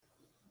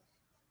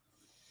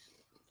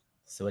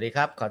สวัสดีค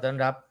รับขอต้อน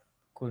รับ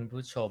คุณ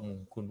ผู้ชม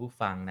คุณผู้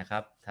ฟังนะครั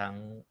บทั้ง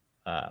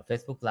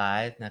Facebook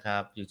Live นะครั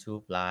บ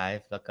YouTube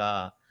Live แล้วก็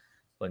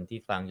คนที่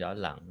ฟังย้อน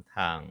หลังท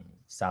าง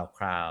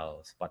SoundCloud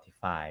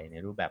Spotify ใน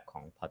รูปแบบขอ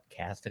ง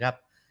Podcast นะครับ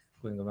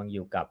คุณกำลังอ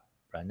ยู่กับ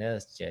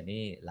Runner's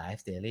Journey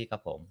Life Daily ครั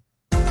บผม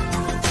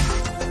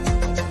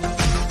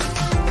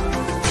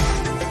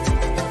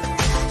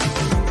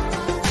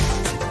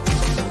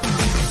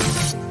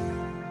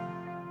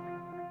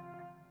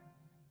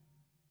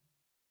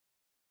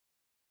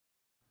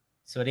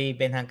สวัสดี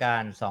เป็นทางกา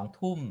ร2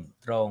ทุ่ม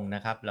ตรงน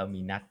ะครับเรา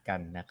มีนัดกั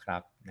นนะครั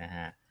บนะฮ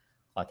ะ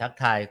ขอทัก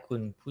ทายคุ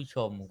ณผู้ช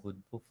มคุณ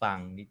ผู้ฟัง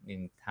นิดนึ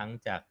งทั้ง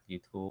จาก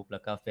YouTube แล้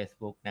วก็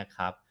Facebook นะค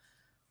รับ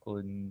คุ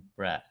ณป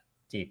ระ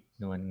จิตร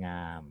นวลง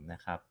ามนะ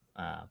ครับ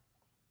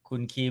คุ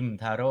ณคิม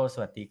ทาโร่ส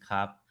วัสดีค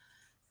รับ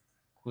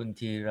คุณ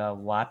ธีร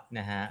วัฒน์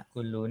นะฮะคุ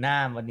ณลูน่า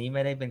วันนี้ไ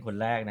ม่ได้เป็นคน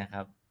แรกนะค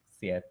รับเ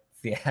สีย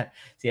เสีย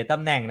เสียต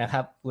ำแหน่งนะค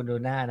รับคุณลู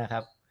น่านะค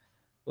รับ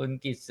คุณ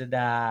กฤษด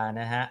า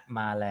นะฮะ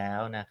มาแล้ว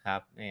นะครับ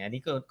อัน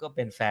นี้ก็เ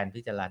ป็นแฟน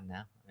พี่จรัญน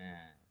ะ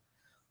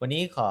วัน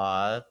นี้ขอ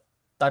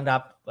ต้อนรั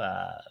บ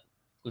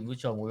คุณผู้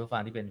ชมคุณผู้ฟั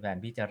งที่เป็นแฟน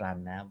พี่จรัญ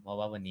นะเพราะ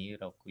ว่าวันนี้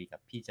เราคุยกับ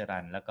พี่จรั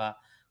ญแล้วก็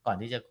ก่อน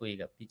ที่จะคุย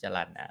กับพี่จ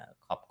รัญ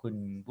ขอบคุณ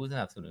ผู้ส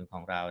นับสนุนขอ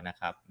งเรานะ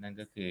ครับนั่น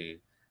ก็คือ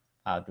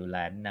พาวดูแล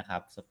นด์นะครั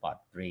บสปอร์ต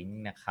ดริง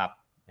ก์นะครับ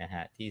นะฮ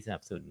ะที่สนั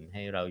บสนุนใ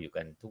ห้เราอยู่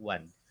กันทุกวั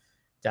น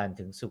จันทร์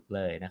ถึงศุกร์เ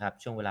ลยนะครับ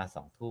ช่วงเวลา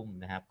2ทุ่ม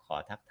นะครับขอ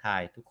ทักทา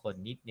ยทุกคน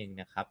นิดนึง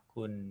นะครับ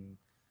คุณ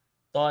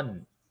ต้น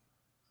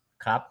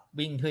ครับ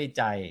วิ่งด้วยใ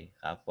จ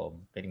ครับผม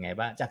เป็นไง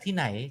บ้างจากที่ไ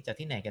ห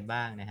นกัน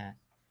บ้างนะฮะ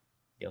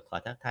เดี๋ยวขอ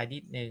ทักทายนิ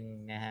ดนึง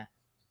นะฮะ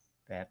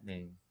แป๊บห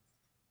นึ่ง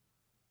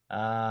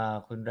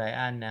คุณไร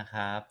อันนะค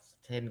รับ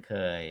เช่นเค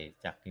ย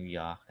จากนิว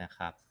ยอร์กนะค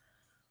รับ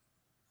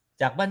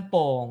จากบ้านโ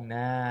ป่งน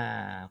ะ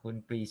คุณ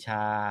ปรีช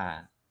า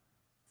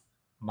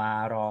มา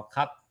รอค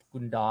รับคุ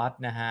ณดอท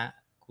นะฮะ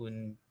คุณ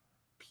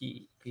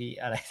พี่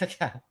อะไรสักอ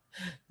ย่าง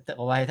เ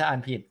อาไว้ถ้าอ่า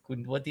นผิดคุณ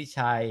วุฒิ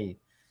ชัย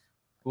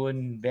คุณ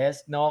เบส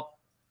นก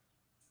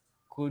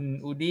คุณ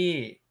อูดี้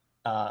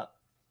เอ่อ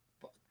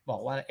บอ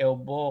กว่า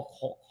elbow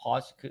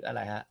coach คืออะไร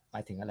ฮะหม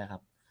ายถึงอะไรครั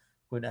บ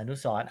คุณอนุ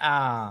สรณ์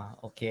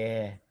โอเค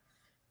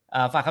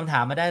ฝากคำถา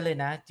มมาได้เลย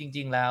นะจ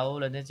ริงๆแล้ว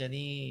Learner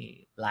Journey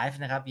Live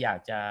นะครับอยาก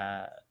จะ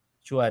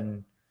ชวน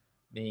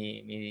มี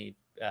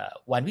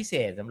วันพิเศ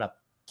ษสำหรับ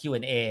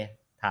Q&A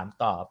ถาม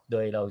ตอบโด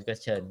ยเราจะ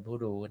เชิญผู้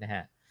รู้นะฮ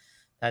ะ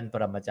ท่านป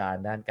รมาจาร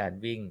ย์ด้านการ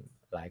วิ่ง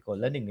หลายคน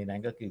และหนึ่งในนั้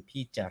นก็คือ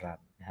พี่จรัญ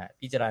นะฮะ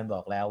พี่จรัญบ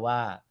อกแล้วว่า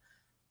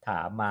ถ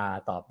ามมา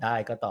ตอบได้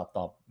ก็ต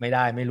อบไม่ไ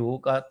ด้ไม่รู้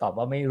ก็ตอบ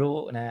ว่าไม่รู้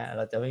นะฮะเ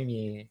ราจะไม่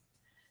มี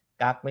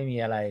กักไม่มี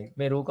อะไร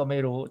ไม่รู้ก็ไม่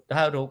รู้ถ้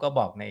ารู้ก็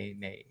บอกใ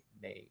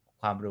น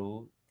ความรู้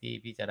ที่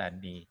พี่จรัญ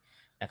มี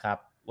นะครับ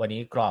วัน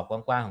นี้กรอบก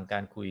ว้างๆของกา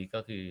รคุยก็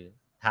คือ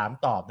ถาม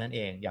ตอบนั่นเอ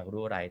งอยาก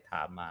รู้อะไรถ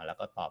ามมาแล้ว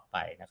ก็ตอบไป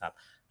นะครับ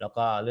แล้ว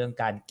ก็เรื่อง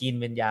การกิน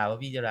เป็นยาว่า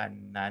พี่จรัญ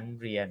นั้น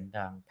เรียนท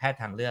างแพทย์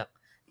ทางเลือก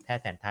แพท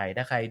ย์แผนไทย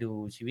ถ้าใครดู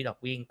ชีวิตออก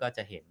วิ่งก็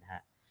จะเห็นนะฮ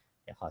ะ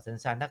เดี๋ยวขอ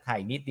สั้นๆทักทาย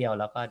นิดเดียว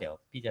แล้วก็เดี๋ยว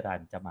พี่จรัญ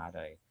จะมาเ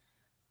ลย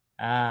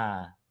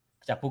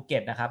จากภูเก็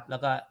ตนะครับแล้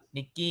วก็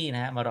นิกกี้น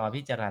ะฮะมารอ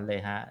พี่จรัญเลย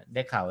ฮะไ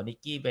ด้ข่าวว่านิก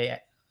กี้ไป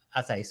อ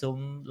าศัยซุ้ม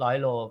100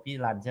 โลพี่จ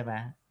รัญใช่ไหม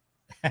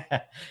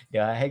เดี๋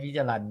ยวให้พี่จ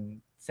รัญ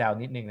แซว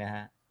นิดนึงนะฮ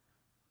ะ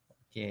โ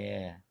อเค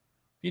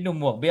พี่หนุ่ม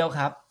หมวกเบี้ยวค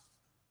รับ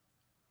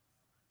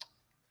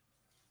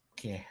โอ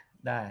เค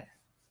ได้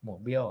หมวก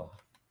เบี้ยว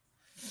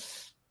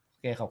โอ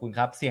เคขอบคุณค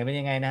รับเสียงเป็น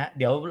ยังไงนะเ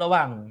ดี๋ยวระห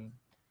ว่าง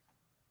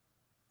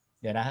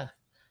เดี๋ยวนะ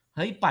เ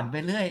ฮ้ยปั่นไป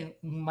เรื่อย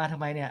มาทำ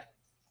ไมเนี่ย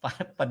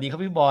ปั่นดีครั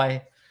บพี่บอย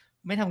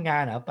ไม่ทำงา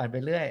นเหรอปั่นไป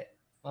เรื่อย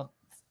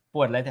ป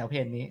วดอะไรแถวเพ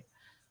จนี้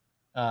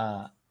เอ่อ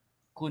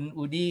คุณ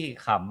อูดี้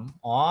ข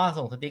ำอ๋อ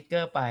ส่งสติ๊กเก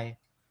อร์ไป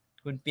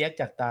คุณเปียก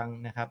จากตัง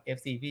นะครับ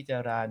FC พี่จ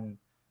รัญ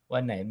วั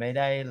นไหนไม่ไ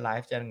ด้ไล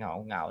ฟ์จะเหง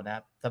านะค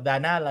รับสัปดา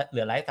ห์หน้าเห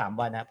ลือไลฟ์3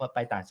 วันนะเพราะไป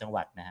ต่างจังห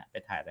วัดนะฮะไป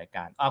ถ่ายรายก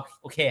าร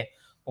โอเค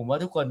ผมว่า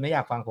ทุกคนไม่อย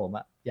ากฟังผมอ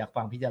ะอยาก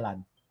ฟังพี่จรัญ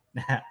น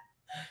ะฮะ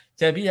เ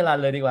ชิญพี่จรัญ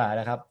เลยดีกว่า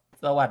นะครับ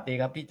สวัสดี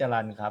ครับพี่จ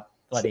รัญครับ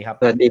สวัสดีครับ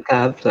สวัสดีค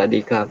รับสวัส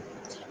ดีครับ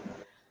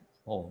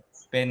โอ้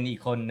เป็นอีก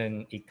คนหนึ่ง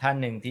อีกท่าน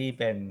หนึ่งที่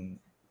เป็น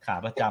ขา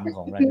ประจำข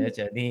อง Runner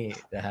Journey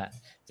นะฮะ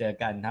เจอ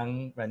กันทั้ง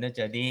Runner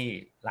Journey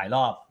หลายร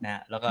อบน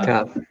ะแล้วก็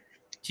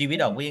ชีวิต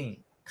ออกวิ่ง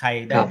ใคร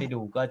ได้ไป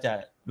ดูก็จะ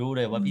รู้เ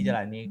ลยว่าพี่จ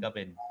รัญนี่ก็เ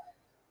ป็น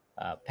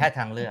แพทย์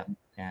ทางเลือก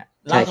นะฮะ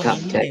เล่าตรง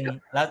นี้นิดนึง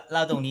แล้วเล่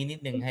าตรงนี้นิด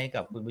นึงให้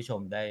กับคุณผู้ชม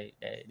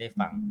ได้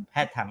ฟังแพ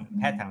ทย์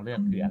ทางเลือก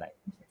คืออะไร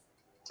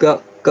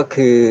ก็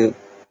คือ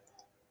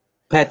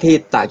แพทย์ที่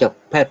ต่างจาก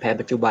แพทย์แผน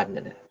ปัจจุบันน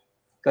ะ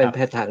ก็เป็นแพ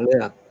ทย์ทางเลื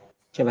อก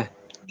ใช่ไหม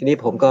ทีนี้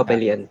ผมก็ไป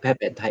เรียนแพทย์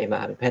แผนไทยมา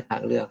เป็นแพทย์ทา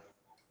งเลือก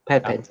แพท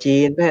ย์แผนจี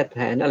นแพทย์แผ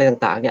นอะไร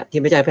ต่างๆเนี่ย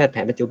ที่ไม่ใช่แพทย์แผ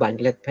นปัจจุบัน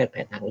เรียกแพทย์แผ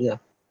นทางเลือก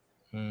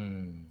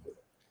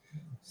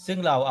ซึ่ง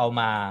เราเอา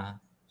มา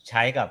ใ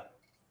ช้กับ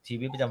ชี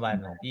วิตประจำวัน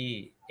ของพี่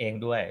เอง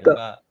ด้วยแล้ว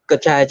ก็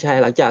ใช่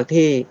หลังจาก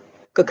ที่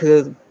ก็คือ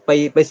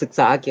ไปศึกษ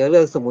าเกี่ยวกับเ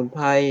รื่องสมุนไพ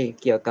ร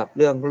เกี่ยวกับเ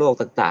รื่องโรค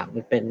ต่างๆ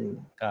มันเป็น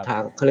ทา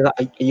งเขาเรียกว่า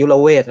อายุร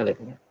เวทอะไรพ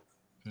วกนี้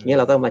นี่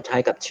เราก็มาใช้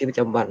กับชีวิตประ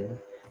จำวัน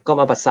ก็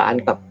มาประสาน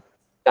กับ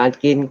การ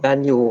กินการ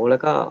อยู่แล้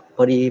วก็พ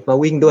อดีมา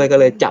วิ่งด้วยก็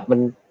เลยจับมัน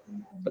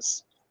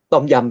ต้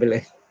มยำไปเล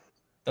ย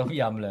ต้ม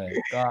ยำเลย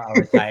ก็เอาไ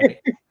ปใช้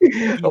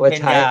กิเอาไปใช้นเป็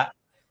นยา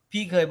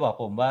พี่เคยบอก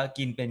ผมว่า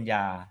กินเป็นย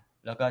า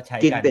แล้วก็ใช้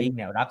การกินเป็นวิ่งเ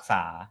นี่ยรักษ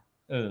า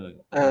เออ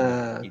เอ่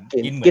อ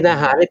กินเหมืกินอา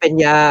หารอนเป็น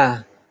ยา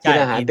ให้เป็นยากิใช่น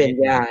อาหารกินเป็น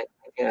ยา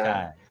ใช่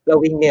แล้ว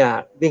วิ่งเนี่ย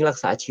วิ่งรัก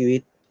ษาชีวิ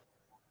ต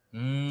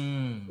อื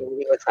ม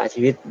วิ่งรักษาชี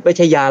วิตไม่ใ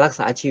ช่ยารัก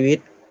ษาชีวิต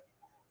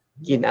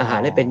กินอาอ๋อหาร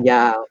ให้เป็นย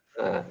า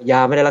ยา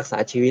ไม่ได้รักษา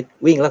ชีวิต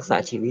วิ่งรักษา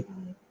ชีวิต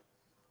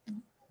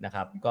นะค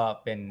รับก็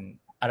เป็น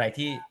อะไร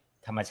ที่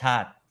ธรรมชา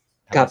ติ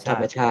ธรครับธร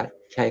รมรมชาติชาติ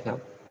ใช่ครับ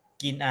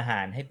กินอาหา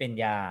รให้เป็น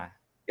ยา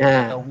อ่าแ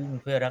ล้วก็วิ่ง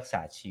เพื่อรักษ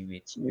าชีวิ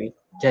ต ชีวิต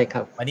ใช่ค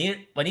รับวัน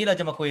นี้เรา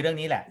จะมาคุยเรื่อง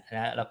นี้แหละน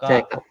ะแล้วก็ใช่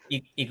ครับ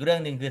อีกเรื่อง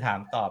หนึ่งคือถาม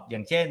ตอบอย่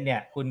างเช่นเนี่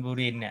ยคุณบุ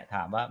รินทร์เนี่ยถ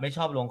ามว่าไม่ช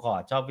อบลงคอร์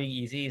ดชอบวิ่ง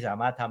อีซี่สา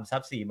มารถทำซั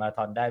บ4มาราธ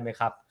อนได้ไหม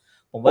ครับ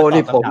ผมโอ้ว่าตอ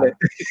บคำถามนี่ผมเลย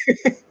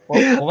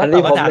ผม อัว่าตอบน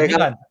นี้ผมเลยครับคำถามนี้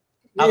ก่อน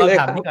เอาคำนี่เลย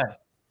ครับถามนี้ก่อน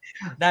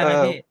ได้เอ่อไหม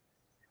พี่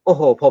โอ้โ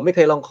หผมไม่เค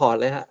ยลงคอร์ด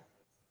เลยฮะ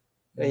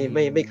อื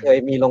ไม่เคย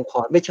มมีลงค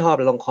อร์ดไม่ชอบ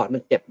ลงคอร์ดมั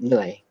นเจ็บเห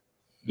นื่อย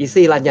อือี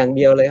ซี่รันอย่างมเ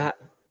ดียวเลยฮะ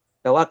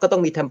แต่ว่าก็ต้อ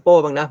งมีเทมโป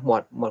บ้างนะห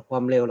มดควา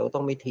มเร็วเราต้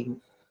องไม่ทิ้ง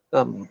ก็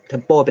เท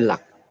มโปเป็นหลั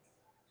ก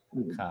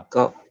ครับ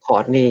ก็คอ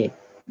ร์ดนี่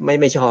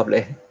ไม่ชอบเล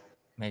ย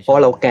ไม่เพรา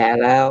ะเราชอบแก่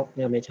แล้วเ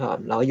นี่ยไม่ชอบ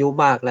เราอายุ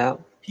มากแล้ว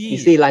พี่อี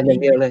ซี่รันอย่า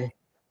งเดียวพี่เลย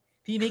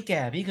พี่ไม่แ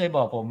ก่พี่เคยบ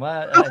อกผมว่า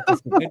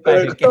70ขึ้นไป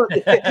ถึงแก่ โทษที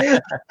ต้อง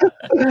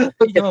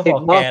พี่จะเจ็ดมาบอ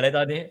กแก่สิบเนาะเลยต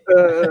อนนี้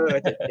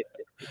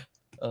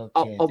70โอเ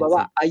คเอาแบบ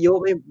ว่า70อายุ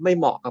ไม่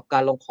เหมาะกับกา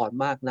รลงคอร์ด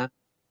มากนัก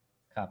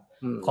ครับ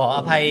อืมขออ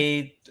ภัย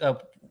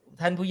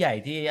ท่านผู้ใหญ่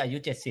ที่อายุ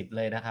70เ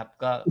ลยนะครับ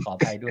ก็ขออ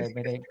ภัยด้วยไ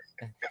ม่ได้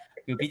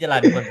คือพี่จรัญ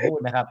เป็นคนพูด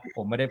นะครับผ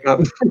มไม่ได้ครับ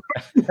พูด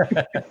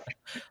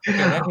โอเค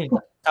งั้นคือ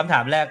คำถา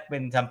มแรกเป็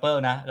น sample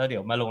นะแล้วเดี๋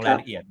ยวมาลงครับราย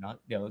ละเอียดเนาะ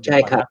เดี๋ยวใช่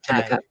ขอทักทา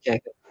ยครับ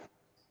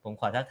ผม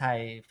ขอทักทาย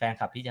แฟน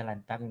คลับพี่จรัญ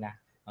แป๊บนึงนะ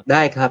โอเคไ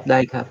ด้ครับได้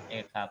ครับ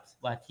ครับ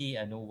ว่าที่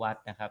อนุวัฒ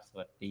น์นะครับส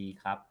วัสดี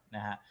ครับน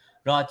ะฮะ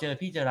รอเจอ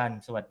พี่จรัญ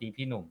สวัสดี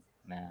พี่หนุ่ม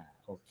นะ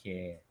โอเค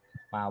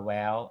มาแว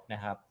วนะ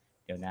ครับ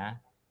เดี๋ยวนะ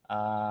เอ่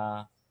อ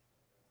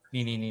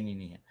นี่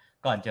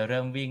ก่อนจะเ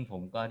ริ่มวิ่งผ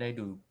มก็ได้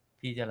ดู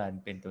พี่จรัญ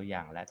เป็นตัวอย่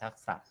างและทัก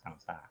ษะ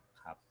ต่าง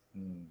ๆครับ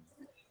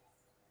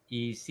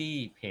easy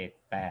เพจ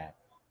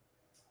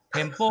8เท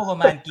มโปประ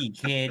มาณกี่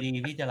เคดี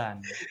พี่จรัญ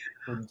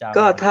คุณจา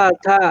ก็มอน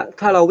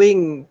ถ้าเราวิ่ง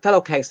ถ้าเรา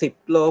แข่ง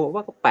10 โลผม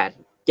ว่าก็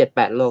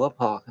7-8 โลก็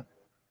พอครับ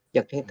อ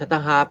ย่างอืถ้า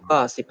ฮาล์ฟก็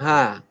ม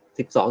15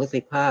 12 ถึง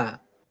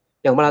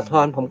 15อย่างมาอืราธ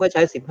อนผมก็มใ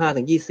ช้15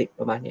 ถึง 20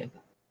ประมาณเนี้ยค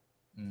รับ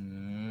อื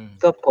ม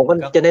ก็ผมก็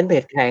ก็จะเน้นเพ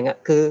จแข่งอ่ะ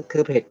คื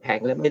อเพจแข่ง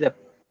แล้วไม่แบบ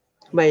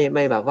ไ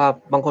ม่แบบว่า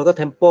บางคนก็เ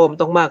ทมโปมัน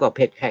ต้องมากกว่าเพ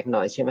จแข่งห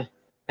น่อยใช่ไหม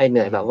ให้เห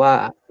นื่อยแบบว่า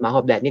หมาห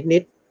อบแดดนิ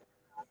ด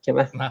ๆใช่ไหม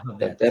มากกว่า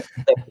แดด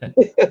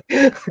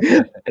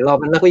แต่เรา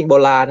มันนักวิ่งโบ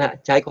ราณฮะ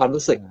ใช้ความ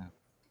รู้สึก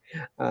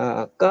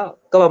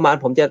ก็ประมาณ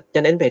ผมจะ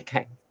เน้นเพจแ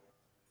ข่ง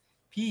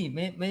พี่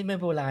ไม่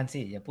โบราณ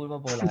สิอย่าพูดว่า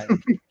โบราณ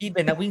พี่เ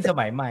ป็นนักวิ่งส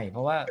มัยใหม่เพร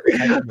าะว่าใ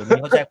ช้เดี๋ยวนี้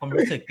เขาใช้ความ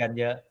รู้สึกกัน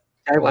เยอะ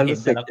ใช้ความผมเห็น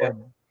รู้สึกเยอะแต่ละคน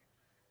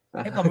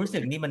ให้ความรู้สึ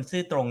กนี่มันซื่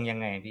อตรงยัง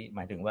ไงพี่หม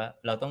ายถึงว่า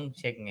เราต้อง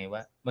เช็คไงว่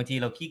าบางที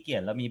เราขี้เกีย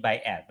จแล้วมีไบ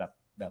แอดแบบ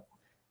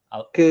เอา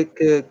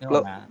คือเรานึกอ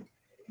อกนะ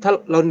ถ้า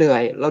เราเหนื่อ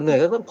ย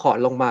ก็ต้องผ่อน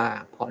ลงมา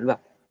ผ่อนแบ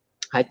บ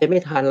หายใจไม่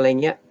ทันอะไร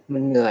เงี้ยมั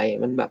นเหนื่อย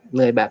มันแบบเห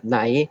นื่อยแบบไหน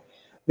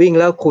วิ่ง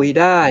แล้วคุย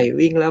ได้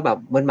วิ่งแล้วแบบ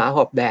เหมือนหมาห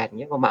อบแดดเ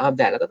งี้ยพอหมาหอบ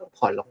แดดแล้วก็ต้อง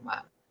ผ่อนลงมา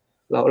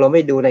เราไ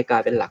ม่ดูนาฬิกา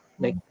เป็นหลัก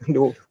ใน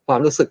ดูความ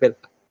รู้สึกเป็น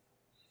หลัก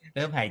เ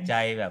ริ่มหายใจ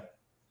แบบ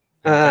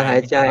หา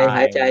ยใจห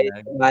ายใจไม่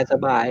สบายหายใจแล้วส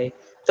บาย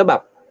ก็แบ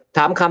บถ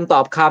ามคำตอ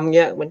บคำเ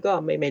งี้ยมันก็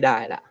ไม่ได้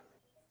ละ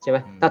ใช่ไหม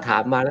อืถ้าถา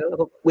มมามแล้วเรา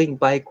ก็วิ่ง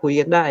ไปคุย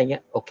กันได้เงี้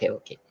ยโอเค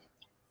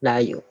ได้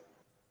อยู่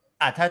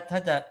ถ้า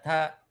จะถ้า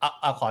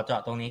เอาขอเจา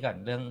ะตรงนี้ก่อน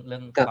เรื่อ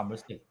งกับความ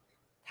รู้สึก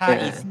ถ้าอ่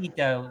อีซี่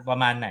จะประ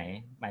มาณไหน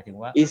หมายถึง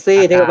ว่าอีซี่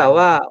นี่ก็อาการแบบ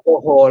ว่าโอ้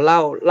โหเ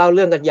ล่าเ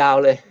รื่องกันยาว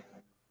เลย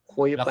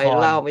คุยไปละคร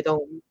เล่าไม่ต้อง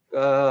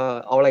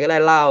เอาอะไรก็ได้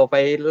เล่าไป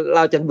เ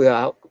ล่าจนเบื่อ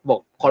บอก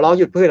ขอร้อง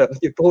หยุดพูดเถอะ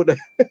หยุดพูดเลย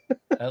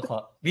ขอ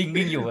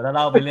วิ่งอยู่แล้วเ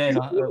ล่าไปเรื่อยเ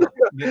นาะ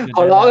หยุดข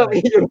อร้องได้แล้ว ก็มี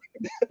อยู่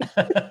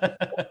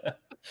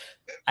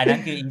อันนั้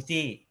นคืออี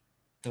ซี่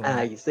ถูกไหมฮ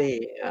ะอีซี่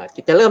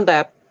จะเริ่มแต่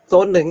โซ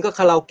นหนึ่งก็ค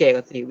าราโอเกะ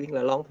กับวิ่งแ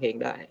ล้วร้องเพลง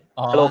ได้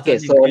อ๋อคาราโอเกะ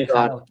โซส่วนหนึ่งคือน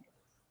ก่อน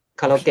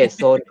คาราโอเกะโอคาราโอเค เกะโ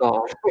ซนก่อ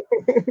น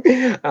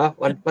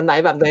วันไหน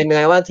แบบเหนื่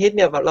อยวันอาทิตย์เ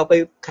นี่ยแบบเราไป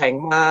แข่ง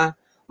ม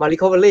ารี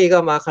คอเวอรี่ก็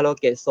มาคาราโอ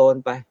เกะโซน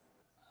ไป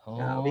อ๋อ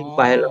วิ่งไ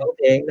ปร้องเ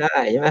พลงได้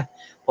ใช่ไหม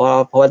พ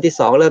อวันที่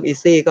2เริ่มอี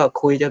ซี่ก็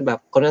คุยจนแบบ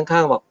คนข้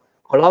างๆบอก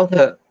ขอร้องเถ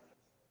อะ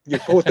หยุ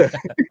ดพูดเถอะ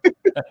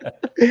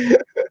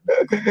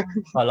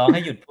ขอร้องใ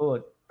ห้หยุดพูด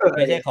ไ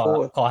ม่ใช่หยุดพู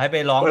ด ขอให้ไป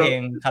ร้องเพลง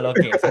คาราโอ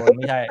เกะโซนไ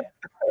ม่ใช่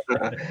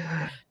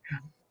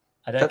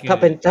อันนั้นคือถ้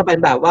าเป็น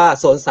แบบว่า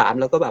โซน3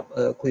เราก็แบบ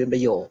คุยเป็นปร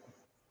ะโยค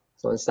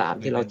โซน3คุ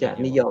ยที่เราเป็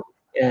นประโยค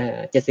จะ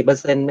นิยม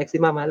70%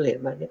 maximum heart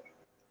rate มาเนี่ย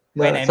เ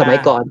มื่อไปไหนมาสมัย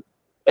ก่อน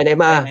ไปไหน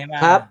มาไปไหนมา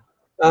ครับ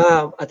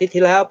อาทิตย์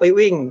ที่แล้วไป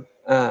วิ่ง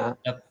อ่า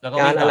แล้วก็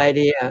งานอะวิ่งต่อไร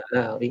ดี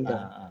วิ่งอ่าต่อ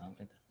อ่า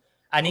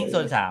อันนี้โซ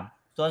นสาม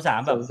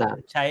แบบโซน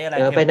3ใช้อะไรเ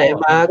ทมโปไปไหน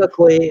มาพี่ก็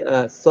คุย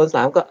โซน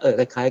3ก็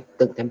คล้ายๆ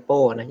กึ่งเทมโป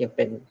นะยังเ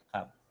ป็นค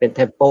รับเ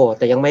ทมโปแ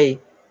ต่ยังไม่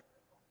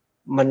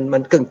มั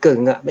นกึ่ง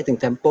อ่ะไม่ถึง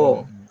เทมโป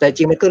แต่จ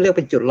ริงมันก็เรียกเ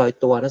ป็นจุดลอย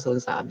ตัวนะโซน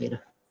3นี่น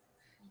ะ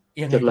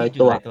ยังไงจุดลอย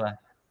ตัว พี่จุดลอยตัว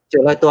จุ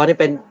ดลอยตัวนี่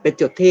เป็น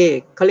จุดที่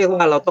เขาเรียก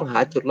ว่าเราต้องหา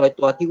จุดลอย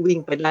ตัวที่วิ่ง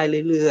ไปได้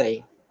เรื่อย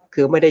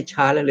คือไม่ได้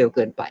ช้าและเร็วเ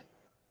กินไป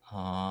อ๋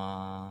อ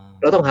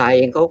เราต้องหาเ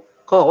องเข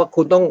าบอกว่า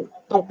คุณ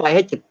ต้องไปใ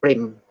ห้จุดปริ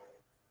ม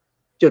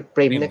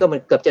เนี่ยก็มัน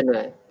เกือบจะเหนื่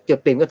อยจุด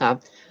ปริมก็ถาม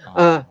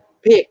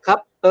พี่ครับ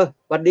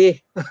วันดี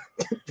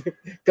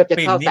เกือบจะ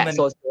เข้าแตะโ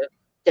ซน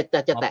จะแ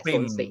ตะโซ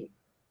น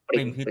4ป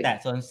ริมคือแตะ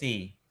โซน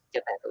4จะ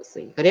แตะโซน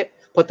4คราวนี้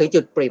พอถึง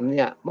จุดปริมเ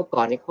นี่ยเมื่อก่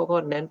อนนี้เขา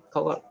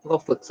ก็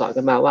ฝึกสอน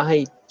กันมาว่าให้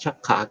ชัก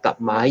ขากลับ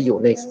มาอยู่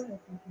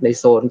ใน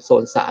โซ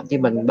น3ที่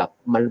มันแบบ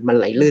มัน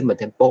ไหลลื่นเหมือน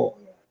เทมโป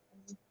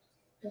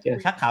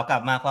ชักขากลั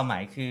บมาความหมา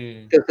ยคือ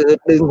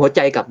ดึงหัวใ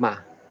จกลับมา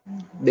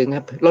ดึงให้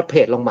ลดเพ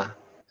จลงมา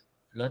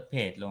ลดเพ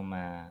จลงม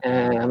า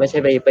ไม่ใช่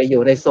ไปอ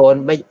ยู่ในโซน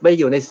ไม่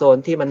อยู่ในโซน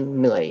ที่มัน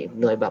เหนื่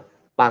อยแบบ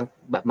ปัง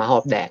แบบมาหอ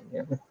บแดง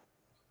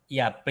อ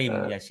ย่าปริม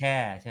อย่าแช่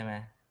ใช่ไหม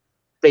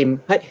ปริม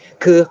ให้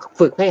คือ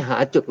ฝึกให้หา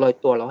จุดลอย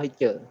ตัวเราให้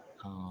เจอ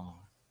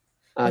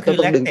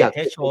ต้องดึงจาก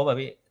โชว์แบบ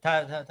พี่ถ้า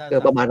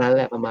ประมาณนั้นแ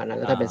หละ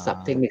ถ้าเป็นศัพ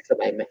ท์เทคนิคส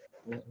มัยใหม่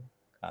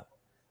ครับ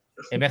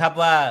เห็นไหมครับ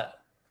ว่า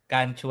ก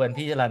ารชวน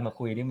พี่จรัญมา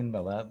คุยนี่มันแบ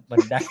บว่ามัน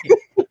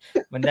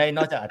ได้น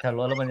อกจากอรรถร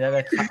สแล้วมันไ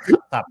ด้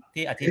ศัพท์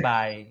ที่อธิบา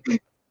ย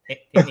เทค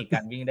นิคกา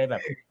รวิ่งได้แบ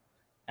บ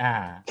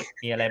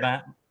มีอะไรบ้าง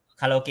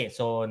คาราโอเกะโ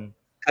ซน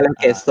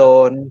โซ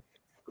น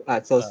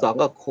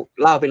2ก็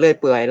เล่าไปเรื่อย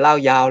เปื่อยเล่า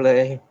ยาวเล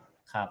ย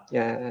ครับ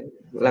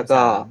แล้ว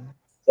ก็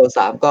โซน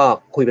3ก็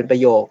คุยเป็นประ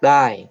โยคไ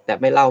ด้แต่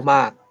ไม่เล่าม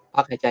าก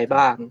พักหายใจ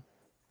บ้าง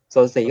โซ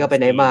น4ก็ไป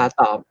ไหนมา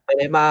ตอบไปไ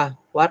หนมา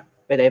วัด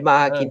ไปไหนมา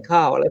กินข้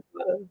าวอะไร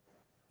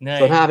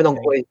โซน5ไม่ต้อง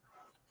คุย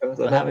โซ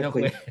น5ไม่ต้องคุ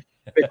ยแ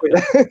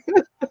ล้ว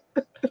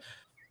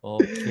โอ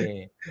เค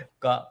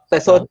ก็แต่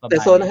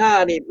โซน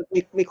5นี่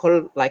มีคน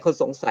หลายคน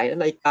สงสัย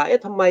นาฬิกา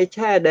ทำไมแ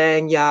ช่แดง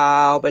ยา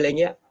วไปอะไร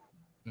เงี้ย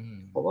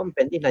ผมว่ามันเ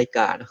ป็นที่นาฬิก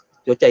านะ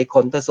หัวใจค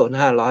นถ้าโซน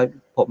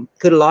500ผม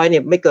ขึ้น100เนี่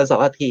ยไม่เกิน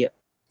2นาที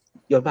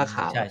โยนผ้าข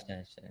าวใช่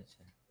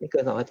ไม่เกิ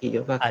น2นาทีโย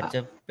นผ้าขาวอาจจะ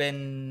เป็น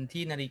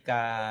ที่นาฬิก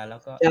าแล้ว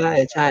ก็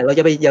ใช่เราอ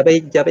ย่า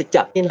ไป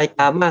จับที่นาฬิก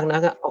ามากนะ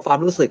เอาความ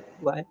รู้สึก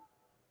ไว้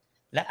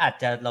และอาจ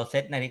จะเราเซ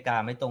ตนาฬิกา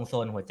ไม่ตรงโซ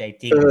นหัวใจ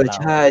จริง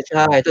ใช่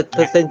ถ้า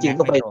เส้นจริง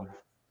ต้อง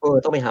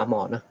ไปหาหม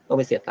อนะต้อง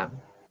ไปเสียตังค์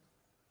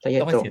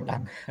ต้องไปเสียตัง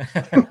ค์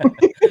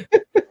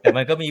แต่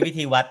มันก็มีวิ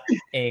ธีวัด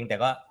เองแต่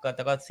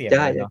ก็เสี่ยงเ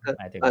นาะ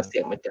หมายถึงเสี่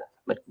ยงมั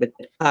นเป็น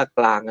ค่าก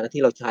ลางนะ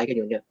ที่เราใช้กันอ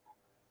ยู่เนี่ย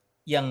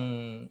ยัง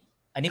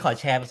อันนี้ขอ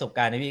แชร์ประสบก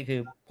ารณ์นะพี่คื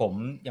อผ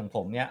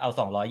มเนี่ยเอา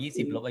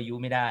220ลบอายุ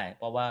ไม่ได้เ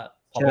พราะว่า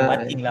พอไปวัด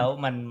จริงแล้ว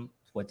มัน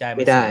หัวใจมั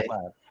นสูงกว่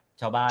า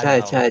ชาวบ้านใ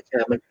ช่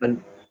มัน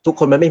ทุก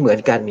คนมันไม่เหมือน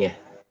กันเนี่ย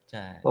ใ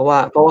ช่เพราะว่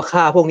า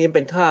ค่าพวกนี้เ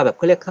ป็นค่าแบบเ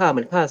ขาเรียกค่า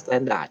มันค่าสแต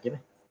นดาร์ดใช่ไหม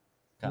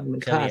มั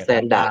นค่าสแต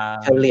นดาร์ด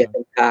เฉลี่ย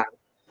กลาง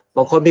บ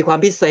างคนมีความ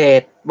พิเศ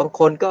ษบาง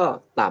คนก็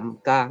ต่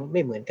ำกลางไ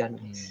ม่เหมือนกัน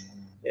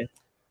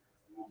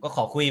ก็ข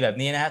อคุยแบบ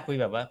นี้นะคุย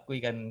แบบว่าคุย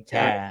กันแช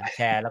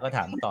ร์แล้วก็ถ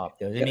ามตอบเ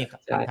ดี๋ยวจะมี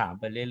คำถาม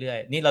ไปเรื่อย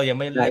ๆนี่เรายัง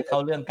ไม่เข้า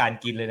เรื่องการ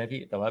กินเลยนะ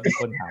พี่แต่ว่ามี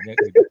คนถามอย่าง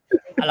อื่น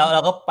เร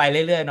าก็ไปเ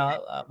รื่อยๆเนาะ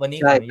วันนี้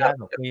ขออนุญาต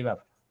ผมคุยแบบ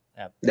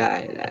ได้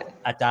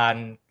อาจา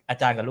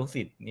รย์กับลูก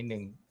ศิษย์นิดนึ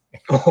ง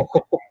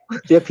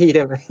เรียกพี่ไ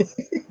ด้ไหม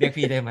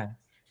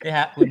นี่ฮ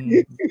ะ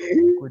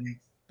คุณ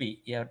ปิ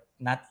ย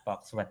นัทบอก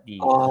สวัสดี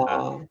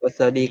ส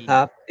วัสดีค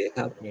รับ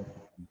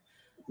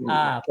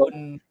คุณ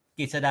ก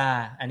ฤษดา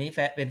อันนี้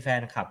เป็นแฟ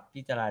นคลับ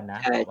พี่จรัญนะ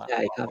ใ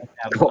ช่ครับ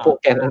โปร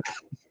แกรม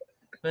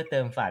เพื่อเติ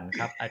มฝันค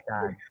รับอาจา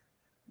รย์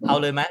เอา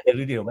เลยไหมเดี๋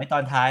ยวไว้ตอ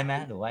นท้ายไหม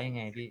หรือว่ายังไ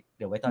งพี่เ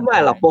ดี๋ยวไว้ตอนท้ายไม่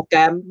หรอกโปรแกร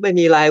มไม่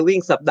มีรายวิ่ง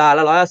สัปดาห์ล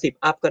ะ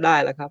150อัพก็ได้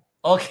แล้วครับ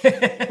โอเค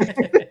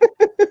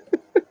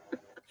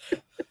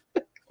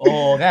โอ้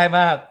ง่ายม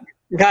าก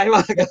ครั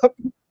บ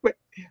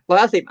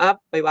150อัพ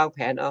ไปวางแผ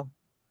นเอา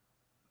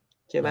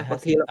ใช่ไหมบา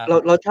งที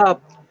เราชอบ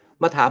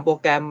มาถามโปร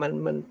แกรม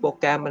มันโปร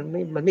แกรมมั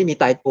นไม่มี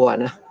ตายตัว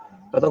นะ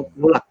เราต้อง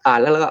รู้หลักการ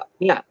แล้วก็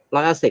เนี่ย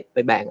150ไป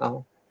แบ่งเอา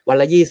วัน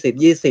ละ20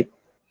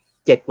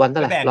 7วันเท่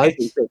าไหร่140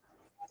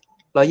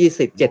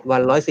 7วั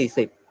น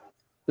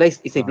140เลข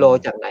อีก10โล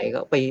จากไหนก็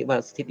ไปวัน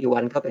10วั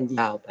นก็เป็นย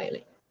าวไปเล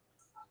ย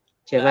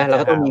ใช่ไหมเรา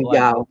ก็ต้องมีย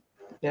าว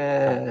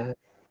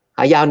ห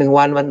ายาว1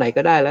วันไหน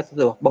ก็ได้แล้วสะ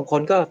ดวกบางค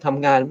นก็ท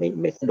ำงาน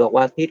ไม่สะดวก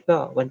วันอาทิตย์ก็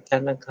วันจัน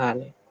ทร์อังคาร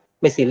เลย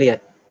ไม่ซีเรียส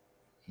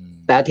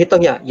แต่อาทิตย์ต้อ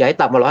งอย่าให้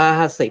ต่ำกว่า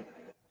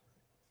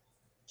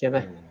150ใช่ไหม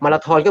มารา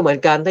ธอนก็เหมือน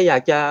กันถ้าอยา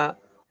กจะ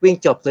วิ่ง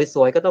จบส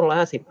วยๆก็ต้อง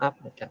150อัพ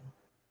เหมือนกัน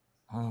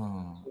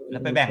แล้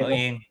วไปแบ่งเอา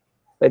เอ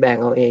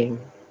ง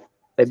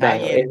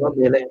ว่า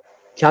มีอะไร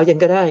เช้าเย็น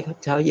ก็ได้ครับ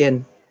เช้าเย็น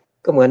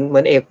ก็เหมื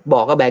อนเอกบ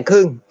อกก็แบ่งค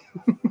รึ่ง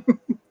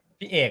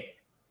พี่เอก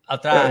อัล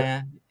ตร้าน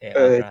ะ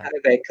ใช่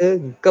แบ่งครึ่ง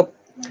ก็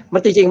มั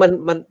นจริงๆ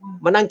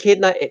มันนั่งคิด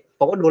นะเอกผ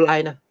มก็ดูไล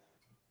น์นะ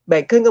แบ่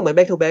งครึ่งก็เหมือน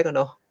back to back กัน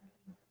เนาะ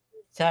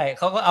ใช่เ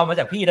ขาก็เอามา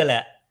จากพี่นั่นแหล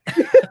ะ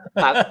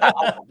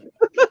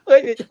ไม่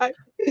ใช่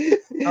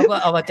เขาก็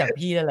เอามาจาก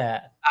พี่นั่นแหละ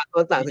ค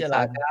นต่างศึกษ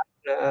ากัน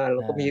เร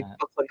าก็มี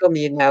บางคนก็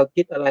มีแนว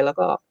คิดอะไรแล้ว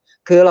ก็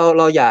คือเ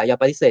ราอย่า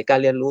ปฏิเสธการ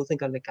เรียนรู้ซึ่ง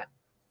กันและกัน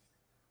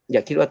อย่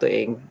าคิดว่าตัวเอ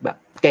งแบบ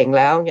เก่งแ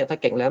ล้วเนี่ยถ้า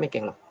เก่งแล้วไม่เ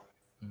ก่งหรอก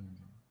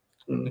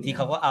บางทีเ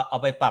ขาก็เอา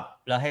ไปปรับ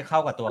แล้วให้เข้า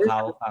กับตัวเขา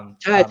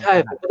ใช่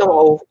ผมก็ต้องเอ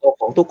า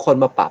ของทุกคน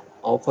มาปรับ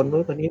เอาคนนู้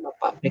นคนนี้มา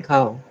ปรับให้เข้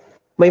า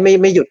ไ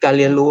ม่หยุดการ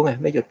เรียนรู้ไง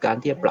ไม่หยุดการ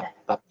ที่จะป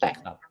รับแต่ง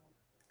ครับ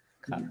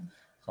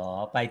ขอ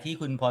ไปที่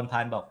คุณพรพั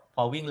นธ์บอกพ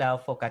อวิ่งแล้ว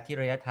โฟกัสที่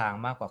ระยะทาง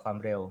มากกว่าความ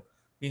เร็ว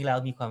วิ่งแล้ว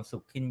มีความสุ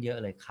ขขึ้นเยอะ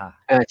เลยค่ะ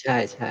ใช่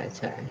ใช่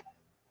ใช่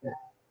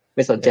ไ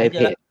ม่สนแต่ใจเ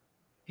พจ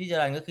พี่จ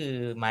รันก็คือ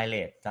ไมล์เล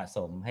จสะส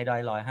มให้ได้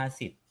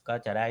150ก็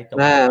จะได้จบ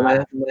มา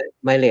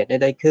15ไมเลท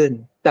ได้ขึ้น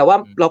แต่ว่า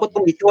อืเราก็ต้อ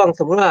งมมีช่วง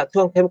สมมติว่า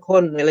ช่วงเข้มข้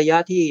นในระยะ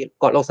ที่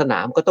ก่อนลงสนา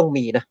มก็ต้อง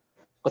มีนะ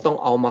ก็ต้อง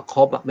เอามาค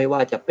รบอะไม่ว่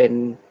าจะเป็น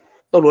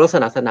ต้องรู้ลักษ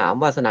ณะสนาม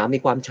ว่าสนามมี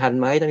ความชัน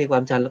ไหมถ้ามีควา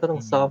มชันแล้วก็ต้อือ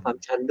งซ้อมความม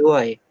ชันด้ว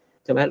ย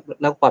ใช่ไหม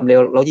แล้วความเร็ว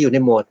เราจะอยู่ใน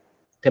โหมด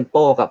เทมโป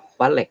กับ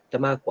บัสเล็กจะ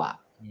มากกว่า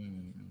อืม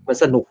มัน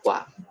สนุกกว่า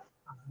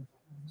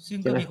ซึ่ง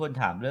ใช่ไหมก็มีคน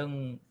ถามเ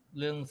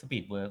รื่องสปี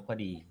ดเวิร์กพอ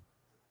ดี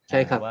ใช่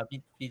ครับว่า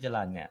พี่จ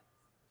รันเนี่ย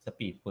ส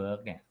ปีดเวิร์ก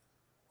เนี่ย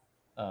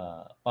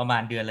ประมา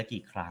ณเดือนละ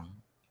กี่ครั้ง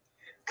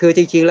คือจ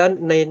ริงๆแล้ว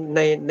ใน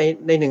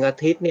หนึ่งอา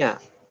ทิตย์เนี่ย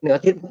หนึ่งอ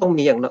าทิตย์ต้อง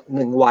มีอย่าง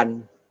หนึ่งวัน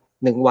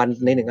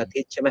อืในหนึ่งอาทิ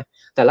มตย์ใช่ไหม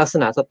แต่ลักษ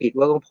ณะสปีดเ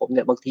วิร์กของผมเ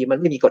นี่ยบางทีมัน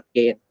ไม่มีกฎเก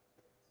ณฑ์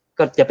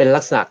ก็จะเป็น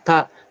ลักษณะ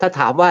ถ้า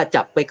ถามว่า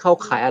จับไปเข้า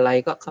ขายอะไร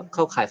ก็เ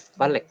ข้าขาย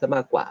ฟันเหล็กซะม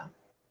ากกว่า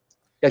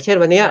อย่างเช่น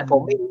วันนี้พี่จรันผ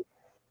มวิ่ง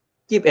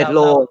21 โลเ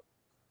ล่า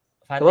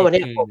ฟาสมมติวัน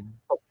นี้สเล็กคือ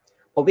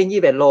ผมวิ่ง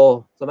21 โล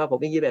สมมติผม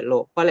วิ่ง21 โล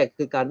ฟันเหล็ก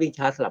คือการวิ่ง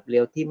ช้าสลับเร็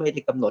วที่ไม่ไ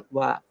ด้กำหนด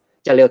ว่า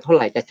จะเร็วเท่าไ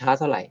หร่จะช้า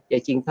เท่าไหร่จ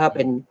ริงๆถ้าเ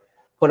ป็น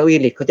คนวิ่ง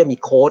ลิทเขาจะมี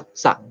โค้ด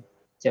สั่ง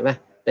ใช่ไหม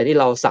แต่ที่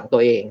เราสั่งตั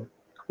วเอง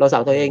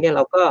เนี่ยเ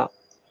ราก็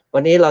วั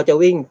นนี้เราจะ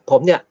วิ่ง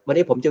วัน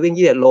นี้ผมจะวิ่ง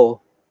21 โล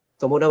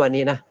สมมุติว่าวัน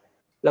นี้นะ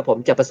แล้วผม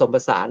จะผสมผ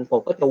สานผ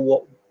มก็จะ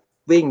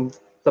วิ่ง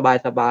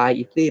สบายๆ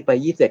อีกที่ไป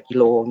21 กิ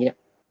โลเงี้ย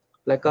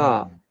แล้วก็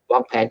วา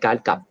งแผนการ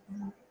ก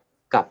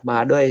ลับมา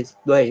ด้ว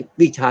ย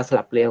วิ่งช้าส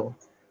ลับเร็ว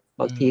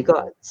บางทีก็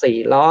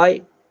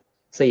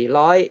400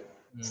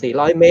 400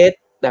 400 เมตร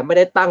แต่ไม่ไ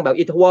ด้ตั้งแบบ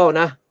อินเทอร์วัล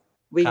นะ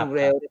วิ่งเ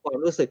ร็วในความ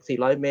รู้สึก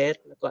400 เมตร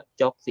แล้วก็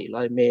จ็อก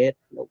400 เมตร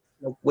แ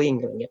ล้ววิ่ง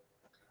อย่างเงี้ย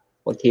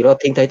บางทีเรา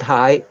ทิ้งท้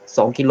ายๆ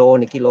2 กิโล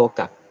1 กิโล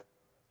กลับ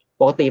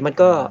ปกติมัน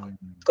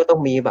ก็ต้อง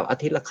มีแบบอา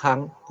ทิตย์ละครั้ง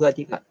เพื่อ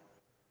ที่จะ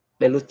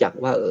ได้รู้จัก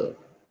ว่า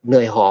เห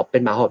นื่อยหอบเป็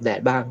นหมาหอบแดด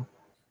บ้าง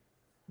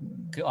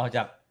คือออกจ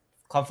าก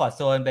คอมฟอร์ z โ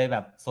ซนไปแบ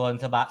บโซน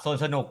สบายโซน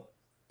สนุก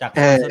จากเ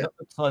ออ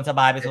โซนสบ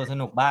ายไปโซนส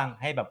นุกบ้าง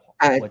ให้แบบ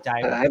หัวใจ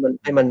แบบใ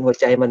ห้มันหัว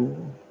ใจมัน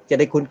จะ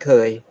ได้คุ้นเค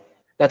ย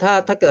แต่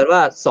ถ้าเกิดว่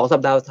า2 สั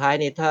ปดาห์ท้าย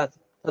นี้ถ้า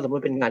สมม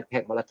ติเป็นงานแข่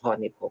งมาราธอน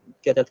นี่ผม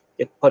ก็จะ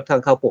ค่อนข้า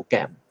งเข้าโปรแกร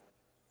ม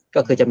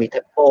ก็คือจะมีเท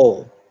มโป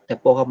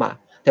เข้ามา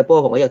เทมโป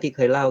ผมก็อย่างที่เค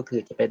ยเล่าคื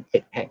อจะเป็นเพ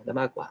จแข่ง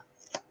มากกว่า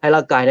ให้ร่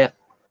างกายเนี่ย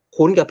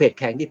คุ้นกับเพจ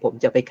แข่งที่ผม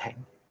จะไปแข่ง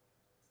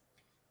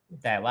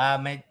แต่ว่า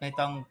ไม่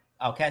ต้อง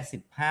เอาแค่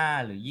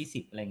15 หรือ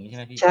 20อะไรอย่างนี้ใช่ไ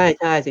หมพี่ใช่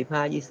ใช่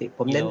15-20ผ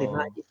มกิโลเน้น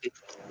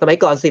15-20สมัย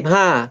ก่อน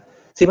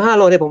15โ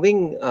ลเนี่ยผมวิ่ง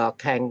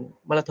แข่ง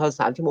มาราธอน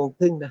3 ชั่วโมงค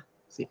รึ่งนะ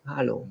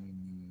15 โล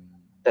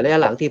แต่ระยะ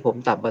หลังที่ผม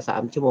ต่ำกว่า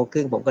3 ชั่วโมงค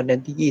รึ่งผมก็เน้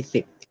นที่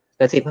20แ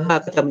ต่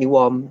15ก็จะมีว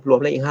อร์มรวม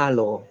แล้วอีก5 โ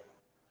ล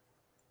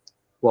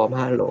วอร์ม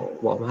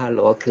5 โล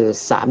คือ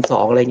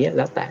32อะไรเงี้ยแ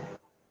ล้วแต่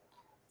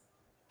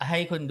ให้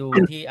คนดู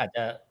ที่อ่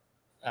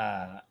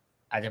า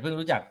อาจจะเพิ่ง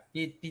รู้จัก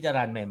พี่จ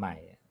รันใหม่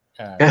ๆ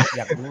อ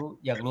ยาก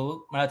รู้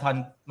มาราธ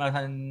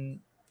อน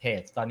เพ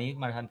จตอนนี้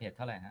มาราธอนเพจเ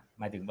ท่าไหร่ฮะ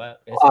หมายถึงว่า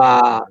เบสเพจ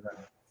ของพี่จรัน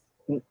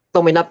ต้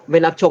องไม่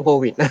นับช่วงโค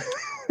วิดนะ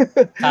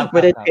ครับค ไม่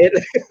รับครับได้เทสเล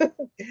ย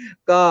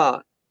ก็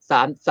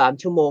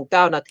3 ชั่วโมง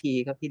 9 นาที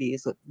ครับที่ดี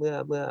ที่สุดเ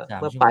มื่อ3 ชั่ว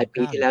โมงปลาย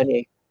ปีที่แล้ว9 นาทีนี่เอ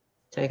ง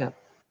ใช่ครับ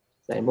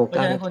3 โมงเพราะ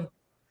ฉะนั้นเก้านาที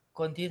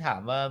คนที่ถา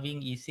มว่าวิ่ง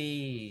easy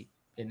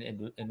เป็น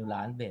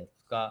endurance base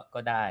ก็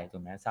ได้ถู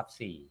กไหมซับ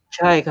4ใ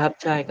ช่ครับ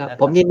ใช่ครับถ้า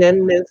ผมนี่เน้น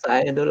ซับ2สาย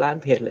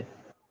endurance เพจเลย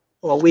เ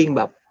พราะว่าวิ่งแ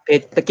บบเพ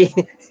จตะกี้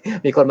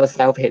มีคนมาแซ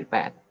วเพจ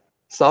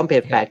8ซ้อมเพ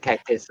จ8แข่ง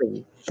เพจ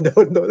4โด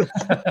น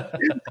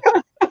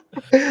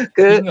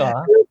คือจริงเหรอ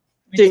คือ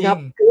ไม่จริงจริงครับ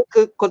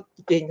คือคน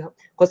จริงครับ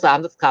คน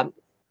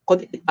คน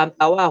ที่ติดตาม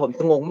ตาว่าผมจ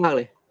ะงงมากเ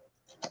ลย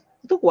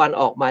ทุกวัน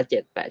ออกมา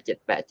78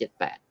 78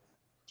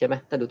 78ใช่ไหม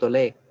ถ้าดูตัวเ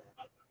ลข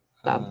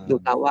ตามดู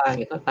ตาว่า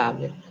ไงก็ตาม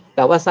เนี่ยแ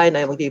ต่ว่าไส้ใน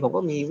บางทีผม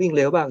ก็มีวิ่งเ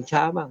ร็วบ้าง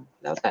ช้าบ้าง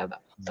แล้วแต่แบ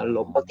บอาร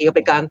มณ์บางทีก็เ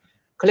ป็นการ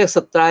เขาเรียกส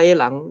ไตร์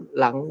ห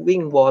ลังวิ่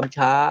งวอร์ม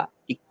ช้า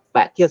อีก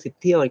8 เที่ยว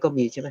10 เที่ยวก็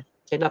มีใช่ไหม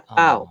ใช้นับอ๋อเ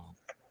ก้า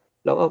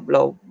แล้วก็เร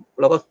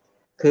าก็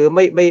คือไ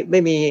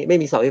ม่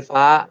มีเสาไฟ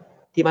ฟ้า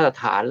ที่มาตร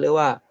ฐานหรือ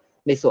ว่า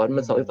ในสวน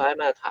มันเสาไฟฟ้า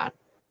มาตรฐาน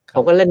ครับผ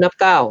มก็เล่นนับ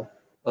เก้า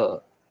เออ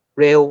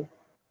เร็ว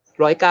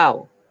109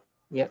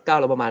เนี่ยเก้า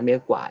เราประมาณเมต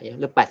รกว่าเนี่ย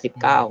หรือ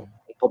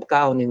89ผม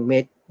9 1 เม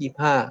ตร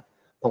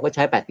 25ผมก็ใ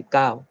ช้89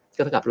ก็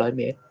เท่ากับ100 เ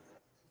มตร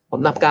ผม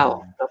นับเก้า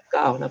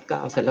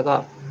เสร็จแล้วก็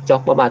จ็อ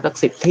กประมาณสัก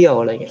10 เที่ยว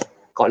อะไรเงี้ย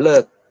ก่อนเลิ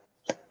ก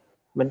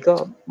มันก็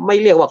ไม่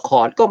เรียกว่าข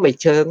อดก็ไม่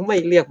เชิงไม่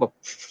เรียกแบบ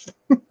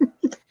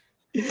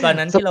ตอน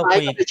นั้นสไตล์ที่เราคุ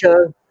ยก็ไม่เชิ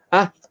งอ่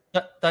ะ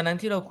ตอนนั้น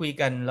ที่เราคุย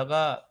กันแล้ว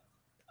ก็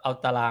เอา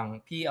ตาราง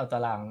พี่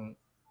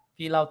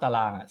เล่าตาร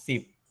างอ่ะ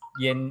10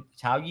 เย็น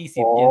เช้า20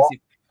อ๋อเย็น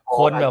10ค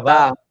นแบบว่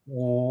าพันเก้าโ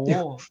อ้โ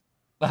ห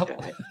แบบ ใ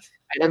ช่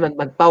ไอ้นั้น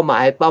มันเป้าหมา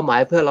ย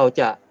เพื่อเรา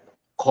จะ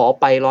ขอ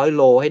ไป100 โ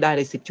ลให้ได้ใ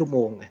น10 ชั่วโม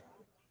งไง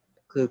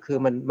คือ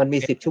มันมี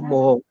10 ชั่วโม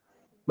ง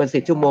มัน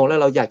10 ชั่วโมงแล้ว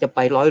เราอยากจะไป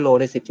100 โล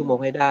ใน10 ชั่วโมง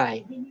ให้ได้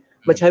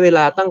มันใช้เวล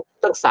า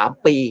ตั้ง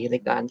3 ปีใน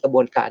การกระบ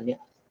วนการเนี้ย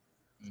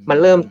มัน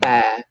เริ่มแต่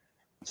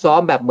ซ้อ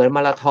มแบบเหมือนซ้อมม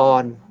าราธอ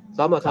นค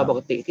รับปก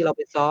ติที่เราไ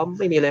ปซ้อม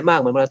ไม่มีอะไรมาก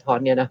เหมือนมาราธอน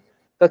เนี่ยนะ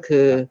ก็คื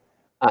อ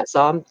ครับ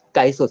ซ้อมไก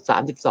ลสุด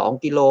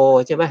32กิโล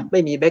ใช่ไหมไ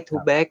ม่มี back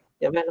to back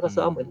ใช่ไหมแล้วก็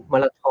ซ้อมเหมือนมา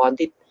ราธอน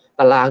ที่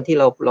ตารางที่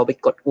เราไป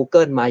กด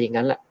Google มาอย่าง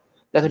นั้นแหละ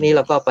แล้วคราวนี้เร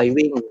าก็ไป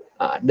วิ่ง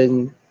ดึง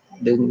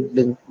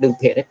ดึง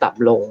เพจให้ต่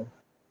ำลง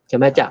ใช่ไ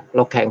หมจากเร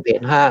าแข่งเพ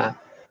จ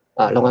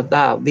5ลงอัล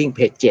ต้าวิ่งเพ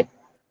จ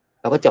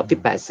7เราก็จบที่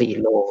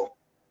84โล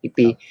อีก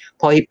ปี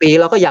พออีกปี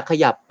เราก็อยากข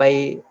ยับไป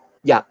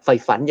อยากใฝ่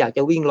ฝันอยากจ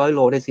ะวิ่ง100 โล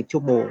ใน10 ชั่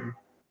วโมง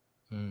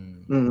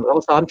เรา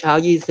ซ้อมเช้า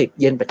20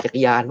เย็นปั่นจักร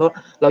ยานเพราะ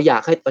เราอยา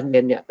กให้ตอนเย็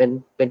นเนี่ย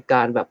เป็นก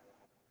ารแบบ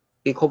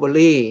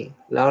recovery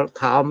แล้วเ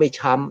ท้าไม่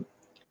ช้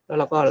ำแล้ว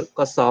เรา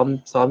ก็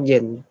ซ้อมเย็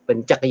นเป็น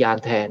จักรยาน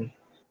แทน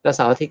แล้วเส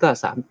าร์อาทิตย์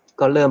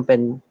ก็เริ่มเป็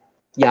น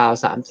ยาว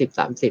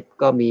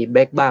30ก็มีแบ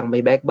กบ้างไม่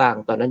แบกบ้าง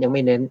ตอนนั้นยังไ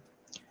ม่เน้น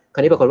ครา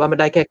วนี้ปรากฏว่ามัน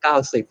ได้แค่90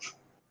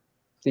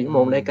 4 ชั่วโม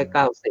งได้แค่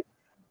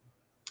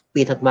90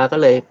ปีถัดมาก็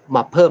เลยม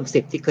าเพิ่ม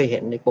10ที่เคยเห็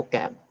นในโปรแกร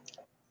ม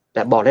แ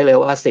ต่บอกได้เลย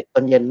ว่า10ต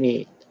อนเย็นนี่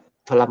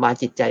ทรมาน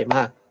จิตใจม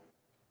าก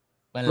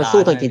มัน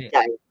สู้ทางจิตใจ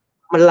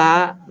มันล้า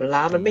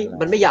มัน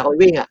ไม่อยากไป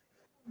วิ่งอ่ะ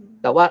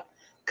แต่ว่า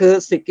คือ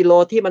10กิโล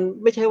ที่มัน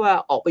ไม่ใช่ว่า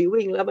ออกไป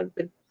วิ่งแล้วมันเ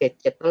ป็นเพจ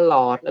7ตล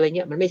อดอะไรเ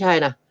งี้ยมันไม่ใช่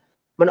นะ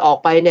มันออก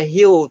ไปเนี่ย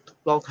หิ้ว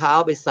รองเท้า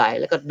ไปใส่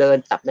แล้วก็เดิน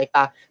จับนาฬิก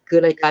าคือ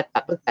นาฬิกาจั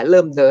บตั้งแต่เ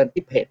ริ่มเดิน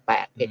ที่เพจ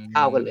8เพจ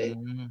9กันเลย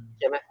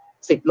ใช่ไหม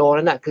10โล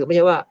นั้นน่ะคือไม่ใ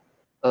ช่ว่า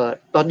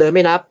ตอนเดินไ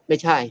ม่นับไม่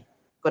ใช่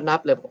ก็นับ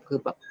เลยคือ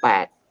แบบ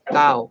8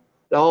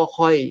 9แล้วก็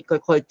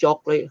ค่อยจ็อก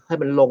เลยให้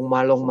มันลงมา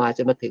จ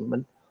นมาถึงมั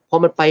นพอ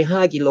มันไป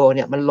5กิโลเ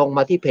นี่ยมันลงม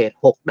าที่เพจ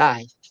6ได้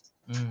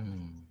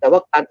แต่ว่า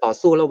การต่อ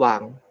สู้ระหว่าง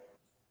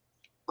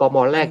กม.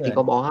แรกถึงก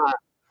ม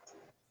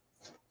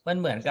.5มัน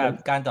เหมือนกับ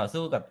การต่อ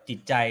สู้กับจิต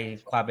ใจ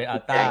ความเป็นอั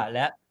ลต้าแล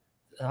ะ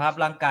สภาพ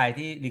ร่างกาย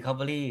ที่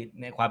recovery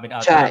ในความเป็นอั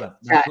ลต้าแบบ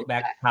แบ็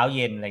คเท้าเ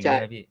ย็นอะไรอย่างเ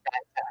งี้ยพี่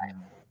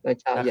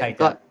ถ้าใคร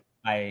จะ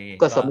ไป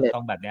ก็ต้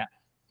องแบบเนี้ย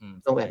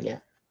ต้องแบบเนี้ย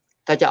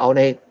ถ้าจะเอาใ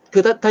นคื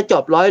อถ้าจ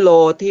บ100 โล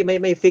ที่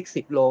ไม่ฟิก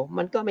10 โล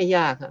มันก็ไม่ย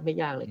ากฮะไม่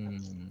ยากเลย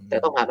แต่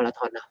ต้องผ่านมารา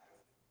ธอนนะ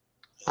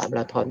ผ่านมา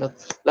ราธอน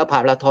แล้วผ่า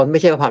นมาราธอนไม่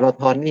ใช่ว่าผ่านมารา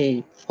ธอนนี่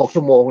6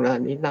 ชั่วโมงนะ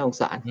นี่น่าสง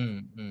สาร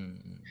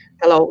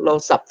ถ้าเรา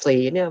สับสี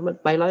เนี่ยมัน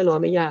ไป100 โล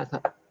ไม่ยากค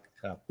รับ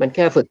มันแ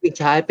ค่ฝึกวิ่ง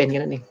ช้าเป็นแค่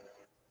นั้นเอง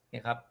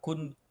นี่ครับคุณ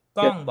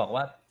ก้องบอก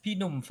ว่าพี่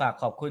หนุ่มฝาก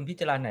ขอบคุณพี่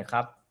จรัญหน่อยค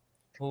รับ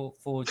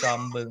ฟูจอ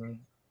มบึง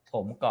ผ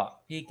มเกาะ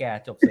พี่แก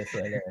จบส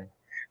วยๆเลย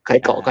ใคร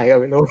เกาะใครก็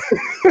ไม่รู้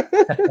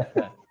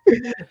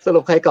สรุ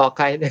ปใครเกาะใ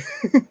ครเนี่ย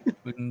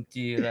คุณ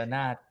จีรน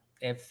าถ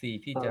FC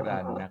พี่จรั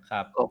ญนะค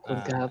รับขอบคุณ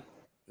ครับ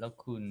แล้ว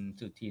คุณ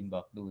สุทินบ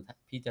อกดู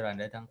พี่จรัญ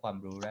ได้ทั้งความ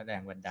รู้และแร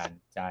งบันดาล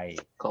ใจ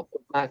ขอบคุ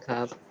ณมากค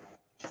รับ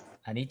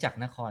อันนี้จาก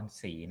นคร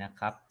ศรีนะ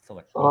ครับส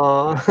วัสดี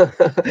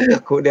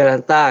ครูเดลั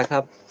นต้าครั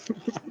บ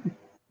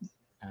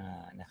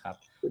นะครับ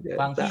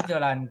ฟังพี่จ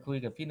รัญคุย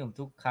กับพี่หนุ่ม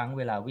ทุกครั้งเ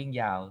วลาวิ่ง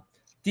ยาว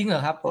จริงเหร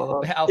อครับ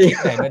ไปเอาคลิป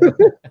ไหนมาดู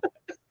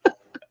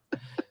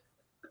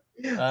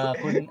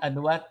คุณอ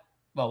นุวัฒน์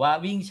บอกว่า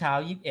วิ่งเช้า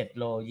21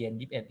โลเย็น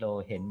21โล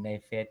เห็นใน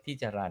เฟซพี่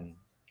จรัญ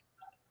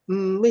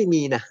ไม่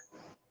มีนะ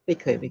ไม่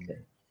เคยมี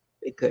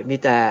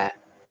แต่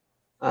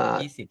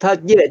ถ้า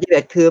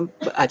21คือ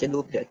อาจจะดู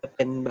เดี๋ยวจะเ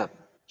ป็นแบบ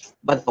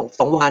วัน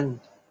2วัน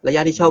ระย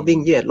ะที่ชอบวิ่ง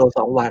21โล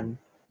2วัน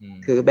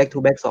คือ back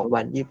to back 2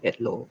วัน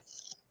21โล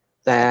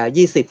แต่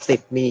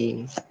20-10มี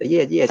แต่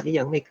21นี่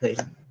ยังไม่เคย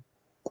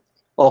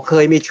เค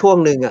ยมีช่วง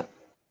หนึ่ง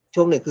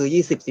คือ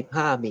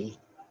20-15มี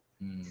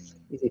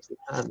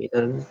20-15มีตอ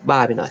นนั้นบ้า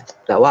ไปหน่อย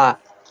แต่ว่า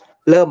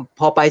เริ่ม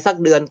พอไปสัก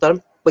เดือนตอนนั้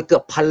นไปเกื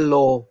อบ1,000 โล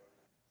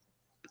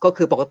ก็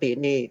คือปกติ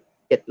นี่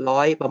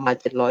700ประมาณ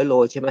700 โล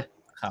ใช่ไหม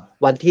ครับ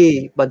วัน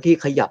ที่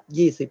ขยับ20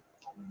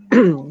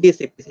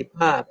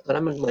 15ตอน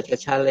นั้นมันเหมือนกับ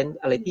challenge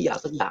อะไรที่อยาก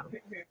สักอย่าง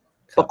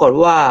ปรากฏ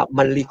ว่า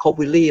มัน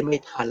recovery ไม่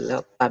ทันแล้ว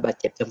การบาด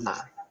เจ็บจะมา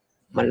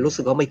มันรู้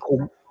สึกว่าไม่คุ้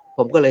มผ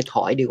มก็เลยถ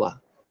อยดีกว่า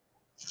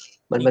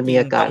มันมี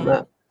อาการว่า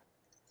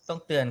ต้อง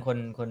เตือน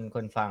ค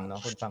นฟังเนาะ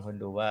คนฟังคน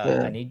ดูว่า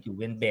อันนี้อยู่เ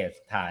ป็นเบส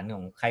ฐานข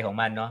องใครของ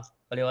มันเนาะ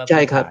เขาเรียกว่าใ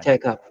ช่ครับ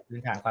พื้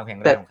นฐานความแข็ง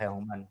แรงของใครขอ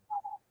งมัน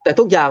แต่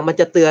ทุกอย่างมัน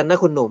จะเตือนนะ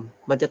คุณหนุ่ม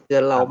มันจะเตือ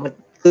นเรามัน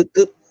คือ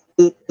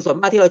ส่วน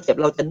มากที่เราเจ็บ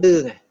เราจะดื้อ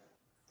ไง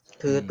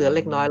คือเตือนเ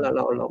ล็กน้อยเ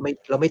ร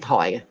าไม่ถ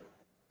อยไง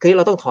คือเ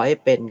ราต้องถอยให้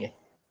เป็นไง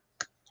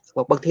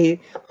บางที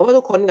เพราะว่า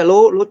ทุกคนก็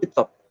รู้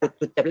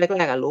จุดเจ็บแร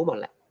กๆรู้หมด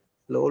แหละ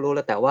รู้แ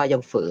ล้วแต่ว่ายั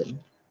งฝืน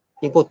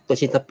ยิ่งพวกตัว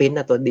ชินสปิน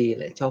น่ะตัวดี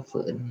เลยชอบ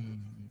ฝืน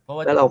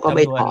แล้วเราก็ไ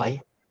ม่ถอย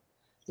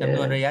จำน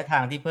วนระยะทา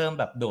งที่เพิ่ม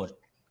แบบ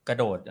กระ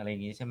โดดอะไรอย่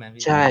างงี้ใช่ไหมพี่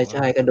ใ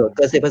ช่กระโดดเ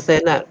กิน 10%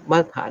 น่ะมา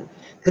ตรฐาน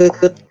คือ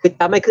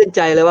จำไม่ขึ้นใ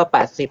จเลยว่า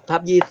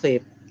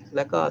80/20แ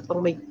ล้วก็ต้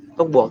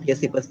องบวกที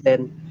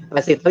10%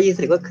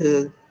 80/20ก็คือ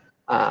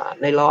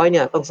ใน100เ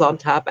นี่ยต้องซ้อม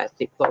ช้า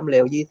80ซ้อมเร็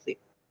ว20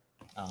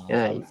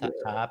ซ้อม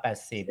ช้า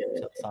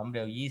80ซ้อมเ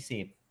ร็ว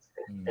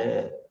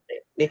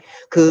20นี่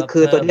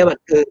คือตัวนี้มัน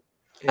คือ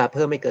เ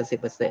พิ่มไม่เกิน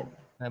 10%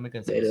 เพิ่มไม่เกิ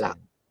น 10%หลัก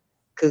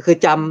คือ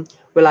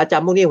เวลาจ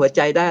ำพวกนี้หัวใ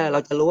จได้เรา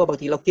จะรู้ว่าบาง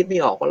ทีเราคิดไม่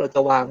ออกว่าเราจ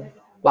ะว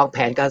างแผ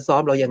นการซ้อ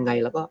มเรายังไง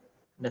แล้วก็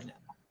นั่นแหละ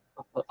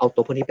เอาตั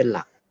วพวกนี้เป็นห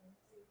ลัก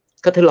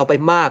ก็ถ้าเราไป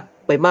ม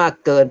าก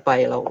เกินไป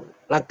เรา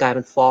ร่างกาย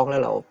มันฟ้องแล้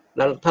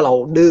วถ้าเรา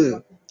ดื้อ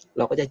เ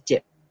ราก็จะเจ็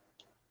บ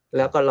แ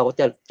ล้วก็เรา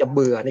จะเ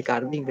บื่อในกา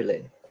รวิ่งไปเลย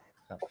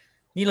ครับ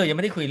นี่เรายังไ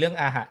ม่ได้คุยเรื่อง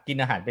อาหารกิน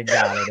อาหารเป็นย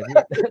าเลยนะพี่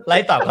ไล่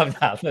ตอบคำ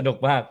ถามสนุก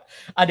มาก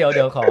เดี๋ย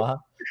วขอ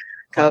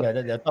เ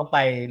ดี๋ยวต้องไป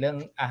เรื่อง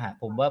อาหาร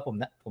ผมว่าผม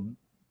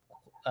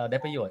ได้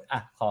ประโยชน์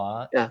ขอ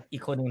อี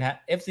กคนนึงนะฮะ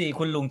FC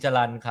คุณลุงจ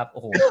รัญครับโ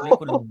อ้โหเรียก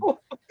คุณลุง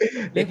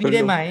เรียกพี่ไ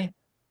ด้ไหม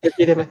เรียก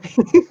พี่ได้ไหม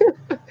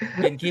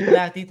เป็นคลิปแร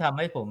กที่ทำใ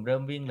ห้ผมเริ่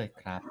มวิ่งเลย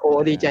ครับโอ้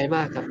ดีใจม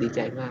ากครับดีใ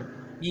จมาก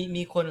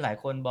มีคนหลาย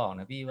คนบอก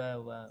นะพี่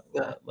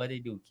ว่าได้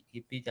ดูคลิ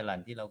ปพี่จรัญ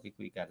ที่เราไป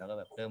คุยกันแล้วก็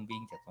แบบเริ่มวิ่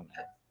งจากตรง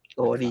นั้นโ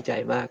อ้ดีใจ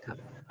มากครับ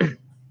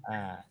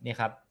เนี่ย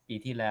ครับปี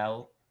ที่แล้ว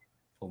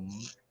ผม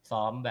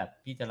ซ้อมแบบ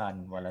พี่จรัญ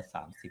วันละ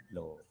30 โล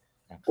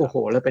นะครับโอ้โห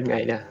แล้วเป็นไง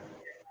เนี่ย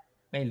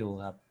ไม่รู้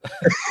ครับ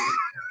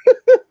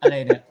อะไร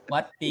เนี่ย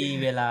วัดดี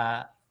เวล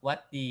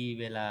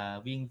า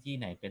วิ่งที่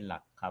ไหนเป็นหลั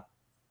กครับ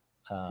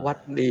วัด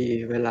ดี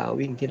เวลา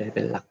วิ่งที่ไหนเ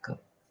ป็นหลักครับ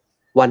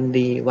วัน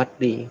ดีวัด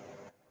ดี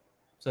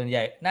ส่วนให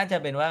ญ่น่าจะ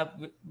เป็นว่า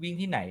วิ่ง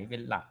ที่ไหนเป็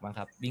นหลักมั้งค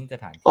รับวิ่งส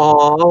ถานที่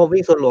ผม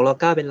วิ่งสวนหลวงร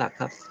.9เป็นหลัก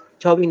ครับ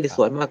ชอบวิ่งในส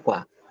วนมากกว่า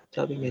ช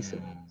อบวิ่งในส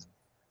วน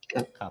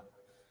ครับ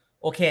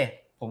โอเค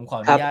ผมขอ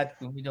อนุญาต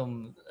คุณผู้ชม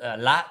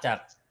ละจาก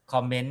คอ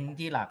มเมนต์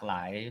ที่หลากหล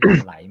าย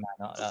ไหลมา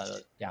เนาะ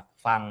อยาก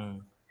ฟัง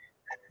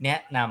แนะ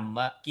นำ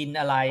ว่ากิน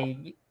อะไร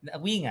นั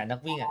กวิ่งนั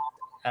กวิ่งอ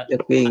ยา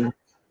กวิ่ง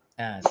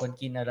ควร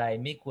กินอะไร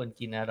ไม่ควร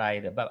กินอะไร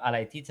หรือแบบอะไร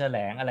ที่แสล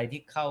งอะไร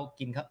ที่เข้า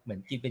กินเหมือน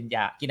กินเป็นย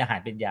ากินอาหาร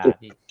เป็นยา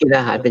พี่กินอ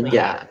าหารเป็นย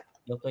า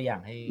ยกตัวอย่า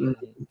งให้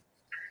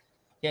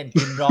เช่น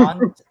กินร้อน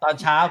ตอน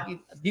เช้า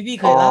พี่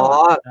เคยเล่า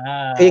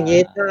คืออย่าง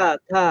นี้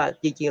ถ้า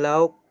จริงๆแล้ว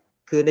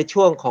คือใน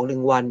ช่วงของ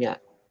1 วันเนี่ย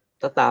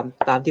ถ้า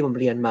ตามที่ผม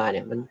เรียนมาเ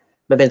นี่ย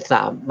มันเป็น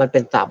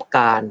3ก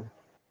าร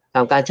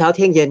เช้าเ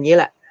ที่ยงเย็นนี้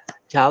แหละ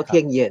เช้าเที่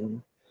ยงเ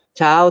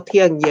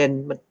ย็น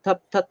มัน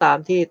ถ้าตาม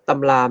ที่ต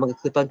ำรามันก็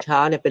คือตอนเช้า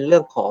เนี่ยเป็นเรื่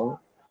องขอ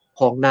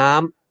งน้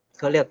ำเ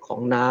ขาเรียกขอ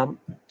งน้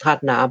ำธา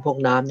ตุน้ำพวก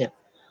น้ำเนี่ย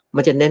มั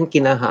นจะเน้นกิ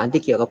นอาหาร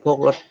ที่เกี่ยวกับพวก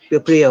รส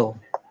เปรี้ยว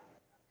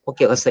ๆพวกเ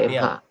กี่ยวกับเสม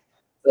หะ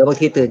บาง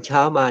ทีตื่นเช้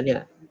า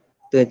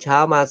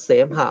มาเส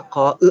มหะค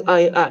อ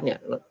เนี่ย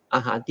อ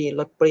าหารที่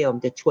รสเปรี้ยวมั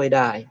นจะช่วยไ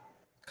ด้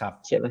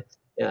ใช่ไหม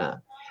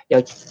อย่า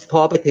งพ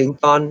อไปถึง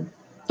ตอ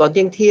นเ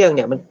ที่ยงเ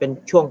นี่ยมันเป็น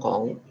ช่วงของ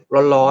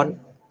ร้อน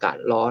อากาศ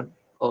ร้อน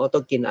เขาก็ต้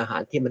องกินอาหา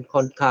รที่มันค่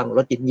อนข้างร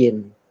สเย็น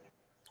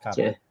ใ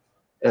ช่ไหม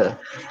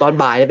ตอน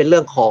บ่ายเป็นเรื่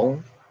องของ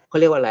เขา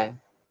เรียกว่าอะไร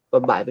ตอ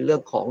นบ่ายเป็นเรื่อ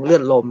งของเลือ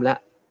ดลมแล้ว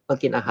ต้อง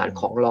กินอาหาร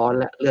ของร้อน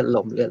และเลือดล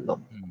ม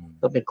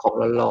ก็เป็นของ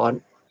ร้อน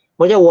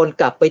มันจะวน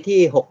กลับไปที่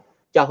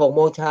จาก6 โม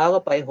งเช้าก็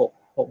ไป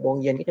6 โมง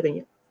เย็นก็จะเป็นอย่าง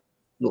นี้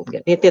หลุมเนี่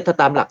ยนี่ถ้า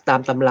ตามหลักตาม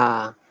ตำรา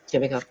ใช่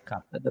ไหมครับ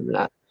ตำร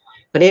า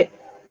คราวนี้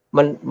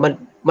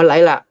มันหลา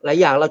ย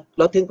อย่างเ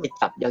ราถึงไป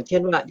จับอย่างเช่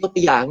นว่ายกตั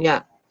วอย่างเนี่ย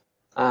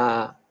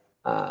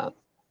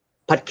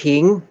ผัดขิ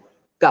ง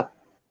กับ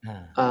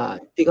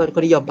ที่เข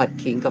านิยมผัด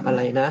ขิงกับอะไ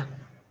รนะ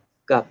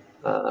กับ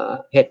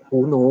เห็ดหู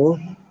หนู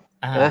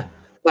นะ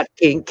ผัด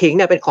ขิงเ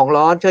นี่ยเป็นของ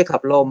ร้อนช่วยขั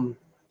บลม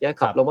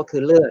ขับลมก็คื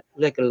อเลื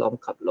อดกับลม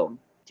ขับลม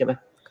ใช่ไหม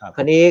คร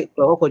าวนี้เ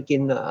ราก็ควรกิน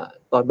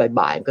ตอน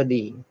บ่ายๆก็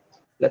ดี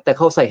แล้วแต่เ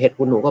ขาใส่เห็ด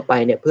หูหนูเข้าไป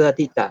เนี่ยเพื่อ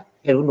ที่จะ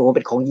เห็ดหูหนูเ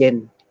ป็นของเย็น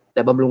แ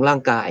ต่บำรุงร่า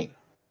งกาย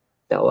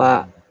แต่ว่า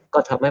ก็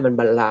ทำให้มัน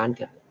บาลานซ์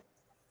กัน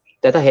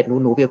แต่ถ้าเห็ด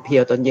หนูเพี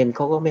ยวๆตอนเย็นเข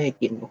าก็ไม่ให้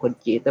กินคน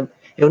จีนแต่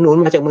เห็ดหนู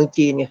มาจากเมือง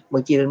จีนไงเมื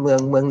องจีนเป็นเ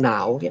มืองหนา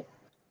วเนี่ย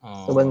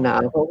เมืองหนาว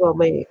เขาก็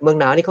ไม่เมือง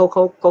หนาวนี่เขา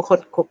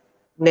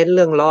เน้นเ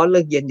รื่องร้อนเ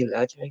รื่องเย็นอยู่แล้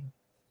วใช่ไหม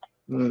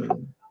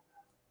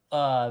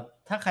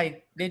ถ้าใคร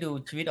ได้ดู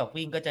ชีวิตออก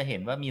วิ่งก็จะเห็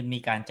นว่ามี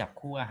การจับ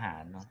คู่อาหา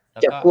รเนาะแล้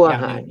วก็อย่า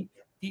งหนึ่ง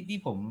ที่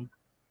ผม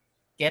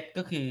เก็ต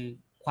ก็คือ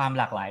ความ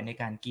หลากหลายใน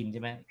การกินใ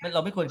ช่ไหมเร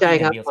าไม่ควรกิน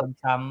อย่างเดียว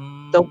ซ้ำ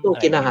ๆต้อง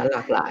กินอาหารหล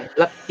ากหลายแ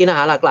ล้วกินอาห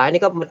ารหลากหลาย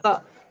นี่ก็มันก็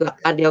หลัก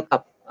การเดียวกั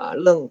บ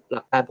เรื่องห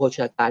ลักการโภช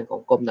นาการของ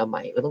กรมอนา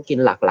มัยก็ต้องกิน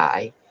หลากหลาย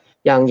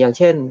อย่างเ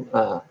ช่น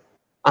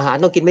อาหาร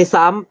ต้องกินไม่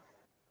ซ้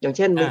ำอย่างเ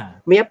ช่น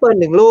มีแอปเปิล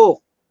1 ลูก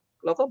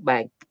เราก็แบ่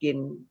ง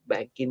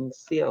กิน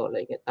เสี้ยวอะไร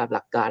เงี้ยตามห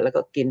ลักการแล้วก็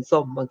กิน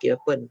ส้มบางกินแอ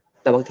ปเปิล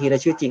แต่บางทีใน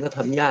ชีวิตจริงก็ท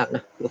ำยากน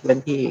ะยกเว้น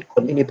ที่ค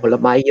นที่มีผล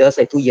ไม้เยอะใ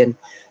ส่ตู้เย็น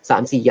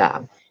 3-4 อ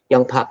ย่า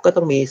งผักก็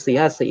ต้องมี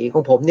 4-5 สีข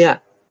องผมเนี่ย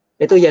ใ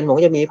นตู้เย็นผม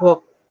ก็จะมีพวก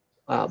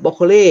บรอกโค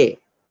ลี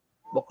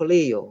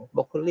อยู่บ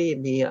รอกโคลี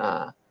มี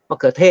มะ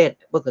เขือเทศ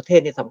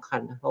นี่สำคัญ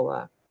นะเพราะว่า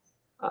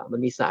มัน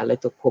มีสารไล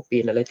โคปี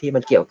นอะไรที่มั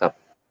นเกี่ยวกับ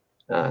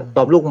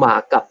ต่อมลูกหมา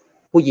กกับ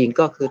ผู้หญิง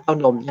ก็คือเต้า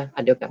นมนะ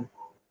อันเดียวกัน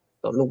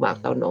ต่อมลูกหมาก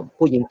เต้านม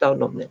ผู้หญิงเต้า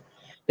นมเนี่ย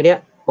ทีเนี้ย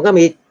มันก็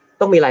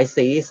ต้องมีหลาย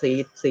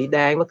สีแด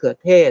งมะเขือ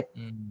เทศ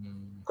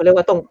เขาเรียก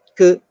ว่าต้อง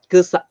คื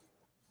อ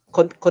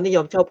คนนิย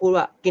มชอบพูด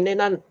ว่ากินได้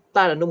นั่น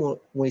ต้านอนุ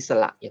มูลอิส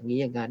ระอย่างนี้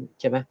อย่างนั้น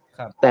ใช่ไหม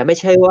แต่ไม่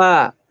ใช่ว่า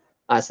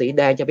สีแ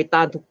ดงจะไปต้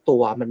านทุกตั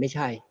วมันไม่ใ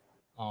ช่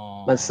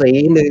มันสี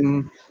ห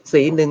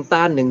นึ่ง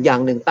ต้านหนึ่งอย่า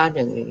งหนึ่งต้านอ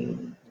ย่างอื่น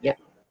เ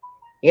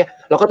งี้ย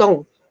เราก็ต้อง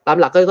ตาม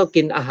หลักก็ต้อง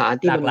กินอาหาร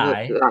ที่มันหลา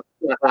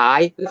กหลา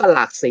ยแล้วก็หล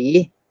ากสี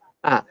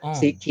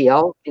สีเขียว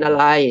กินอะ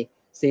ไร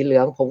สีเหลื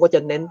องผมก็จะ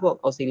เน้นพวก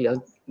เอาสีเหลือง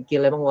กิน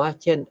อะไรบ้างวะ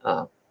เช่น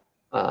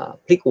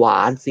พริกหวา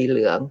นสีเห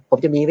ลืองผม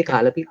จะมีไม่ขา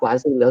ยแล้วพริกหวาน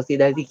สีเหลืองสี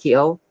แดงสีเขีย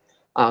ว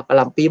กระห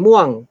ล่ำปีม่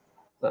วง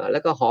แล้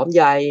วก็หอมใ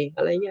หญ่อ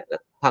ะไรเงี้ยแล้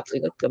วผักอื่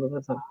นก็จะ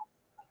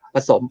ผ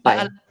สมไป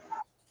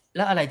แ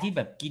ล้วอะไรที่แ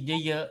บบกิน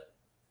เยอะ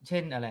ๆเช่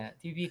นอะไร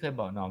ที่พี่เคย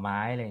บอกหน่อไม้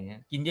อะไรเงี้ย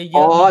กินเยอะ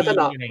ๆดี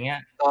อะไรเงี้ย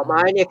หน่อไ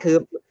ม้เนี่ยคือ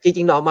จ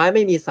ริงๆหน่อไม้ไ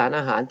ม่มีสารอ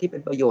าหารที่เป็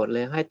นประโยชน์เล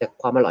ยให้แต่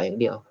ความอร่อยอย่าง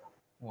เดียว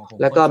ผม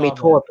แล้วก็มี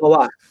โทษเพราะว่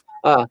า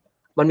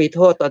มันมีโท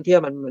ษตอนที่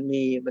มั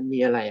นมี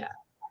อะไรอ่ะ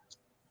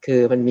คื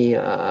อมันมี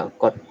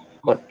ก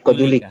รด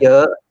ยูริกเยอ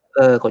ะ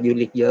กรดยู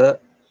ริกเยอะ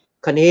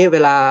คราวนี้เว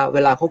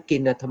ลาเขากิ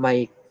นน่ะทำ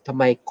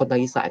ไมคนทา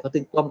งอีสานเขาถึ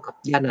งต้มกับ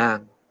ย่านาง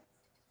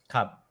ค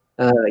รับ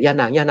ย่า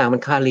นางมั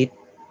นฆ่าฤทธิ์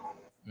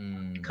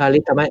ฆ่าฤ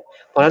ทธิ์ทำให้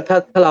เพราะฉะนั้น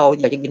ถ้าเรา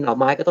อยากจะกินหน่อ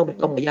ไม้ก็ต้องไป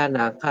ต้มกับย่าน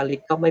างฆ่าฤท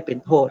ธิ์ก็ไม่เป็น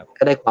โทษ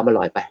ก็ได้ความอ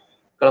ร่อยไป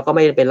เราก็ไ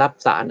ม่ไปรับ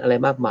สารอะไร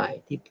มากมาย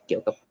ที่เกี่ย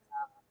วกับ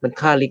มัน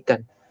ฆ่าฤทธิ์กัน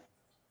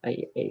ไอ้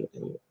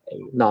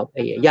หน่อไ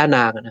อ้ย่าน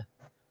างนะ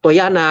ตัว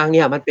ย่านางเ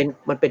นี่ยมัน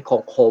เป็นขอ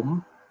งขม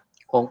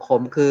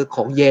คือข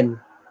องเย็น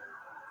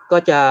ก็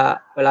จะ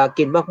เวลา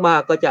กินมาก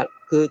ๆก็จะ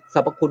คือสร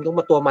รพคุณของ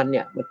ตัวมันเ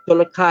นี่ยมันช่วย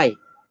ลดไข้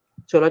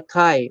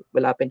เว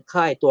ลาเป็นไ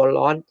ข้ตัว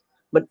ร้อน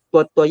มัน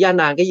ตัวย่า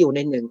นางก็อยู่ใน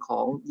หนึ่งขอ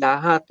งยา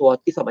5ตัว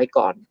ที่สมัย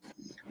ก่อน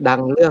ดั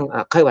งเรื่อง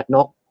ไข้หวัดน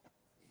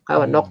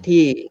ก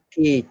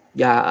ที่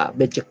ยาเ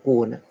บญจกู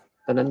ล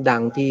ตอนนั้นดั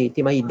ง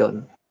ที่มหิดล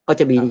ก็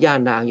จะมีย่า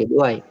นางอยู่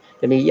ด้วย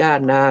จะมีย่า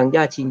นาง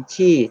ย่าชิง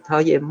ชี่เท้า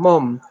เยมม่อ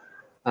ม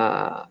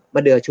ม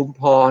ะเดื่อชุม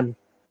พร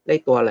ได้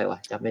ตัวอะไรวะ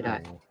จำไม่ได้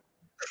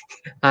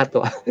5ตั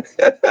ว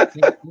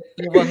เ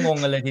รียกว่างง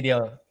กันเลยทีเดียว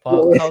พอ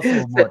เข้า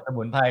สู่หมวดส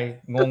มุนไพร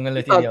งงกันเล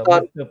ยทีเดียว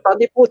ตอน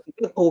ที่พูดถึงเ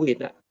รื่องโควิด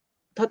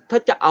ถ้า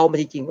จะเอามา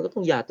จริงๆมันก็ต้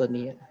องยาตัว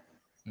นี้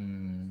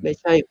ไม่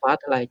ใช่ฟ้า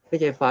ทล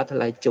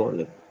ายโจรเ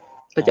ลย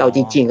ถ้าจะเอาจ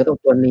ริงๆก็ต้อง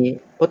ตัวนี้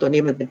เพราะตัว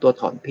นี้มันเป็นตัว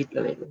ถอนพิษอ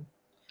ะไร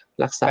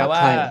รักษาไ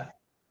ข้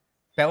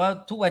แปลว่า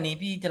ทุกวันนี้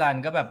พี่จรัญ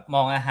ก็แบบม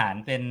องอาหาร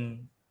เป็น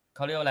เข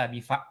าเรียกว่าอะไร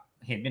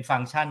เห็นเป็นฟั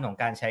งก์ชันของ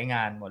การใช้ง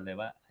านหมดเลย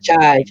ว่าใ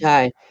ช่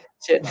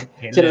เ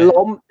ช่น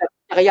ล้ม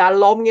จักรยาน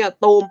ล้มเนี่ย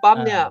ตูมปั๊ม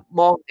เนี่ย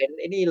มองเห็น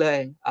ไอ้นี่เลย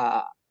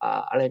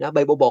อะไรนะใบ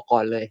บัวบกก่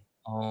อนเลย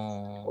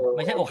ไ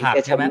ม่ใช่อกหัก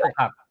ใช่ไหม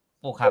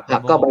อกหัก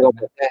ก็ใบบัว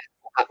บกแน่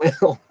อกหักไม่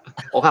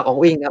อกหักของ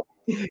วิ่งครับ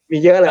มี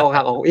เยอะเลยอก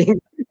หักของวิ่ง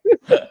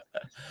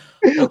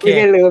โอเคไ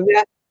ม่ลืมเนี่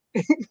ย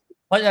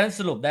เพราะฉะนั้นส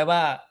รุปได้ว่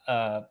า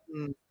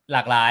หล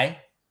ากหลาย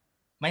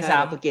ไม่ซ้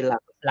ำกินห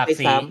ลา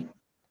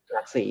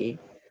กสี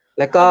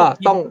แล้วก็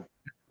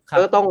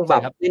ต้องแบ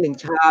บในหนึ่ง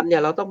ชามเนี่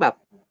ยเราต้องแบบ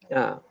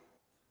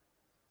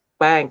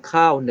แป้ง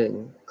ข้าว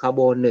1คาร์โบ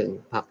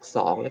1ผัก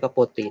2แล้วก็โป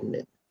รตีน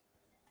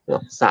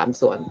1 3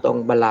ส่วนตรง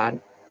บาลานซ์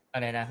อะ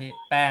ไรนะพี่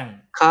แป้ง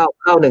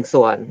ข้าว1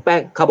ส่วนแป้ง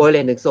คาร์โบไฮเดร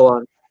ต1ส่วน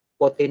โ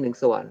ปรตีน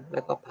1ส่วนแ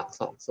ล้วก็ผัก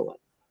2ส่วน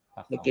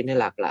ให้กินให้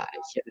หลากหลาย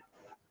ใช่ไหม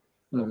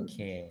โอเค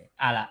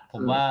ล่ะผ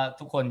มว่า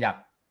ทุกคนอยาก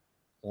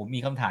มี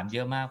คำถามเย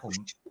อะมาก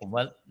ผม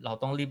ว่าเรา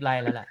ต้องรีบไล่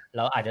แล้วแหละเ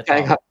ราอาจจะตอ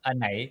บอัน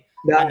ไหน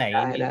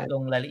ล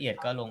งรายละเอียด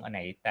ก็ลงอันไหน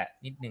แต่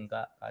นิดนึง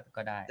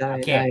ก็ได้โอ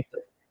เค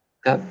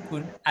ครับคุ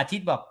ณอาทิต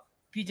ย์บอก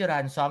พี่จรั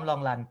ญซ้อมลอ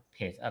งรันเพ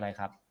จอะไร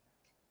ครับ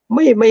ไ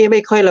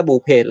ม่ค่อยระบุ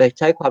เพจเลย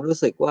ใช้ความรู้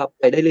สึกว่า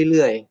ไปได้เ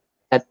รื่อย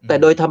ๆแต่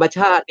โดยธรรมช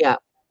าติเนี่ย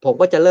ผม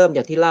ก็จะเริ่มอ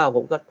ย่างที่เล่าผ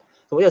ม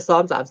จะซ้อ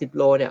ม30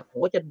โลเนี่ยผม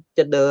ก็จ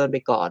ะเดินไป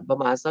ก่อนประ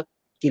มาณสัก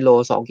กิโล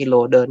2กิโล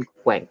เดิน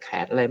แกว่งแข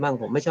นอะไรมั่ง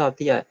ผมไม่ชอบ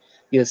ที่จะ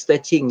ยืน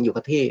stretching อยู่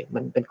กับที่มั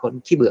นเป็นคน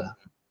ขี้เบื่อ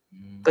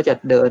ก็จะ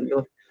เดิน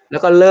แล้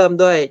วก็เริ่ม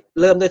ด้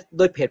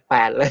วยเพจ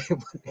8เลย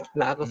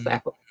แล้วก็แซ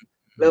ว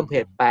เริ่มเพ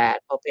จ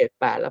8พอเพจ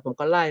8แล้วผม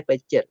ก็ไล่ไป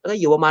7แล้วก็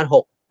อยู่ประมาณ6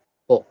 7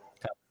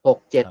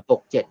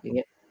 อย่างเ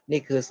งี้ยนี่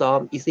คือซ้อม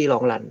easy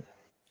long run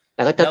แ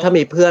ต่ก็ถ้า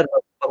มีเพื่อน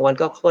บางวัน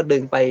ก็ดึ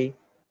งไป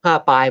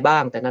5ปลายบ้า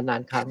งแต่นา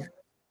นๆครั้ง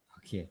โอ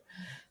เค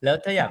แล้ว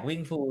ถ้าอยากวิ่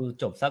งฟูล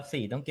จบซับ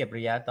4ต้องเก็บร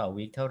ะยะต่อ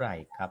วีคเท่าไหร่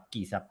ครับ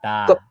กี่สัปดา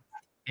ห์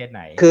เพศไห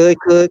น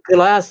คือ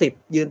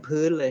150ยืน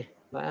พื้นเลย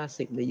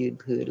150เลยยืน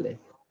พื้นเลย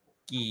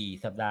กี่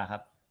สัปดาห์ครั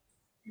บ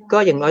ก็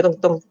อย่างน้อยต้อง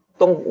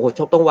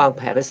ต้องวางแ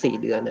ผนไว้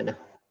4เดือนนะ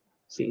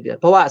4เดือน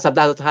เพราะว่าสัปด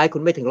าห์สุดท้ายคุ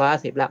ณไม่ถึง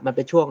150แล้วมันเ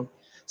ป็นช่วง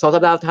2สั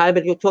ปดาห์สุดท้ายเ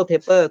ป็นช่วงเท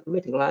ปเปอร์คุณไ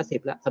ม่ถึง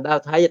150แล้วสัปดาห์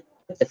สุดท้าย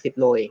70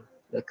โลเอง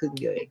เหลือครึ่ง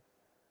เดียวเอง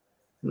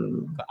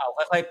ก็เอา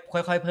ค่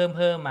อยๆเ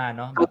พิ่มมาเ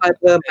นาะค่อยๆ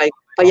เพิ่มไป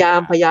พยายา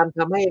มท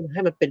ำใ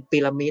ห้มันเป็นพี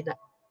ระมิดอ่ะ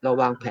เรา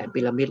วางแผน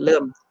พีระมิดเริ่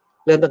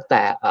มตั้งแ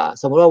ต่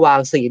สมมติว่าวาง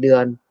4เดือ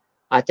น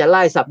อาจจะไ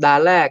ล่สัปดา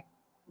ห์แรก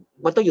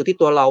มันต้องอยู่ที่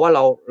ตัวเราว่าเ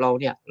รา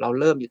เนี่ยเรา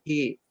เริ่มอยู่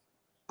ที่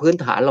พื้น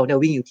ฐานเราเนี่ย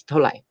วิ่งอยู่ที่เท่า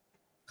ไหร่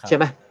ใช่ไ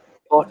หม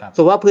เพราะส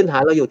มมติว่าพื้นฐา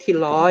นเราอยู่ที่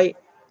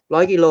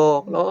100กิโล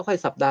แล้วก็ค่อย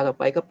สัปดาห์ต่อ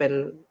ไปก็เป็น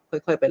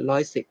ค่อยๆเป็น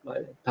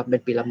110ทำเป็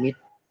นพีระมิด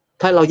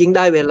ถ้าเรายิ่งไ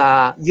ด้เวลา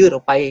ยืดอ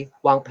อกไป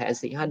วางแผน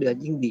 4-5 เดือน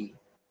ยิ่งดี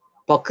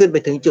พอขึ้นไป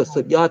ถึงจุด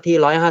สุดยอดที่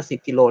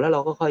150กิโลแล้วเร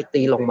าก็ค่อย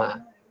ตีลงมา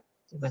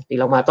ใช่ไหมตี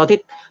ลงมาตอน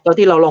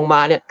ที่เราลงม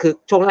าเนี่ยคือ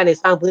ช่วงแรกใน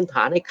สร้างพื้นฐ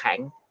านให้แข็ง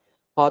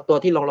พอตัว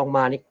ที่ลงม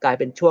านี่กลาย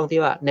เป็นช่วงที่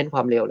ว่าเน้นคว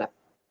ามเร็วแล้ว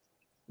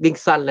วิ่ง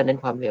สั้นและเน้น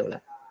ความเร็วแล้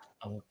ว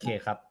โอเค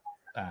ครับ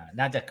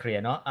น่าจะเคลีย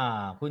ร์เนาะ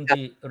คุณ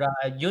จิรา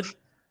ยุทธ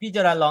พี่จ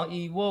รัญลอง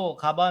Evo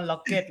Carbon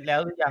Rocket แล้ว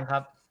หรือยังครั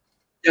บ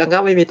ยังครั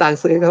บไม่มีตังค์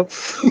ซื้อครับ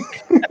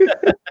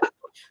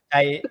ใคร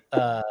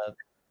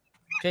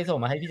ช่วยส่ง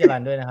มาให้พี่จรั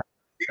ญด้วยนะครับ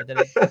ก็จะไ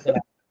ด้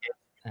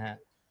นะฮะ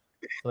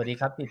สวัสดี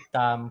ครับติดต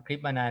ามคลิป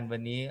มานานวั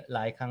นนี้ไล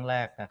ฟ์ครั้งแร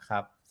กนะครั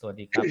บสวัส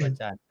ดีครับอา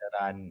จารย์จ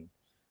รัญ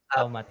เ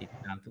ข้ามาติด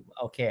ตามทุก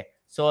โอเค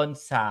โซน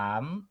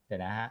3เดี๋ย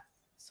วนะฮะ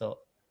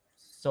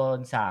โซน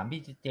3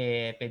พี่เจ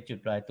เป็นจุด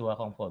ลอยตัว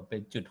ของผมเป็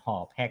นจุดหอ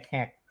บแฮ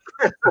ก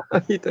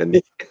ที่ตัว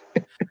นี้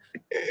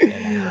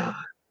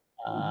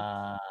อ่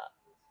า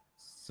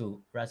สุ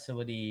รสว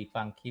ดี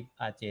ฟังคลิป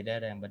อาเจได้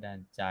แรงบันดาล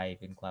ใจ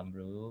เป็นความ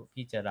รู้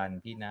พี่จรัญ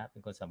พี่นะเป็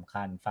นคนสำ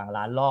คัญฟัง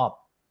ล้านรอบ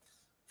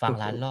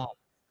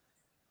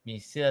มี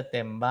เสื้อเ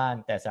ต็มบ้าน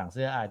แต่สั่งเ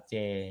สื้ออาเจ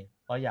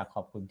เพราะอยากข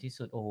อบคุณที่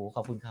สุดโอ้โหข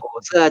อบคุณครับโอ้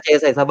เสื้อเจ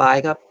ใส่สบาย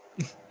ครับ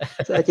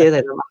เสื้อเจใ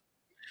ส่สบาย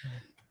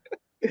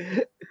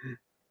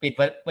ปิด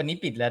วันนี้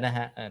ปิดแล้วนะฮ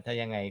ะถ้า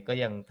ยังไงก็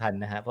ยังทัน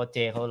นะฮะเพราะเจ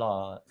เขารอ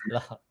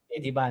เจ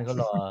ที่บ้านเขา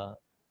รอ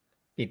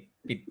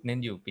ปิดนั่น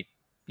อยู่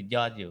ปิดย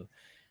อดอยู่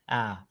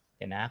เ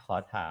ดี๋ยวนะขอ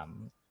ถาม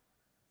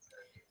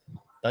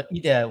ตอนนี้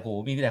แต่โห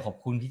มีแต่ขอบ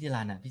คุณพี่จ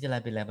รัญพี่จรั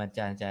ญเป็นแรงบันด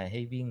าลใจให้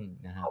วิ่ง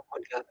นะคขรับอบคุ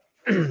ณครับ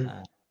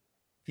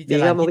พี่จดี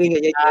ครับมารัญคิดถึงวิ่งกั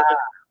นเยอะๆครับ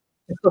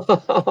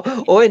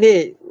โอ้ยนี่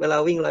เวลา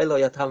วิ่ง100 โล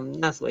อย่าทำ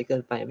หน้าสวยเกิ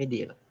นไปไม่ดี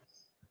หรอก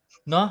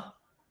เนาะ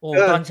โอ้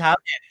ตอนเช้า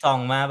แดดส่อง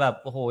มาแบบ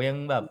โอ้โหยัง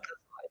แบบ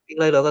วิ่ง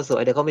100 โลก็สว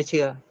ยเดี๋ยวเขาไม่เ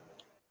ชื่อ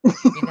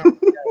ไม่น่าเ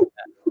ชื่อ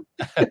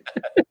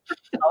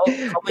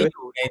เขาไปอ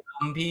ยู่ในซุ้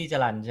มพี่จ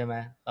รัญใช่ไหม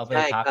เขาไปใ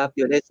ช่พักครับอ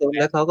ยู่ในซุ้ม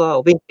แล้วเขาก็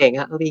วิ่งเก่ง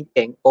ฮะเขาวิ่งเ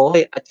ก่งโอ้ย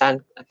อาจารย์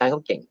เข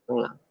าเก่งข้าง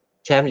หลัง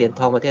แชมป์เหรียญ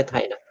ทองประเทศไท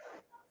ยนะ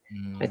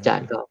อาจาร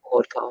ย์ก็โค้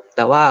ชเขาแ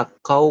ต่ว่า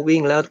เขาวิ่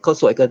งแล้วเขา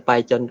สวยเกินไป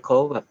จนเขา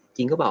แบบจ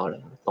ริงก็เปล่าเล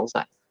ยสง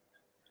สัย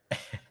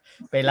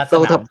ไปรัดสต้อ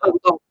งนามก่อน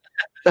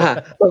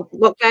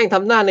ต้องแกล้งท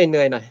ำหน้าเห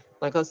นื่อยๆหน่อย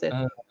ตอนเข้าเส้น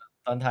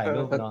ตอนถ่าย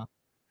รูปเนาะ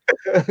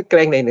แก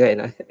ล้งเหนื่อยๆ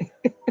หน่อย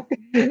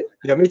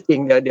เดี๋ยวไม่จริง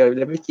เดี๋ย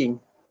วไม่จริง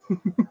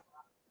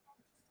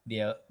เ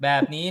ดี๋ยวแบ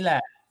บนี้แหล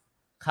ะ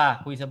ค่ะ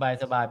คุยส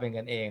บายๆเป็น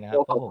กันเองนะครับ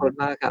เพขอบราะผมคุณ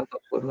มากครับขอ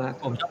บคุณมาก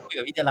ผมชอบคุย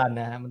กับพี่จรัญ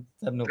นะฮะมัน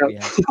สนุกครับดี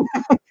ครับ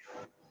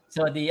ส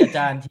วัสดีอาจ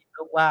ารย์ที่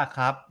ลูกว่าค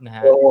รับนะฮ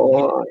ะโอ้โอ้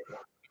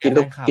มีกินแต่แฟ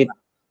ลูกกินน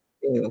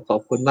คลับขอ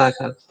บคุณมาก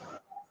ครับ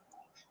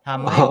ท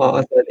ำอ๋อให้ผม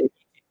สวัสดี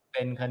เ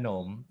ป็นขน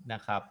มนะ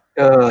ครับ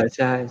ใ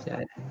ช่ใช่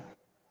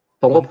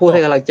ผมฝนก็พูดตก ให้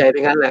กำลังใจไป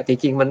งั้นแหละจ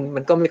ริงๆมั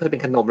นก็ไม่ค่อยเป็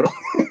นขนมหรอก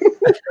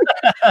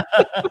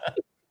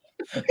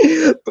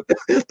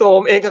ตัวผ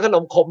มเองก็ขน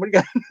มขมเหมือน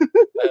กัน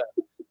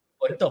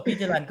ฝนตกพี่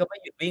จรัญก็ไม่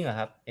หยุดวิ่งเหรอ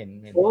ครับเห็น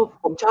โอ้บอก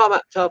ผมชอบอ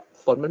ะชอบ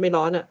ฝนมันไม่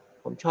ร้อนอะ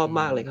ผมชอบอืม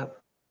มากเลยครับ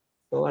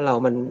เพราะว่าเรา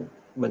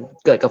มัน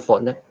เกิดกับฝ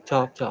นนะช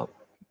อบ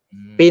อื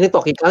ปีนึงต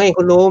กมกี่ครั้งเอง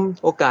คุณนุ่ม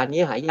โอกาส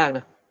นี้หายากน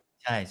ะ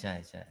ใช่ใช่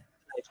ใช่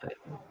ใช่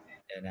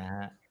เดี๋ยวนะฮ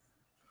ะ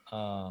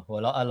หัว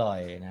เราะอร่อย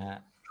นะฮะ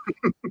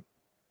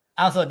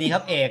สวัสดีครั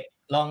บเอก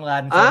ลองรั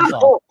นโซอ้าน2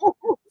ว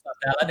สัป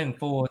ดาห์ละ1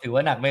ฟูถือว่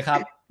าหนักไหมครับ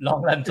ลอง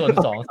รันโซน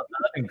2สัปดา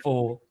ห์ละ1ฟู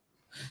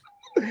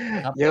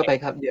ครับเยอะเอกไป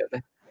ครับเยอะไป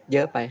เย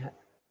อะไปครับ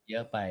เยอ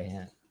ะไปฮ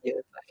ะเยอะ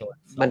ไปโซน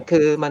มัน2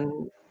คือ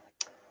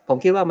ผม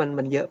คิดว่า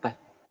มันเยอะไป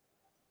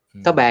อื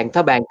ถ้าแบ่งมถ้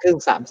าแบ่งครึ่ง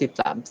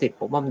30-30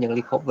ผมว่ามันยัง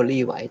recovery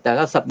ไหวแต่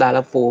ถ้าสัปดาห์ล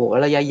ะ full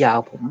ระยะยาว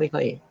ผมไม่ค่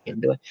อยเห็น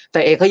ด้วยแต่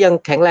เอกเขายัง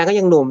แข็งแรงเขา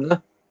ยังหนุ่มนะ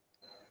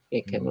เอ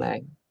กอืมแข็งแรง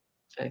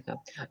ใช่ครับ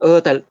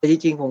แต่จ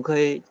ริงๆผมเค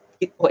ย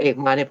คิดพอเอก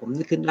มาเนี่ยผม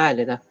นึกขึ้นได้เ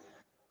ลยนะ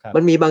ครับมั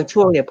นมีบาง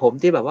ช่วงเนี่ยผม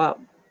ที่แบบว่า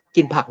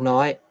กินผักน้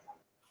อย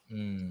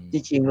อืมจ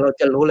ริงๆเรา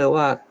จะรู้เลย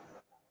ว่า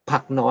ผั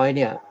กน้อยเ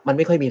นี่ยมันไ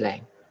ม่ค่อยมีแรง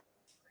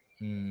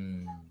อืม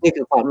นี่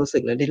คือความรู้สึ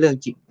กและนี่เรื่อง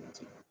จริง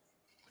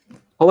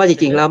เพราะว่าจเป็น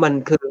เรื่องริงๆแล้วมัน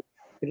คือ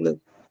เป็นเรื่อง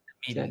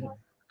วิตามินใช่ครับ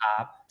คา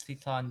ร์บที่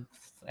ซ่อน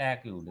แทรก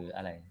อยู่หรืออ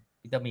ะไร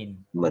วิตามิน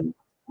มัน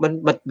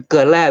มันเกลื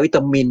อแร่วิต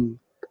ามิน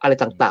อะไรอื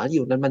มต่างๆที่อ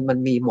ยู่นั้นมัน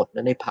มีหมดน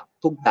ะในผัก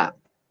ทุกอย่าง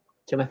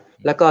ใช่ไหม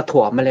แล้วก็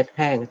ถั่วเมล็ดแ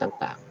ห้ง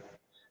ต่าง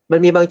ๆมัน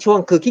มีบางช่วง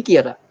คือขี้เกี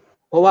ยจอะ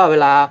เพราะว่าเว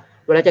ล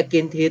าจะกิ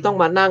นทีต้อง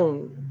มานั่ง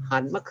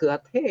หั่นมะเขือ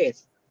เทศ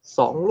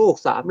2 ลูก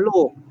 3 ลู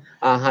ก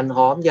หั่นห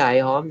อมใหญ่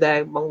หอมแดง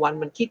บางวัน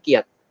มันขี้เกีย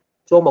จ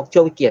ช่วง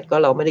ขี้เกียจก็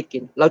เราไม่ได้กิ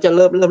นเราจะเ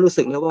ริ่มรู้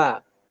สึกเลยว่า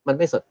มัน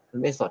ไม่สดอื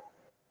ม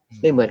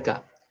ไม่เหมือนกับ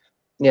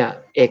เนี่ย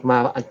เอกมา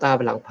อันต้า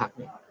พลังผักเ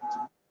นี่ย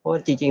เพราะ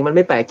จริงๆมันไ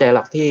ม่แปลกใจหร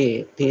อก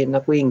ที่นั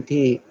กวิ่ง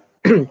ที่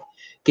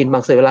กินมั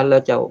งสวิรัติแล้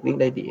วจะวิ่ง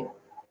ได้ดี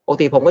ปก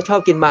ติผมก็ชอบ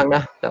กินมังน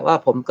ะแต่ว่า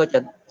ผมก็จะ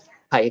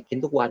ไข่กิน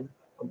ทุกวัน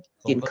ผม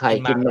กินไข่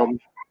ก็กินมังกินนม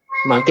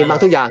มังกิอร่อยนมัง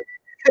ทุกอย่าง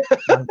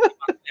มังกิน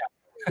มังอย่าง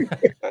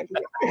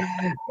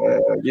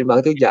กินมัง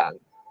ทุกอย่าง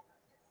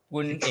คุ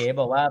ณเอ๋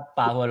บอกว่า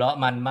ป่าหัวเราะ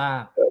มันมา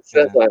กเ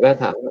สื้อสวยแม่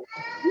ถาม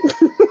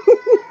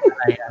อะ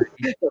ไร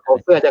ที่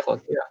อะไรเจ้าของ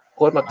เสื้อโ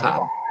ค้ดมาเจ้าถาม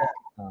ของเสื้อ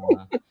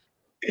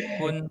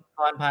คุณพ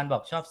รพันธ์บอ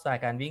กชอบสไต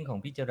ล์การวิ่งของ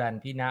พี่จรัญ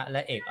พี่ณแล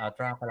ะเอกอัลต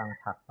ร้าพลัง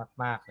ผัก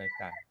มากๆเลย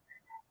ค่ะ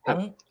ครับ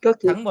ทั้งก็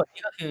คือทั้งหมด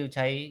นี่ก็คือใ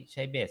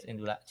ช้เบสเอน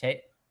ดูระใช้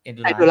เอน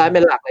ดูไอ้รานใช่ไหมดูไลน์เ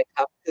ป็นหลักเลยค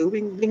รับคือ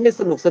วิ่งให้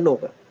สนุก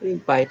อะวิ่ง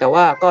ไปแต่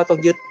ว่าก็ต้อง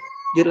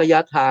ยึดระยะ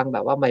ทางแบ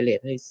บว่าไมเลจ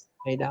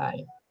ให้ได้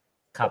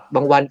ครับบ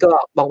างวัน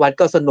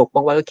ก็สนุกบ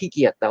างวันก็ขี้เ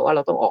กียจแต่ว่าเร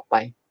าต้องออกไป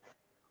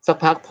สัก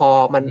พักพอ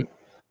มัน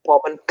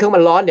เครื่องมั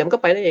นร้อนเดี๋ยวมัน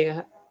ก็ไปได้เอง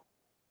ฮะ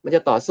มันจ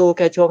ะต่อสู้แ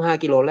ค่ช่วง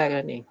5 กิโลแรก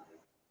นั่นเอง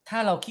ถ้า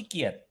เราขี้เ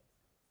กียจ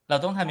เรา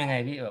ต้องทำยังไง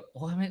พี่แบบโ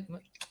อ้ยไม่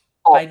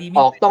ออกไปดีไม่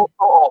ออกต้อง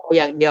ออกไป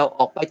อย่างเดียว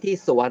ออกไปที่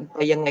สวนไป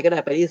ยังไงก็ได้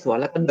ไปที่สวน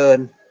แล้วก็เดิน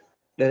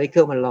ให้เค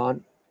รื่องมันร้อน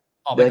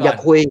เดินออกไปก่อนอย่า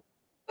คุย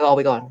ออกไ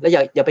ปก่อนแล้วอ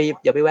ย่า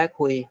ไปแวะ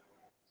คุย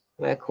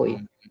อื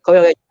มเขาเรี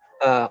ยก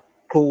เอ่อ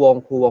ครูว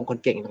งคน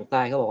เก่งทางใ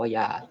ต้เขาบอกว่าอ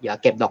ย่า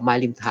เก็บดอกไม้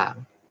ริมทาง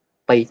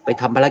ไป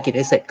ทำภารกิจใ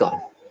ห้เสร็จก่อน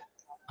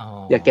อ๋อ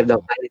อย่าเก็บดอ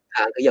กไม้ริมท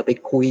างคืออย่าไป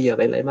คุยอย่าไ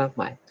ปอะไรมาก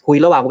มายคุย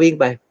ระหว่างวิ่ง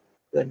ไป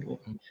เพื่อน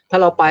ถ้า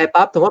เราไป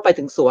ปั๊บสมมติว่าไป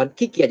ถึงสวน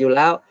ขี้เกียจอยู่แ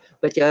ล้ว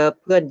ไปเจอ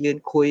เพื่อนยืน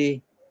คุย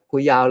คุ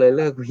ยยาวเลย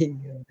เลิกวิ่ง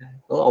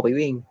ก็ออกไป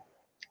วิ่ง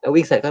แล้ว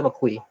วิ่งเสร็จก็มา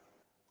คุย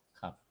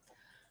ครับ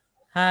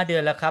5 เดือ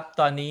นแล้วครับ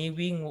ตอนนี้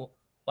วิ่ง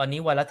วันนี้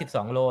วันละ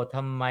12 โลท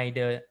ำไม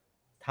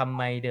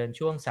เดิน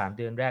ช่วง3 เ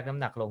ดือนแรกน้ำ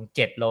หนักลง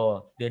7 โล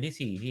เดือน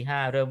ที่4ที่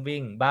5เริ่ม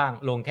วิ่งบ้าง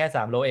ลงแค่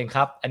3 โลเองค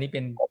รับอันนี้เป็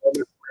น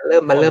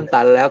มันเริ่ม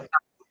ตันแล้ว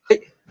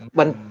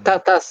มัน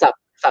ถ้า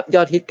สับย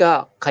อดฮิตก็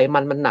ไขมั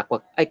นมันหนักกว่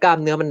าไอ้กล้าม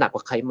เนื้อมันหนักก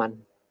ว่าไขมัน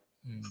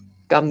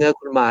กล้ามเนื้อ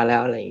คุณมาแล้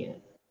วอะไรเงี้ย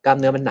กล้าม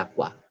เนื้อมันหนัก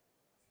กว่า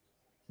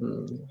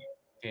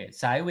โอเค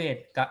สายเวท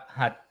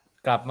หัด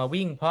กลับมา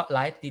วิ่งเพราะไล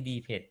ฟ์ดี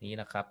ๆเพจนี้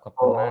นะครับขอบ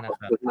คุณมากนะ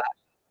ครับ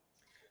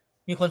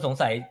มีคนสง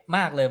สัยม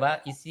ากเลยว่า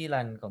Easy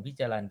Run ของพี่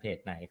จะรันเพจ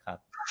ไหนครับ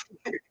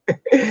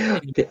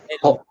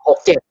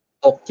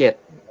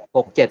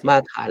67มาต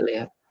รฐานเลย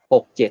ครับ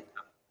67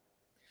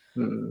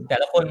แต่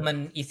ละคนมัน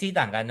Easy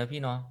ต่างกันนะ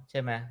พี่เนาะใช่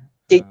ไหม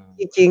จ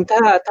ริง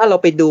ถ้าเรา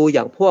ไปดูอ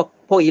ย่างพว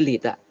กอีลิ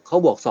ทอ่ะเขา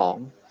บวก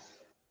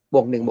2บ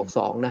วก1บวก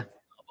2นะ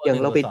อย่าง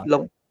เราไปล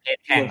งเพจ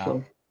แข่งเหรอ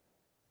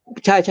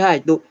ใช่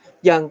ดู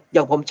อย่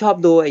างผมชอบ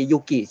ดูไอ้ยู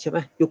กิใช่ไหม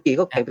ยูกิ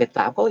ก็แข่งเพจ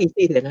3ก็อี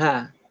ซี่เพจ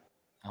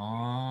5อ๋อ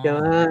ใช่ไหม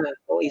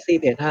ก็อีซี่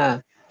เพจ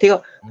5ที่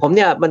ผมเ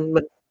นี่ย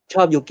มันช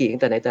อบยูกิตั้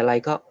งแต่ไหนแต่ไร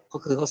ก็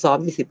คือเขาซ้อม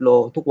20 โล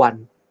ทุกวัน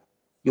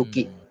ยู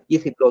กิ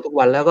20 โลทุก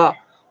วันแล้วก็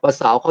วัน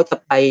เสาร์เขาจะ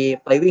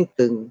ไปวิ่ง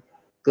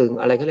กึ่ง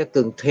อะไรเขาเรียก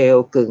กึ่งเทรล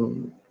กึ่ง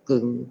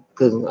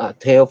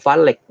เทรลฟัน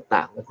เหล็ก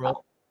ต่างๆวันเสาร์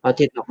อา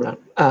ทิตย์ออกแล้ว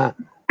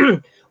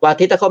วันอา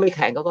ทิตย์ถ้าเขาไม่แ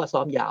ข่งก็ซ้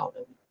อมยาวเล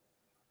ย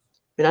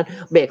เพราะนั้น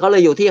เบรกเขาเล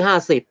ยอยู่ที่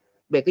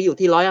50เบรกก็อยู่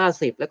ที่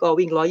150แล้วก็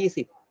วิ่ง120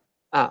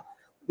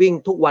วิ่ง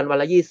ทุกวัน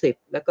ละ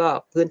20แล้วก็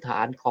พื้นฐา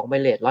นของไม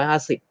เลจ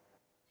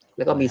150แ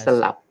ล้วก็มีส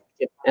ลับ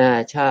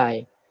ใช่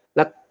แ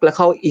ล้วเ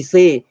ขาอี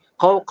ซี่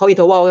เขาอินเ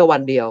ทอร์วัลแค่วั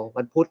นเดียว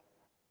วันพุธ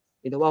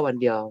อินเทอร์วัลวัน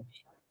เดียว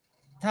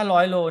ถ้า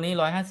100 โลนี่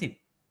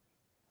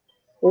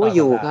150โอ้อ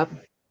ยู่ครับ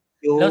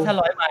อยู่แล้วถ้า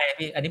100 ไมล์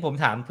พี่อันนี้ผม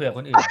ถามเผื่อค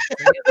นอื่น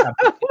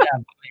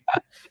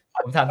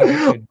ผมถามคน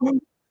อื่น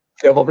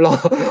เดี๋ยวผมรอ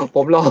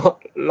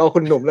คุ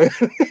ณหนุ่มเลย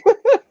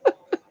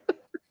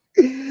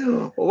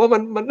ผมว่า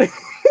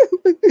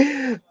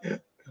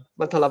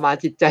มันทรมาน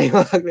จิตใจม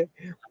ากเลย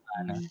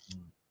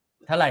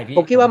เท่าไหร่พี่ผ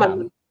มคิดว่ามัน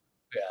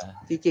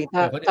จริงๆ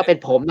ถ้าเป็น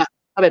ผมน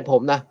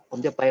ะผม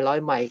จะไป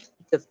100 ไม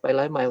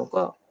ล์ผ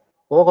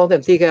มว่าของเต็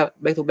มที่แค่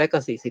back to back ก็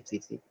40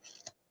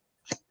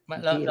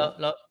แ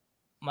ล้ว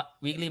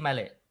weekly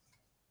mileage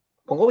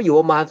ผมก็อยู่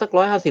ประมาณสัก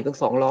150 ถึง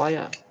 200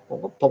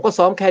ผมก็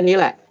ซ้อมแค่นี้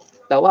แหละ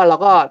แต่ว่าเรา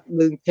ก็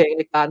ดึงเชงใ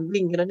นการ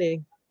วิ่งแค่นั้นเอง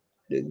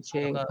ดึงเช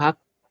งพัก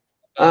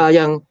อ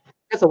ย่าง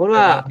ถ้าสมมติ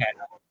ว่า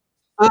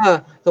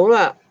สมมติ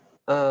ว่า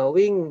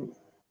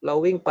เรา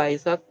วิ่งไป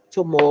สัก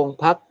ชั่วโมง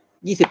พัก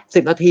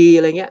10 นาทีอ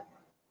ะไรเงี้ย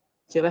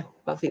ใช่ไหม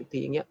พัก10 นาที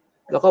อย่างเงี้ย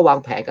แล้วก็วาง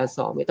แผนการ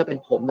ซ้อมถ้าเป็น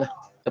ผมนะ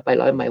จะไป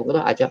100 ไมล์ผมก็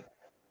ต้องอาจจะ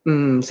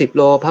10 โ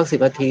ลพัก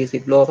10 นาที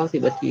10 โลพัก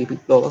10 นาที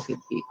10 โลพัก10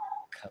 นาที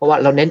เพราะว่า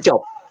เราเน้นจ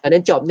บ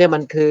เนี่ยมั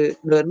นคือ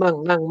เดินมั่ง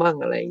นั่งมั่ง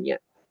อะไรอย่างเงี้ย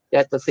ย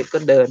าตัว10ก็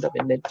เดินถ้าเป็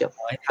นเน้นจบ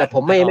แต่ผ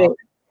ม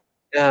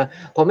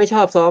ผมไม่ช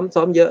อบ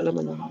ซ้อมเยอะแล้ว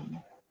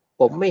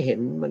ผมไม่เห็น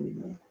มัน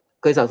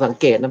เคยสัง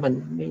เกตนะมัน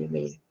ไ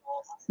ม่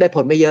ได้ผ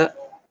ลไม่เยอะ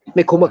ไ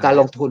ม่คุ้มกับการ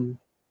ลงทุน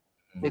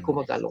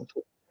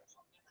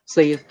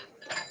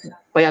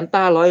ไปอัน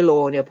ต้า100 โล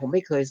เนี่ยผมไ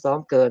ม่เคยซ้อม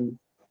เกิน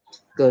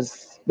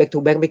back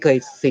to back ไม่เคย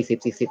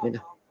40เลยน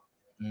ะ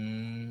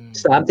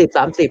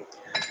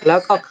30แล้ว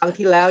ก็ครั้ง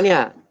ที่แล้วเนี่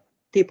ย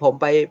ที่ผม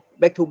ไป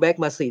back to back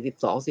มา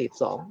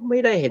42ไม่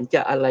ได้เห็นจ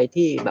ะอะไร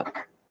ที่แบบ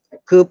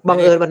คือบัง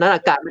เอิญวันนั้นอ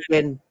ากาศมันเ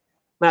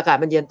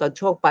ย็นตอน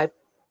ช่วงป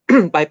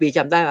ลายปีจ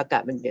ำได้อากา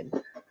ศมันเย็น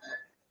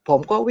ผม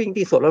ก็วิ่ง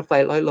ที่สวนรถไฟ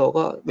100 โล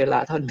ก็เวลา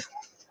เท่านั้น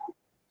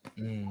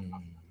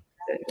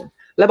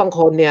แล้วบางค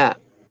นเนี่ย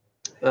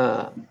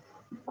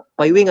ไ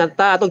ปวิ่งอัน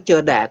ต้าต้องเจ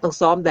อแดดต้อง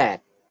ซ้อมแดด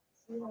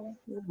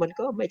มัน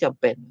ก็ไม่จำ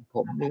เป็นผ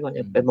มไม่ว่าจ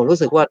ะเป็นผมรู้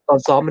สึกว่าตอน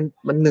ซ้อม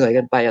มันเหนื่อย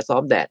กันไปซ้อ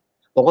มแดด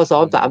ผมก็ซ้อ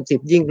ม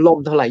30ยิ่งล่ม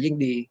เท่าไหร่ยิ่ง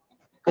ดี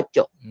ก็จ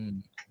บ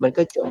มัน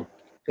ก็จบ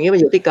อย่างนี้มัน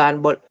อยู่ที่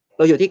เ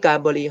ราอยู่ที่การ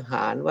บริห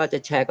ารว่าจะ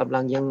แชร์กำลั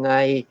งยังไง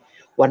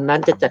วันนั้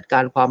นจะจัดกา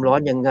รความร้อน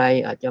ยังไง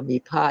อาจจะมี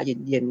ผ้าเ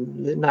ย็นๆ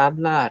หรือน้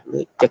ำราดหรื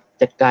อจะ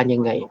จัดการยั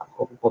งไง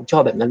ผมชอ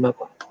บแบบนั้นมาก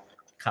กว่า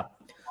ครับ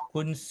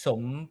คุณส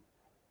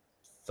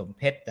มเ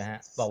พชรนะฮะ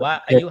บอกว่า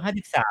อายุ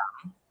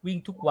53วิ่ง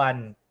ทุกวัน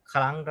ค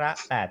รั้งละ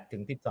8 ถึ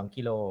ง 12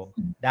 กิโล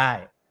ได้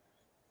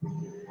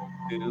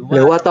ห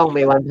รือว่าต้อง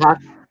มีวันพัก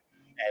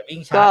แต่วิ่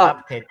งช้าครับ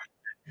เพจ5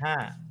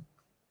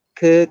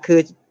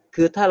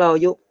คือถ้าเรา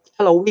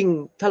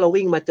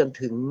วิ่งมาจน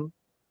ถึง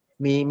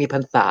มีพร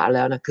รษาแ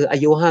ล้วนะคืออา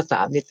ยุ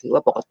53นี่ถือว่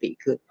าปกติ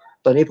คือ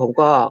ตอนนี้ผม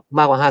ก็ม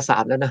ากกว่า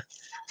53แล้วนะ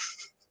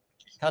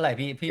เท่าไหร่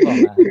พี่บอก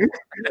มา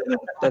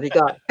ตอนนี้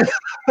ก็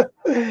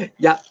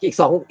อยากอีก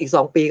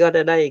2 ปีก็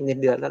ได้เงิน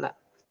เดือนแล้วล่ะ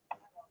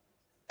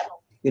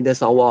เงินเดือน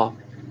สว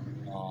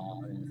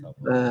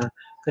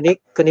คราว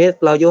นี้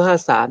เราอายุ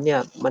53เนี่ย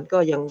มันก็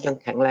ยัง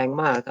แข็งแรง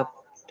มากครับ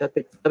ถ้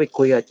าไป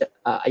คุยกับ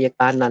อัยก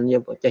ารนันเนี่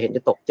ยจะเห็นจ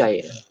ะตกใจ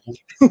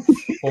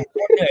ผม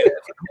เหนื่อย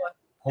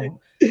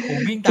ผม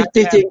วิ่งตามจ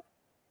ริง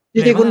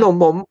คุณหนุ่ม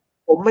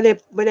ผมไม่ไ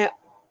ด้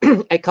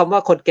ไอ้คำว่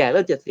าคนแก่เ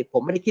ริ่ม70ผ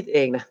มไม่ได้คิดเอ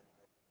งนะ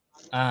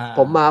ผ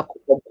ม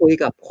คุย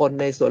กับคน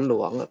ในสวนหล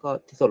วงแล้วก็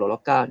ที่สวนหลวงร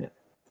.9เนี่ย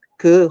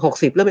คือ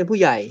60เริ่มเป็นผู้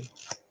ใหญ่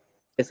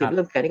70เ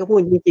ริ่มแก่นี่ก็พูด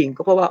จริงๆ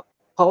ก็เพราะว่า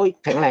เขา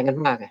แข็งแรงกัน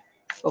มากไง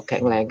ก็แข็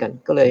งแรงกัน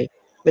ก็เลย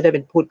ไม่ได้เป็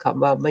นพูดค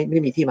ำว่าไม่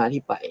มีที่มา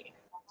ที่ไป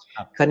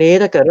คราวนี้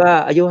ถ้าเกิดว่า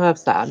อายุ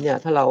53เนี่ย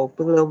ถ้าเราเ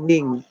พิ่งเริ่ม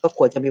วิ่งก็ค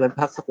วรจะมีวัน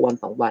พักสักวัน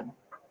2วัน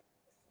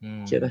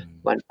ใช่ไหม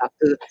วันพัก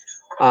คือ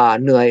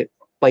เหนื่อย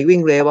ไปวิ่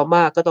งเร็วม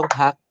ากก็ต้อง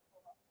พัก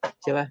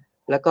ใช่ไหม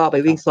แล้วก็ไป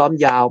วิ่งซ้อม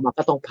ยาวมา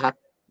ก็ต้องพัก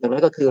อย่างน้อ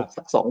ยก็คือ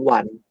สัก2วั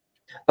น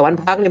แต่วัน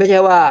พักเนี่ยไม่ใช่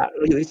ว่าเ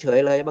ราอยู่เฉย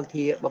ๆเลยบาง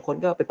ทีบางคน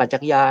ก็ไปปั่นจั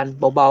กรยาน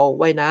เบา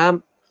ๆว่ายน้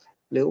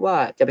ำหรือว่า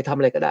จะไปทำ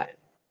อะไรก็ได้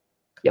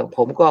อย่างผ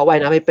มก็ว่าย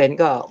น้ำไม่เป็น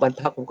ก็วัน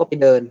พักผมก็ไป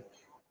เดิน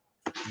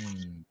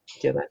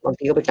ใช่ไหมบาง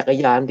ทีก็ไปจักร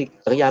ยาน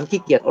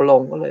ขี้เกียจเอาล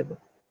งก็เลย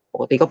ป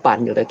กติก็ปั่น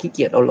อยู่แต่ขี้เ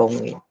กียจเอาลง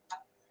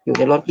อยู่ใ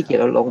นรถขี้เกียจ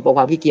เอาลงเพราะค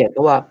วามขี้เกียจเพ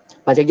ราะว่า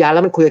ปั่นจักรยานแล้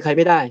วมันคุยกับใคร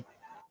ไม่ได้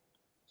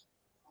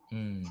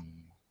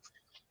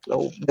เรา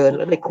เดินแ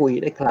ล้วได้คุย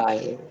ได้คลาย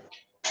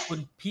คุณ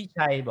พี่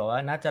ชัยบอกว่า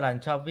ณจรัญ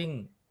ชอบวิ่ง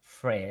เ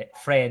ฟร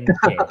น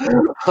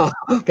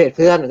เพจเ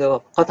พื่อน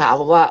เขาถาม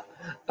ผมว่า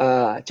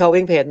ชอบ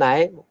วิ่งเพจไหน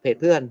เพจ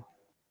เพื่อน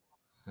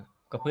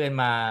ก็เพื่อน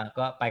มา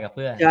ก็ไปกับเ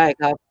พื่อนใช่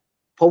ครับ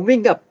ผมวิ่ง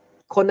กับ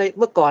คนใน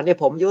เมื่อก่อนเนี่ย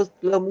ผม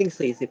เริ่มวิ่ง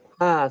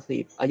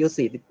45อายุ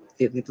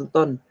40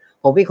ต้น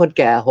ผมวิ่งคนแ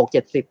ก่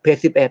6-70เพจ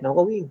11เรา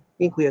ก็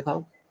วิ่งคุยกับเขา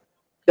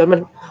จน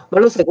มั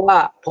นรู้สึกว่า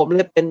ผมเ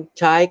ลยเป็น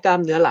ใช้กล้าม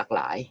เนื้อหลากห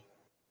ลาย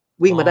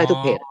วิ่งมาได้ทุก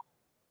เพจ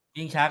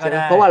วิ่งช้าก็ได้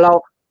เพราะว่าเร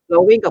า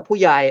วิ่งกับผู้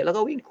ใหญ่แล้วก็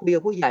วิ่งคุยกั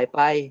บผู้ใหญ่ไ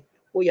ป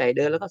ผู้ใหญ่เ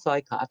ดินแล้วก็ซอย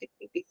ขาติ๊ก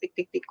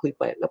คุย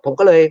ไปแล้วผม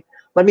ก็เลย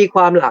มันมีค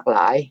วามหลากหล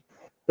าย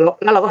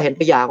แล้วเราก็เห็น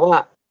ตัวอย่างว่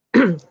า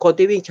คน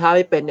ที่วิ่งช้าไ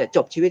ม่เป็นเนี่ยจ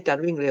บชีวิตการ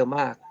วิ่งเร็วม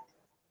าก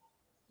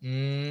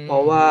เพรา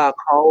ะว่า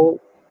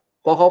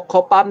พอเข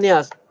าปั๊มเนี่ย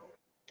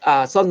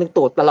ส้นหนึ่ง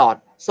ตูดตลอด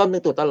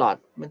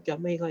มันจะ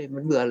ไม่ค่อยมั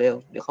นเบื่อเร็ว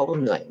เดี๋ยวเขาก็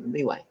เหนื่อยมันไ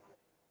ม่ไหว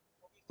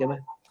ใช่ไหม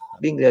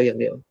วิ่งเร็วอย่าง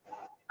เดียว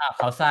เ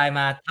ขาทรายม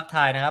าทักท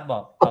ายนะครับบอ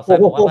กเขาทราย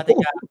บอกว่าพัท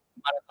ยา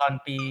มาราธอน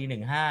ปี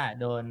15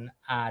โดน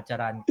อาจ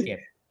รัญเก็บ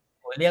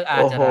เรียกอา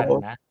จรัญ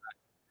นะ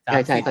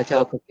ใช่เขาชอ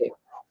บ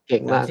เก่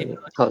งมาก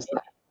เขาทร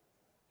าย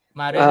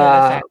มาเรื่อยๆแล้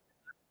วแซง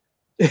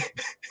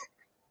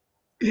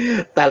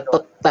แ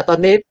ต่ตอน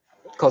นี้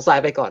เขาทราย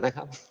ไปก่อนนะค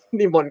รับ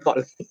นิมนต์ก่อน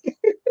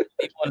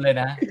นิมนต์เลย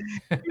นะ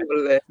นิมน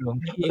ต์เลยหลวง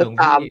พี่หล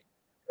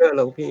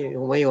วงพี่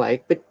ผมไม่ไหว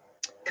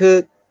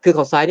คือเข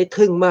าทรายนี่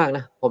ทึ่งมากน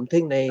ะผม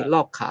ทึ่งในร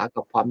อบขา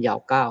กับความยาว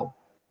ก้าว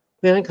เพ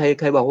ราะฉะนั้น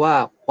ใครบอกว่า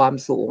ความ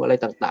สูงอะไร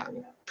ต่าง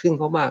ๆทึ่ง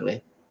เขามากเลย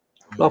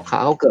รอบขา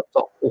เขาเกือบ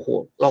2โอ้โห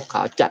รอบข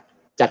าจั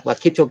ดกว่า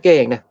คิปโชเก้เ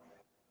องนะ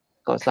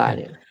เขาทรายเ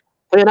นี่ย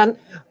เพราะฉะนั้น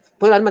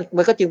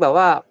มันก็จึงแบบ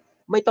ว่า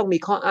ไม่ต้องมี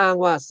ข้ออ้าง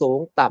ว่าสูง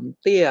ต่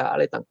ำเตี้ยอะ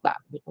ไรต่า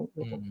งๆไม่ต้อง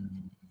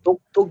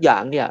ทุกอย่า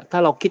งเนี่ยถ้า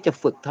เราคิดจะ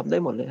ฝึกทำได้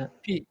หมดเลยครับ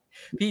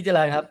พี่เจ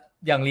ริญครับ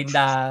อย่างลินด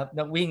า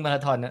นักวิ่งมารา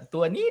ธอนนะตั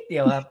วนิดเดี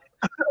ยวครับ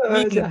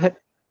วิ่ง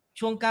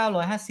ช่วง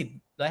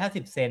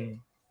150เซน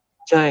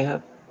ใช่ครับ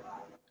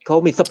เขา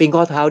มีสปริง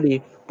ข้อเท้าดี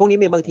พวกนี้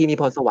มีบางทีมี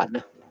พรสวรรค์น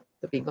ะ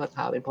สปริงข้อเ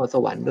ท้าเป็นพรส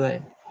วรรค์ด้วย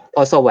พ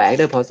รแสวง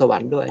ด้วยพรสวร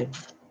รค์ด้วย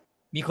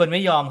มีคนไ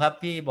ม่ยอมครับ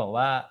พี่บอก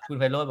ว่าคุณ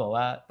ไพโรจน์บอก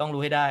ว่าต้อง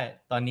รู้ให้ได้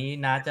ตอนนี้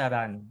น้าจ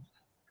รัญ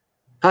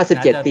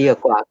57 ปี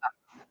กว่าครับ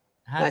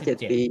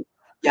57 ปี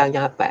ย่าง58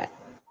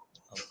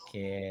โอเค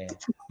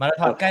มารา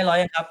ธอนใกล้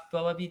100ยังครับเพรา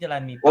ะว่าพี่จรั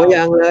ญมีโอ้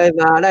ยังเลย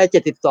มาได้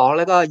72แ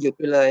ล้วก็หยุดไ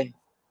ปเลย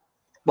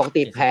ปก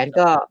ติแผน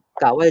ก็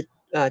กะว่า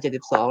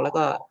72แล้ว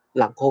ก็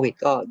หลังโควิด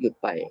ก็หยุด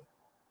ไป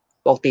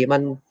ปกติมั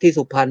นที่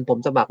สุพรรณผม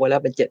สมัครไว้แล้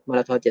วเป็น7มาร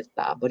าธอน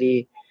73พอดี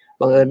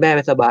บังเอิญแม่ไ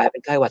ม่สบายเป็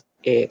นไข้หวัด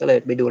เอก็เลย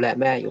ไปดูแล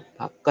แม่อยู่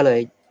พักก็เลย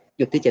ห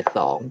ยุดที่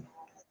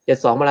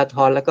72มาราธ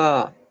อนแล้วก็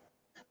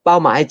เป้า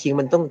หมายจริง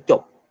มันต้องจ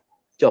บ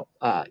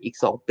อีก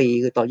2ปี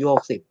คือตอนอายุ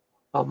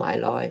60เป้าหมาย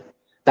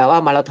100แต่ว่า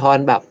มาราธอน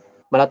แบบ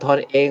มาราธอน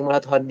เองมาร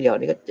าธอนเดี่ยว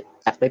นี่ก็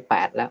จัดไป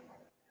8แล้ว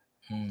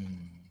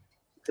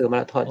คือมา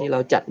ราธอนที่เรา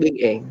จัดวิ่ง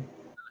เอง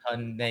มาราธอน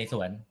ในส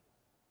วน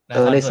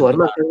ในสวน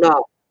มากข้างนอ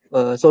ก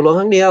สวนหลวง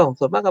ครั้งเดียว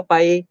ส่วนมากก็ไป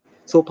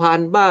สุพรรณ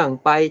บ้าง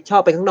ไปชอ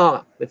บไปข้างนอก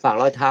ไปฝาก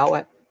รอยเท้าไ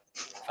ว้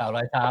ฝากร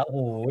อยเท้าโ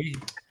อ้ย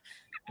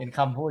เป็นค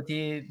ำพูด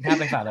ที่น่า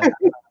ไปฝากรอยเท้า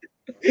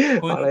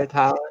ฝากรอยเ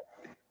ท้า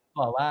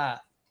บอกว่า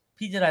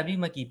พี่จรัญวิ่ง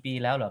มากี่ปี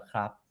แล้วเหรอค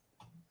รับ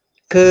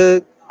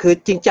คือ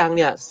จริงจังเ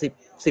นี่ย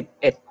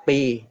11 ปี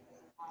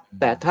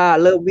แต่ถ้า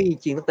เริ่มวิ่งจ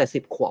ริงตั้งแต่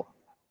10 ขวบ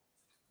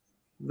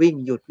วิ่ง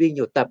หยุด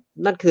แต่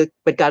นั่นคือ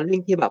เป็นการวิ่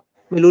งที่แบบ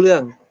ไม่รู้เรื่อ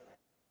ง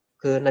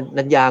คือ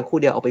นันยางคู่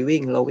เดียวออกไปวิ่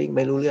งเราวิ่งไ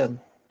ม่รู้เรื่อง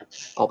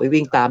ออกไป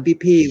วิ่งตาม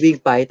พี่ๆวิ่ง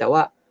ไปแต่ว่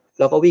า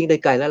เราก็วิ่งได้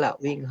ไกลแล้วล่ะ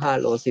วิ่ง5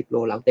 โล10 โล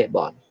หลังเตะบ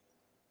อล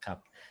ครับ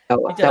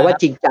แต่ว่า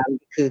จริงจัง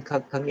คือ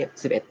ครั้งเนี้ย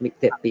11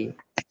 ปี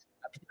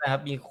พี่นะครับ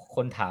มีค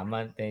นถามม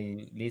าใน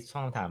ลิสต์ช่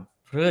องถาม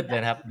พืชเลย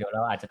นะครับเดี๋ยวเร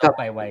าอาจจะต้อง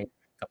ไปไว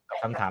กับ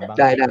คำถามบาง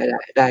ได้ครับ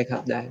ไ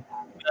ด้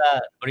เพื่อ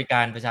บริก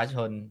ารประชาช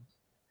น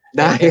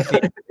ได้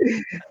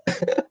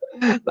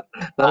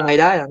เราไง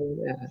ได้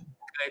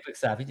เคยปรึก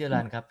ษาพี่จรั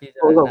ญครับพี่จ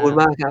รัญขอบคุณ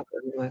มากครับ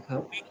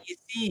วิ่งอี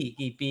ซี่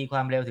กี่ปีคว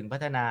ามเร็วถึงพั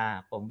ฒนา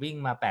ผมวิ่ง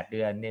มา8 เ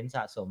ดือนเน้นส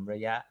ะสมระ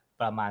ยะ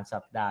ประมาณสั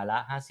ปดาห์ละ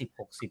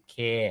50-60 เค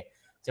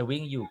จะ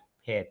วิ่งอยู่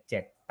เพจ78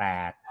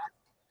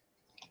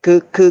คื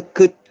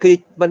อ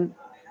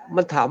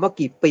มันถามว่า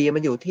กี่ปีมั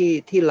นอยู่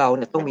ที่เราเ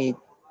นี่ยต้องมี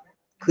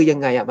คือยัง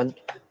ไงอ่ะมัน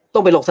ต้อ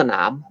งไปลงสน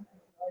าม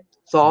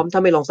ซ้อมถ้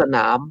าไม่ลงสน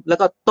ามแล้ว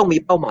ก็ต้องมี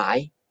เป้าหมาย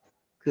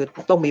คือ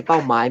ต้องมีเป้า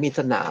หมายมี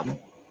สนาม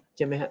ใ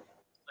ช่ไหมฮะ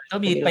ก็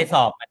มีไปส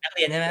อบนักเ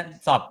รียนใช่ไหม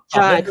สอบใ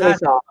ช่เลื่อนขั้น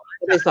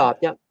ต้องไปสอบ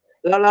เนี่ย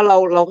แล้วเ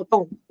ราก็ต้อ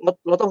ง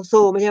เราต้อง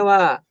สู้ไม่ใช่ว่า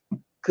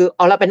คือเอ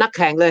าเราเป็นนักแ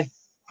ข่งเลย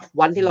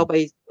วันที่เราไ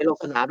ปลง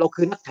สนามเรา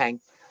คือนักแข่ง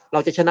เรา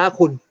จะชนะ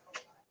คุณ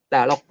แต่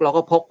เรา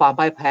ก็พกความ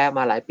พ่ายแพ้ม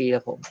าหลายปีแล้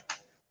วผม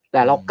แ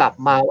ต่เรากลับ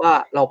มาว่า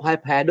เราพ่าย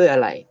แพ้ด้วยอะ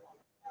ไร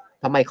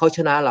ทำไมเขาช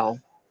นะเรา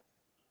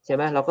ใช่ไห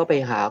มเราก็ไป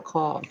หา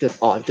ข้อจุด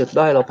อ่อนจุด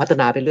ด้อยเราพัฒ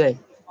นาไปเรื่อย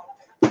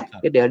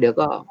เดี๋ยว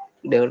ก็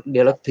เดี๋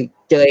ยวเราถึง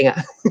เจอเองอ่ะ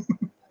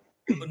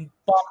คุณ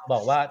ป้อมบอ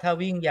กว่าถ้า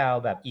วิ่งยาว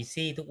แบบอี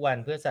ซี่ทุกวัน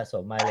เพื่อสะส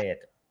มไมเลจ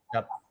ค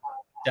รับ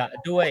จะ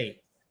ด้วย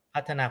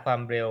พัฒนาความ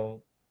เร็ว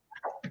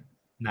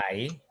ไหน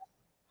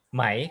ไ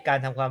หมการ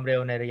ทำความเร็ว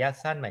ในระยะ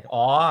สั้นไหม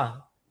อ๋อ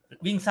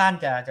วิ่งสั้น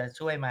จะ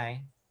ช่วยไหม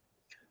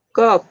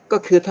ก็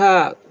คือถ้า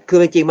คือ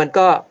จริงๆมัน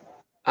ก็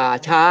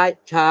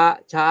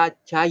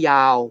ช้าย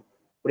าว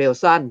เร็ว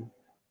สั้น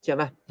ใช่ไห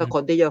มถ้าค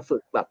นที่จะฝึ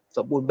กแบบส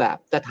มบูรณ์แบบ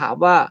แต่ถาม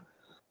ว่า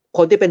ค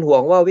นที่เป็นห่ว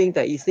งว่าวิ่งแ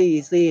ต่อี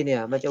ซี่เนี่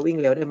ยมันจะวิ่ง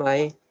เร็วได้ไหม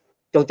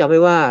จงจำไว้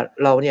ว่า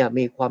เราเนี่ย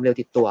มีความเร็ว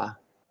ติดตัว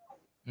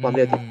ความเ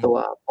ร็วติดตัว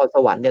พรส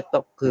วรรค์เนี่ยต้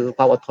องคือค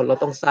วามอดทนเรา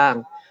ต้องสร้าง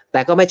แต่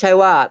ก็ไม่ใช่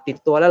ว่าติด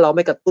ตัวแล้วเราไ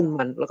ม่กระตุ้น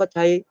มันแล้วก็ใ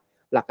ช้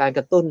หลักการก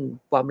ระตุ้น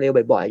ความเร็ว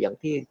บ่อยๆอย่าง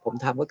ที่ผม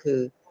ทำก็คือ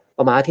ป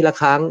ระมาณอาทิตย์ละ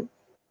ครั้ง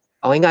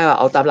เอาง่ายๆว่า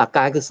เอาตามหลักก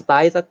ารคือสไต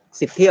ล์สัก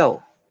10 เที่ยว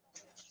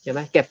ใช่ไหม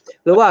เก็บ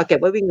หรือว่าเก็บ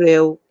ไว้วิ่งเร็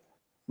ว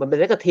มันเป็น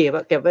เนกาทีฟอ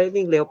ะเก็บไว้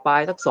วิ่งเร็วปลา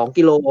ยสัก2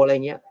 กิโลอะไร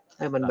เงี้ยใ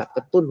ห้มันแบบก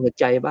ระตุ้นหัว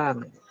ใจบ้าง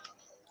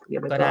เนี่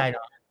ยมันก็ได้เน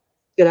าะ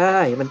ก็ได้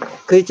มัน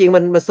คือจริง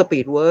มันสปี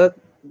ดเวิร์ก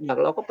อย่าง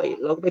เราก็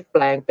ไปแป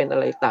ลงเป็นอะไ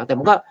รต่างแต่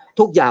มันก็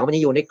ทุกอย่างมันยั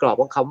งอยู่ในกรอบ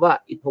ของคำว่า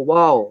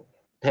interval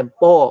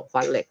tempo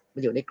fast leg มั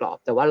นอยู่ในกรอบ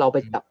แต่ว่าเราไป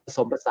จับผส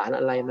มผสาน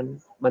อะไร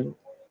มัน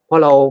เพรา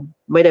ะเรา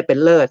ไม่ได้เป็น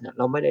เลิศ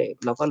เราไม่ได้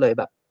เราก็เลย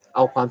แบบเอ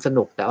าความส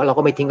นุกแต่ว่าเรา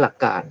ก็ไม่ทิ้งหลัก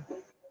การ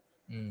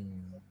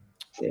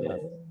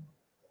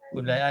คุ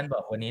ณไรอันบ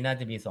อกวันนี้น่า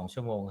จะมี2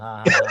 ชั่วโมง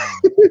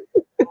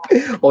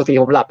5 โอ้ที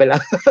ผมหลับไปแล้ว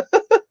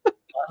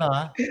เหรอ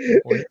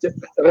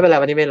ไม่เป็นไร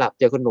วันนี้ไม่หลับ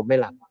เจอคุณหนุ่มไม่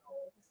หลับ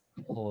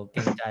โอ้โหเกร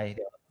งใจเ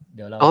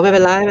ดี๋ยวเราไม่เป็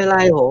นไร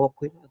โห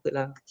คุยแ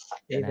ล้ว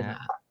นะฮะ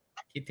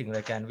คิดถึงร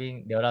ายการวิ่ง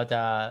เดี๋ยวเราจ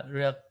ะเ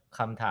ลือกค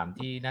ำถาม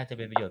ที่น่าจะเ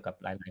ป็นประโยชน์กับ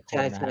หลายๆคน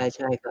นะฮะใ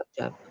ช่ครับ120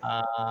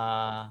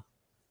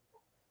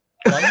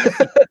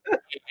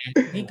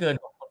นี่เกิน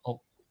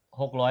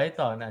600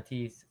ต่อนาที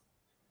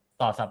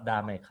ต่อสัปดา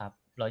ห์ไหมครับ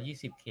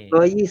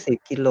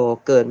120 กิโล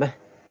เกินไหม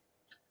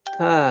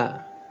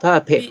ถ้า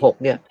เพจ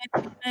6เนี่ย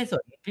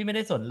พี่ไม่ไ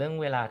ด้สนเรื่อง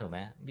เวลาถูกไหม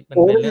มันโ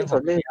อ้เป็นไม่เรื่องขอ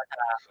งสนเลยระยะท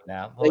างอยู่แล้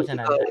วเพราะฉะ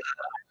นั้น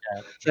จะ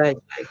ใช่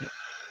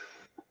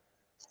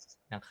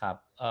นะครับ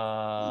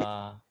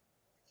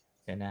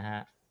เดี๋ยวนะฮ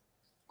ะ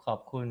ขอบ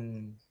คุณ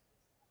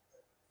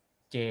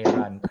เจ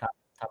รันครับ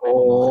ทำให้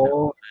ผม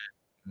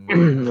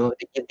รู้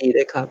สึกยินดี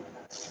ด้วยครับ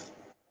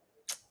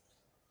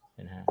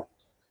นะฮะ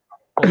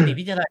ปกติ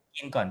พี่จะ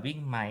กินก่อนวิ่ง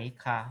ไหม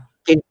คะ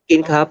กิน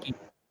ครับ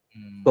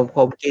ผ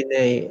ม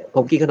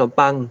กินขนม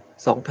ปัง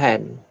2 แผ่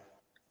น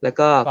แล้ว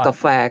ก็กา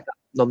แฟกับ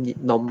น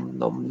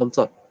มส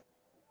ด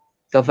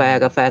กาแฟ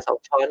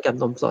2 ช้อนกับ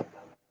นมสด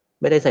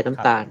ไม่ได้ใส่น้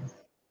ำตาล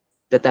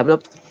แ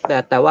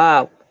ต่ว่า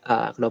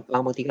ขนมปั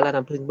งบางทีก็ราด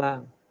น้ำผึ้งบ้าง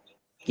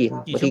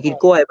บางทีกิน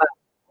กล้วยบ้าง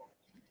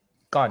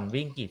ก่อน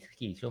วิ่ง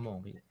กี่ชั่วโมง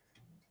พี่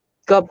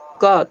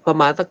ก็ประ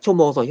มาณสักชั่วโ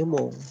มง2 ชั่วโม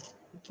ง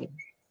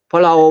พอ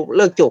เราเ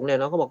ลิกจุกเนี่ย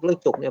เนาะเขาบอกเลิก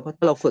จุกเนี่ยเพราะ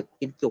ถ้าเราฝึก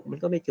กินจุกมัน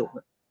ก็ไม่จุก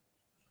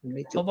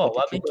เขาบอก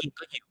ว่าไม่กิน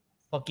ก็หิว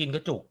พอกินก็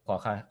จุกขอ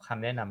ค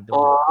ำแนะนำด้วย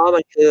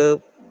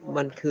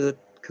มัน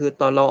คือ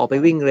ตอนเราออกไป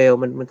วิ่งเร็ว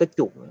มันก็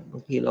จุกบา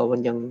งทีเรามั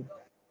นยัง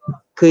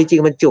คือจริ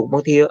งมันจุกบา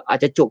งทีอาจ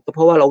จะจุกก็เพ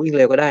ราะว่าเราวิ่ง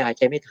เร็วก็ได้หายใ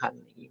จไม่ทัน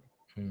อย่างนี้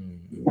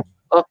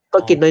ก็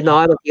กินน้อ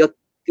ยๆบางที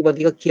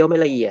ก็เคี้ยวไม่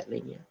ละเอียดอะไรอ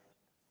ย่างเงี้ย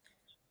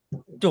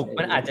จุก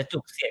มันอาจจะจุ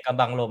กเสียกำ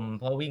บังลม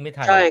เพราะวิ่งไม่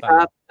ทันใช่ค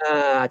รับ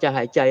อาจจะห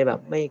ายใจแบบ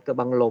ไม่กระ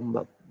บังลมแบ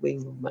บวิ่ง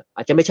อ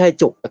าจจะไม่ใช่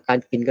จุกจากการ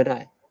กินก็ได้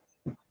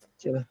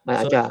ใช่ไหมมัน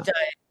อาจจะ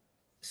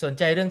สน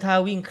ใจเรื่องท่า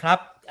วิ่งครับ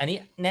อันนี้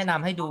แนะน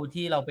ำให้ดู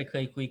ที่เราไปเค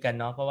ยคุยกัน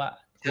เนาะเพราะว่า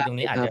คุยตรง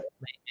นี้อาจจะ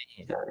ไม่เ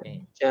ห็น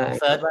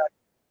เซิร์ชว่า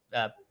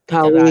ท่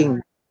าวิ่ง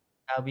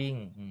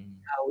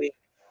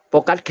โฟ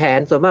กัสแขน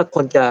ส่วนมากค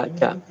นจะ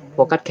โฟ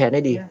กัสแขนไ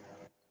ด้ดี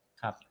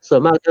ครับส่ว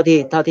นมากเท่า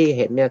ที่เ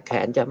ห็นเนี่ยแข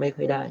นจะไม่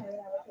ค่อยได้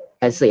แ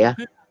ขนเสีย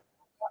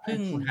เพิ่ง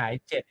หาย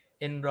เจ็บ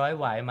เอ็นร้อย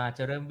หวายมาจ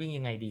ะเริ่มวิ่ง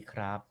ยังไงดีค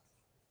รับ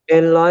เอ็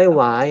นร้อยห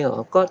วาย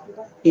ก็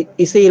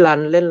อีซี่รัน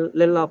เ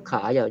ล่นรอบข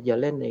าอย่า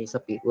เล่นในส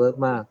ปีดเวิร์ก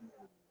มาก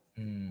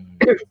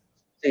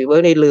สปีดเวิร์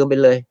กนี่ลืมไป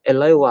เลยเอ็น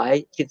ร้อยหวาย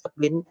คิดสัก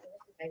ลิ้น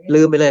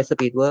ลืมไปเลยส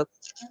ปีดเวิร์ก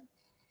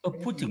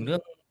พูดถึงเรื่อ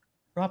ง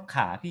รอบข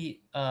าพี่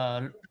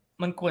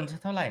มันควร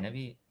เท่าไหร่นะ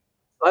พี่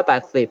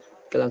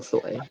180กำลังส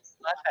วย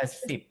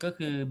180ก็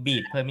คือบี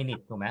ท per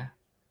minute ถูกไหม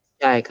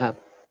ใช่ครับ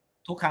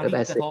ทุกครั้งที่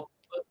กระทบ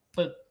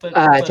ปึ๊ก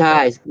ใช่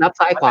นับ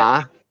ซ้ายขวา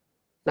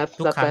นับ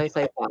ซ้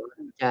ายขวา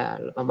จะ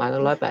ประมาณ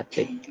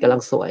180กำลั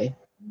งสวย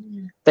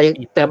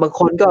แต่บาง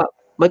คนก็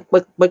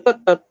มันก็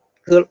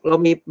คือเรา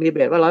มีเบ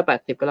รดว่า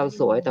180กำลัง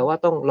สวยแต่ว่า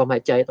ต้องลมหา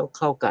ยใจต้อง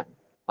เข้ากัน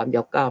ความย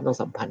าวก้าวต้อง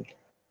สัมพันธ์กัน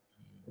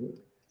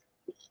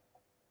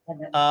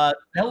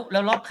แล้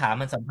วรอบขา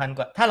มันสำคัญก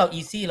ว่าถ้าเรา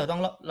easy เรา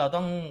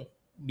ต้อง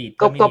บีท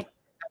ก็ per minute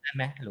ได้ไ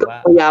หมหรือว่า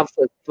พยายาม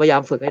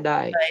ฝึกให้ได้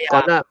พยายามก่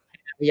อนหน้า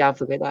พยายาม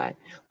ฝึกให้ได้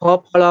พ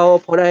อเรา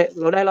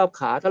ได้รอบ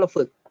ขาถ้าเรา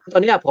ฝึกตอ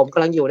นนี้ผมก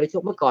ำลังอยู่ในช่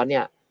วงเมื่อก่อนเนี่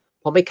ย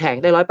ผมไปแข่ง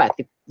ได้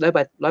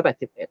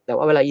181แต่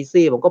ว่าเวลา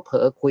easy ผมก็เผล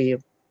อคุย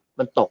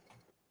มันตก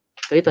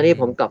ตอนนี้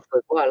ผมกลับฝึ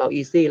กว่าเรา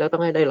easy แล้วต้อ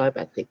งให้ได้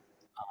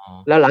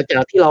180แล้วหลังจา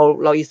กที่เ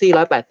รา easy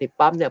 180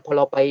ปั๊บเนี่ยพอเ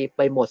ราไ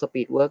ปโหมด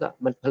speed work อะ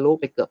มันทะลุ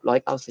ไปเกือบ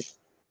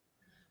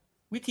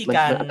190วิธีมันก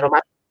ารอัตโนมั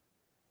ติ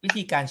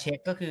เช็ค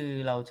ก็คือ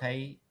เราใช้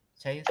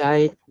ใช้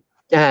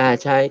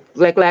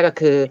แรกๆก็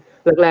คือ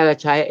แรกๆก็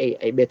ใช้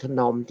ไอ้เบทาน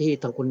อมที่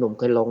ทางคุณหนุ่ม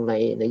เคยลง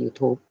ในยู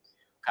ทูบ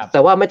แต่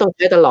ว่าไม่ต้องใ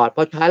ช้ตลอดพ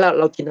อใช้แล้ว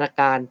เราจินตนา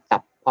การจั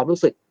บความรู้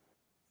สึก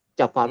แ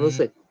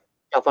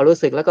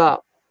ล้วก็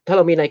ถ้าเ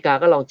รามีนาฬิกา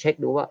ก็ลองเช็ค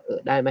ดูว่า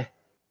ได้ไหม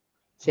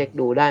เช็ค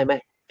ดูได้ไหม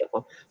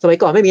สมัย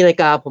ก่อนไม่มีนาฬิ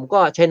กาผมก็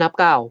ใช้นับ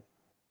ก้าว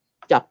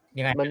จับ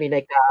มันมีนา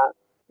ฬิกา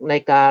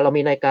เรา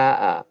มีนาฬิกา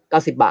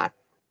90 บาท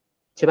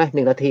ใช่ไหม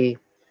1 นาที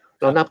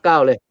เรานับก้า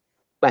วเลย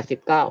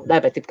89ได้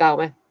89ไ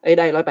หม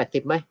ได้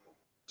180ไหม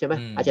ใช่ไหม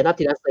อาจจะนับ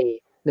ทีละ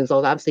4 1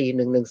 2 3 4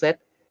 1เซต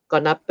ก็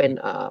นับเป็น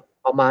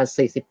ประมาณ45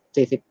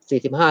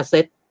เซ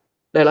ต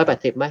ได้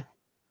180ไหม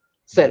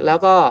เสร็จแล้ว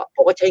ก็ผ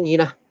มก็ใช้อย่างนี้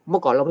นะเมื่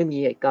อก่อนเราไม่มี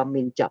การ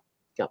มินจับ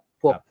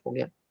พวกเ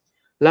นี้ย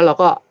แล้วเรา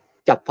ก็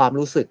จับความ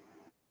รู้สึก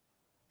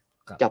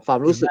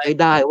ให้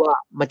ได้ว่า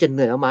มันจะเห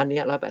นื่อยประมาณนี้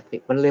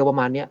180มันเร็วประ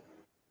มาณนี้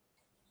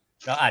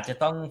เราอาจจะ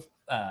ต้อง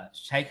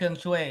ใช้เครื่อง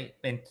ช่วย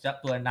เป็น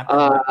ตัวนับจัง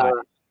หวะก่อน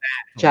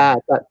ใช่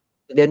แต่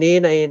เดี๋ยวนี้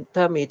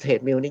ถ้ามีเทรด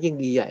มิลนี่ยิ่ง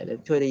ดีใหญ่เลย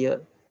ช่วยได้เยอะ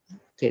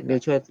เทรดมิล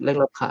ช่วยเร่ง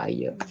รอบขาย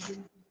เยอะ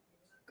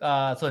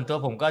ส่วนตัว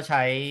ผมก็ใ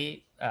ช้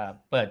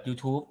เปิด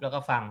YouTube แล้วก็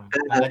ฟัง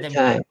มันก็จะ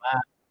มีว่า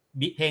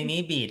เพลงนี้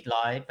บีท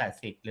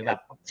180หรือแบบ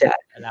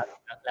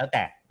แล้วแ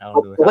ต่เรา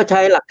ดูผมก็ใช้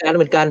หลักการเ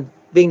หมือนกัน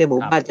วิ่งในหมู่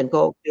บ้านฉัน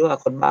ก็คิดว่า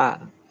คนบ้า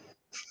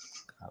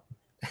ครับ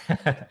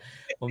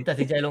ผมตัด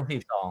สินใจลง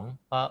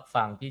42เพราะ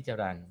ฟังพี่จ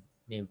รัญ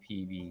New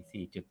PV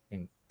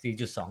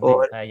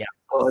 4.21 พยายาม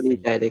ดี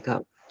ใจเลยครั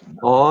บ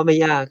ไม่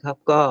ยากครับ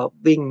ก็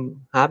วิ่ง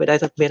หาไปได้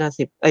สัก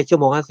1:50ชั่ว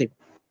โมง50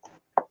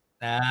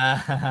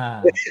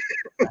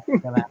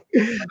ใช่ไหม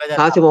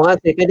หาชั่วโมง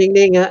50ก็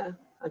นิ่งๆฮะ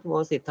ชั่วโม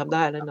ง10ทำไ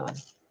ด้แน่นอน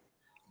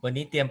วัน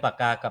นี้เตรียมปาก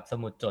กากับส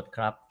มุดจดค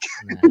รับ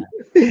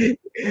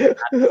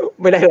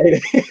ไม่ได้เลย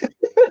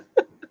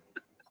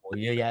โห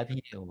เยอะแยะพี่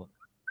เดี๋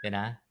ยว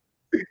นะ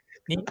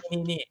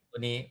นี่วั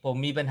นนี้ผม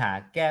มีปัญหา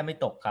แก้ไม่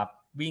ตกครับ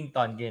วิ่งต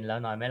อนเย็นแล้ว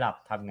นอนไม่หลับ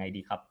ทำไง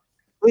ดีครับ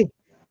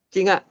จ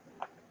ริงอ่ะ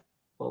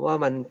ผมว่า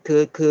มัน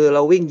คือเร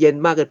าวิ่งเย็น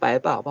มากเกินไปห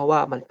รือเปล่าเพราะว่า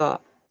มันก็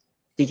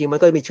จริงๆมัน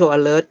ก็มีช่วง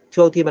alert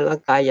ช่วงที่มันร่า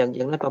งกายอย่า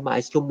งนั้นประมาณ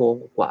ชั่วโมง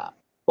กว่า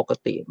ปก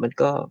ติมัน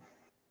ก็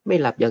ไม่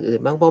หลับอย่างอื่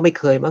นมั้งเพราะไม่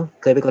เคยมั้ง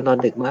เคยเป็นคนนอน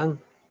ดึกมั้ง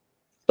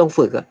ต้อง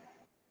ฝึกอ่ะ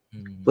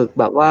ฝึก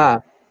แบบว่า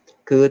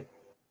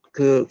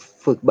คือ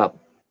ฝึกแบบ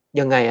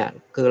ยังไงอ่ะ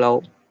คือเรา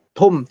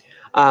ทุ่ม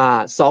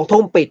2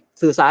 ทุ่มปิด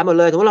สื่อสารหมด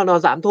เลยสมมติเรานอ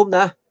น3 ทุ่มน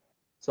ะ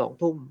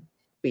2 ทุ่ม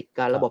ปิดก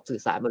ารระบบสื่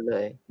อสารหมดเล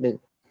ย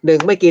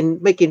1ไม่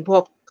กินพว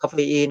กคาเฟ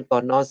อีนก่อ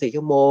นนอน4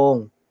 ชั่วโมง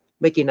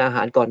ไม่กินอาห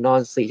ารก่อนนอน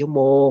4 ชั่วโ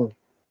มง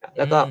แ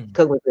ล้วก็เค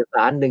รื่องมือสื่อส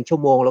าร1 ชั่ว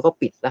โมงแล้วก็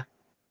ปิด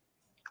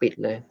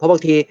เลยเพราะบา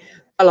งที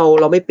ถ้าเ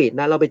ราไม่ปิด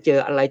นะเราไปเจอ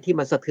อะไรที่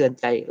มันสะเทือน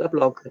ใจรับ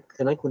รองคื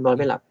นนั้นคุณนอน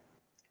ไม่หลับ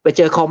ไปเ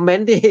จอคอมเมน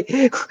ต์ที่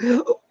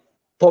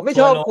ผมไม่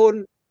ชอบคุณ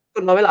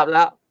นอนไม่หลับแ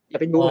ล้วอย่า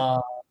ไปดู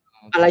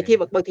อะไรที่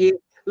บางที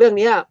เรื่อง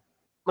นี้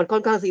มันค่อ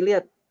นข้างซีเรีย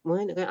สไม่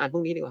ได้อ่านพ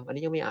รุ่งนี้ดีกว่าวัน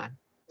นี้ยังไม่อ่าน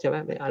ใช่ไหม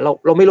ไม่อ่าน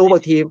เราไม่รู้บา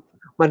งที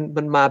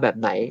มันมาแบบ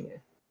ไหน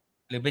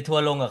หรือไปทัว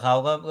ร์ลงกับเขา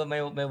ก็ไ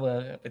ม่เวิร์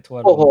กไปทัวร์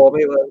ลงโอ้โหไ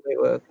ม่เวิ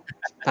ร์ก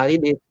ทางที่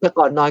ดีถ้า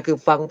ก่อนนอนคือ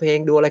ฟังเพลง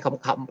ดูอะไรข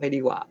ำๆไปดี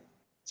กว่า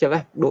ใช่ไหม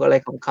ดูอะไร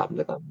ขำๆแ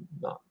ล้วก็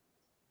นอน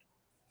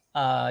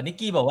นิก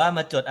กี้บอกว่าม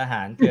าจดอาห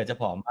ารเผื่อจะ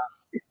ผอมบ้าง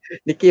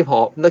นิกกี้ผอ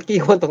มนิกกี้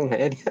อ้วนตรงไหน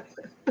เนี่ย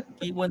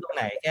กี้อ้วนตรงไ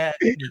หนแค่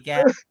มีแก้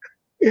ม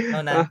เท่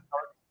านั้นเขา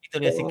วิกตอ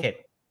เรียซีเคร็ต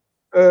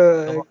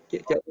เขาบอก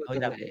เขา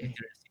จะวิกต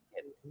อเรียซีเคร็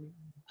ต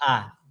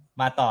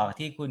มาต่อ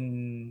ที่คุณ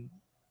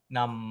น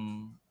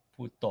ำ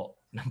พูโ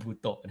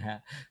ตะนะฮะ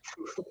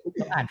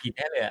ต้องอ่านผิดแ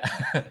น่เลย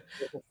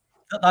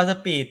ตอนส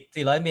ปีด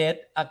400 เมตร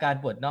อาการ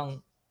ปวดน่อง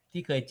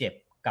ที่เคยเจ็บ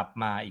กลับ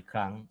มาอีกค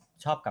รั้ง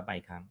ชอบกลับมา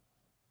อีกครั้ง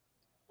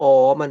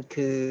มัน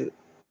คือ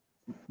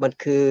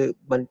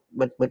มัน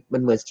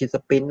เหมือนชินส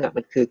ปรินต์อ่ะ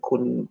มันคือคุ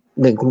ณ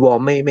วอร์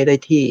มไม่ได้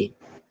ที่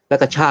แล้ว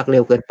กระชากเร็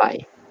วเกินไป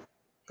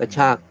กระช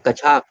า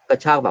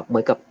กแบบเหมื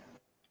อนกับ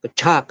กระ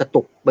ชากกระ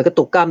ตุกเหมือนกระ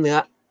ตุกกล้ามเนื้อ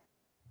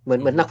เห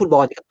มือนนักฟุตบอ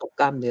ลที่กระตุก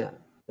กล้ามเนื้อ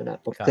นะ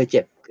ผมเคยเ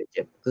จ็บ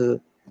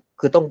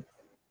คือต้อง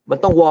มัน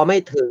ต้องวอร์มใ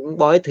ห้ถึง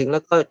แล้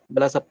วก็เว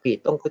ลาสปีด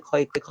ต้อง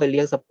ค่อยเ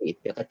ลี้ยงสปีด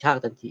อย่ากระชาก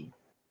ทันที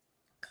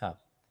ครับ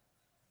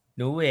ห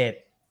นูเวท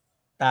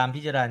ตามพิ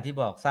จารณาที่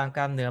บอกสร้างก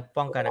ล้ามเนื้อ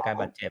ป้องกันอาการ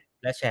บาดเจ็บ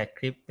และแชร์ค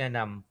ลิปแนะน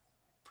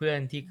ำเพื่อน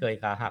ที่เคย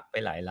ขาหักไป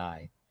หลายราย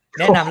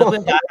แนะนำแล้วเพื่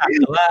อนขาหัก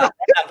หรือว่า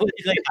แนะนำเพื่อน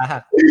ที่เคยขาหั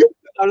ก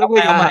แล้วเพื่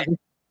อนขาหัก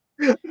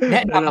แน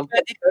ะนำเพื่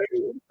อนที่เค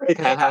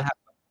ยขาหัก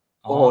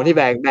โอ้โหนี่แ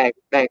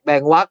บ่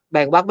งวร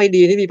รคไม่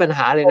ดีที่มีปัญห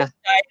าเลยนะ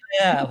ใช่เลย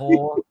โอ้โห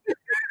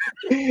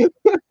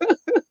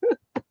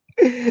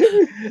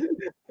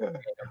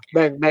แ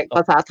บ่งภ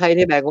าษาไทย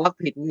นี่แบ่งวรรค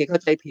ผิดนี่เข้า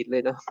ใจผิดเล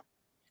ยเนาะ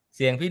เ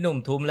สียงพี่หนุ่ม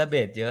ทุ้มและเบ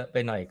สเยอะไป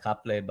หน่อยครับ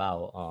เลยเบา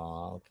อ๋อ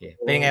โอเค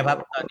เป็นไงครับ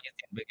ตอนนี้เ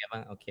สียงเป็นไงบ้า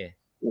งโอเค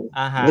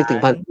อาหารนึกถึง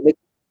พัน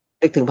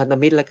ธ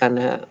มิตรแล้วกันน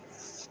ะฮะ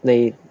ใน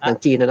หนัง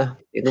จีนนะ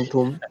เสียง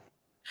ทุ้ม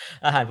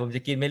อาหารผมจะ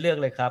กินไม่เลือก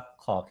เลยครับ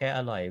ขอแค่อ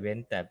ร่อยเว้น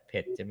แต่เผ็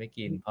ดจะไม่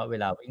กินเพราะเว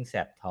ลาวิ่งแส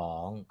บท้อ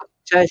ง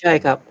ใช่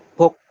ครับพ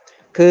วก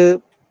คือ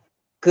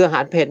คืออาห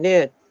ารเผ็ดเนี่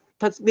ย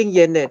ถ้าวิ่งเ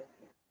ย็นเนี่ย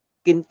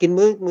กิน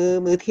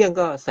มื้อเที่ยง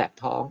ก็แสบ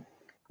ท้อง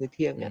มื้อเ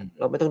ที่ยงเนี่ย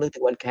เราไม่ต้องนึกถึ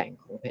งวันแข่ง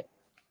ของเผ็ด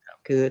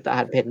คือแต่อา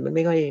หารเผ็ดมันไ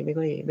ม่ค่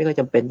อย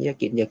จำเป็นที่จะ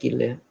กินอย่ากิน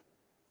เลย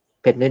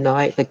เผ็ดน้อ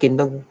ยๆแต่กิน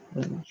ต้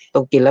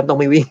องกินแล้วต้อง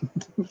ไม่วิ่ง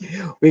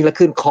วิ่งแล้ว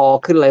ขึ้นคอ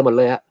ขึ้นอะไรหมดเ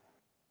ลยฮะ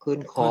ขึ้น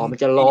คอมัน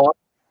จะร้อน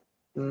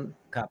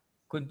ครับ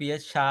คุณปิย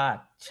ชา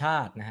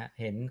ตินะฮะ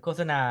เห็นโฆ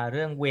ษณาเ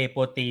รื่องเวย์โป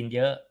รตีนเย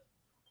อะ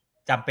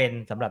จำเป็น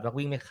สำหรับนัก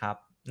วิ่งไหมครับ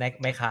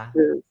ไหมคะ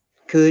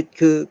คือ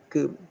คือคื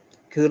อ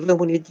คือเรื่อง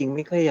พวกนี้จริงไ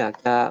ม่ค่อยอยาก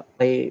จะไ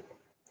ป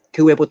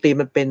คือเวย์โปรตีน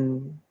มันเป็น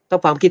ถ้า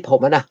ความคิดผม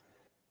นะ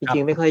จริ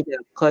งๆไม่ค่อยจะ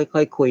ค่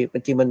อยคุย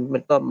จริงมั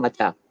นก็มา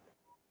จาก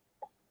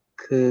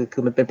คื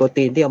อมันเป็นโปร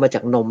ตีนที่เอามาจ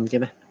ากนมใช่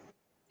ไหม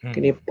ที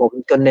นี้ผม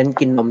ก็เน้น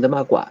กินนมซะม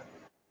ากกว่า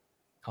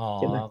อ๋อใ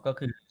ช่ไหมก็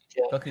คือ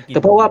ก็คือกินแ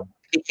ต่เพราะว่าน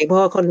มจริงๆเพรา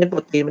ะว่าเขาเน้นโป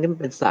รตีนมั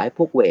นเป็นสายพ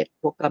วกเวท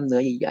พวกกล้ามเนื้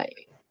อใหญ่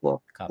ๆพว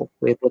ก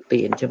เวทโปร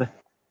ตีนใช่ไหม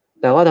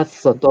แต่ว่า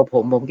ส่วนตัวผ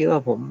มคิดว่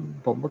า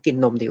ผมก็กิน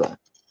นมดีกว่า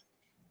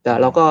แต่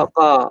เรา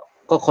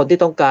ก็คนที่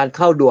ต้องการเ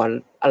ข้าด่วน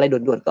อะไร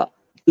ด่วนๆก็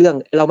เรื่อง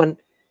เรามัน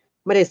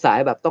ไม่ได้สาย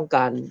แบบต้องก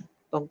าร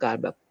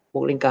แบบพ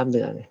วกเล่นกล้ามเ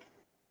นื้อไง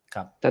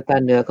ถ้ากล้า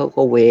มเนื้อเข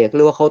าเวกห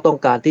รือว่าเขาต้อง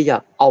การที่จะ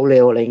เอาเ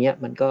ร็วอะไรเงี้ย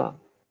มันก็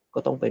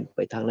ต้องเป็นไป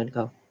ทางนั้นเข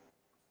า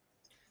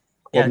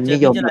ผอยากเจอมนิ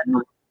ยมพี่จรัญ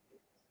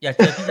อยากเ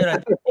จอพี่จรัญ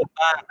จริงๆ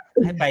บ้าง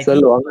ให้ไปที่สวน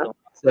หลวงครับ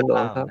สวนหลว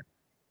งครับ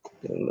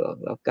9สวนหลวง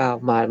แล้ว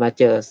9มา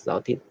เจอเสาร์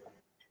อาทิตย์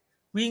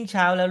วิ่งเ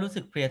ช้าแล้วรู้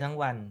สึกเพลียทั้ง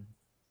วัน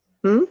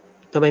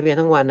ทำไมเพลีย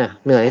ทั้งวันอ่ะ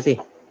เหนื่อยสิ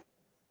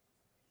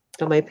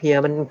ทำไมเพลี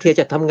ย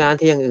จากทำงาน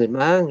ที่อย่างอื่น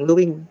มั้งรู้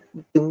วิ่ง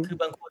ถึง คือ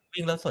บางคน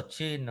วิ่งแล้วสด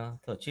ชื่นเนาะ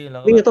สดชื่นแล้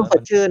วก็วิ่งจะต้องแบบว่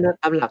ามันสดชื่นนะ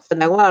ตามหลักแส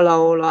ดงว่าเรา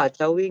อาจ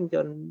จะวิ่งจ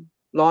น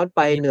ร้อนไป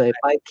เพลียเหนื่อย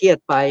ไปเครียด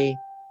ไป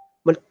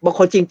มันบางค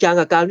นจริงจัง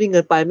กับการวิ่งเ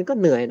กินไปมันก็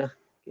เหนื่อยนะ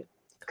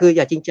คืออ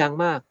ย่าจริงจัง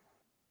มาก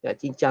อย่า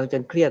จริงจังจ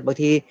นเครียดบาง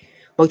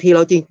ทีเร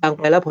าจริงจัง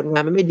ไปแล้วผลงา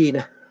นมันไม่ดีน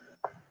ะ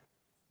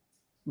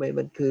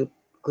มัน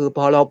คือพ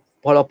อเร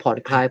าผ่อน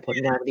คลายผล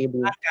งานดี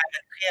ร่างกายมั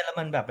นเครียดแล้ว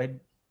มันแบบ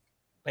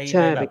ไปใ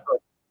ช่แบบไปกด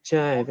ใ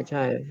ช่ไปใ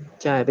ช่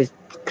ไป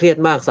เครียด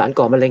มากสาร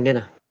ก่อมะเร็งเนี่ย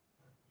นะ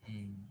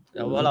แ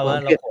ต่ว่าเราควา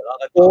มเครียดหัวเราะ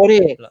กันโอ้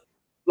นี่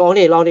ลอง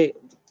ดิ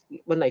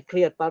วันไหนเค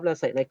รียดปั๊บแล้ว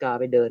ใส่นาฬิกา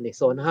ไปเดินนี่โ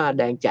ซน5แ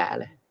ดงแจ๋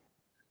เลย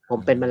ผม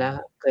เป็นมาแล้ว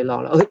เคยลอง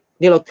แล้ว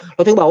นี่เร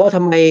าถึงบอกว่าท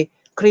ำไม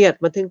เครียด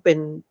มันถึงเ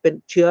ป็น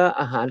เชื้อ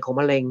อาหารของ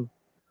มะเร็ง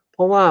เพ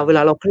ราะว่าเวล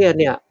าเราเครียด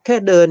เนี่ยแค่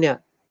เดินเนี่ย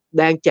แ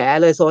ดงแจ๋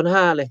เลยโซน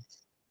5เลย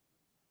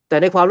แต่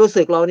ในความรู้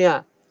สึกเราเนี่ย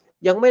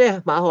ยังไม่ได้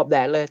หมาหอบแด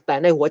ดเลยแต่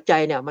ในหัวใจ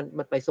เนี่ย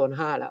มันไปโซน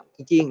5แล้วจ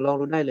ริงๆลอง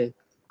ดูได้เลย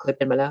เคยเ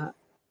ป็นมาแล้ว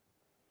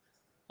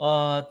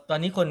ตอน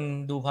นี้คน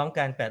ดูพร้อม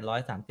กัน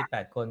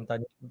838คนตอน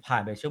นี้ผ่า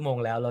นไปชั่วโมง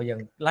แล้วเรายัง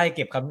ไล่เ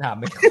ก็บคำถาม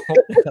ไม่คร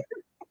บเลยครับ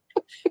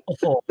โอ้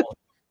โฮ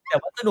แต่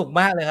ว่าสนุก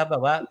มากเลยครับแบ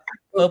บว่า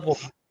ผม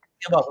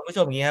จะบอกคุณผู้ช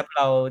มอย่างงี้ครับเ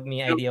รามี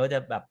ไอเดียว่าจะ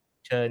แบบ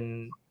เชิญ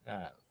เอ่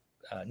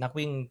อนัก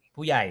วิ่ง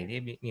ผู้ใหญ่ที่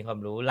มีความ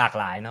รู้หลาก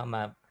หลายเนาะม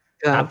า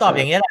ถามตอบ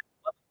อย่างเงี้ยแหละ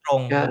ว่าตร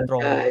งใช่มันตร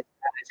ง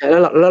ใช่แล้ว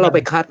อย่างเราไป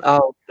คัดเอา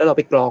แล้วเราไ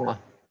ปกรองเอา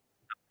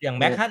อย่าง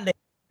Max Heart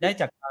Rate ได้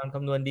จากการค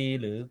ำนวณดี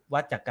หรือวั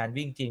ดจากการ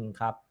วิ่งจริง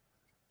ครับ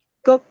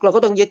ก็เราก็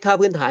ต้องยึดค่า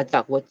พื้นฐานจา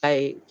กหัวใจ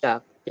จาก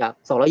จาก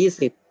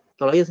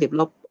220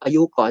ลบอา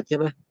ยุก่อนใช่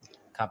ไหม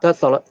ครับถ้า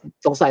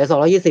สงสัย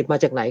220มา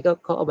จากไหนก็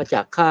เขาเอามาจ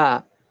ากค่า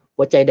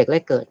หัวใจเด็กแร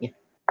กเกิดไง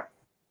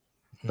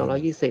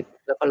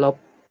220แล้วก็ลบ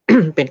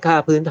เป็นค่า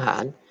พื้นฐา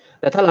น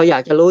แต่ถ้าเราอยา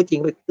กจะรู้จริง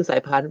ไปขึ้นสา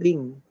ยพานวิ่ง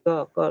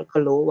ก็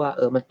รู้ว่า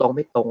มันตรงไ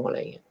ม่ตรงอะไร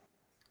เงี้ย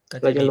เรา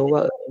ก็จะมีจะรู้ว่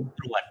า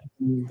ตรวจ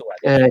ตรวจ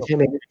ใช่ไห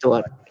มตรว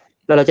จ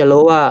แล้วเราจะ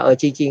รู้ว่า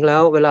จริงๆแล้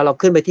วเวลาเรา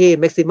ขึ้นไปที่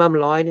maximum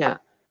 100เนี่ย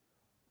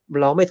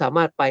เราไม่สาม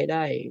ารถไปไ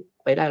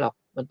ด้หรอก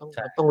มันต้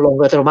องลงโ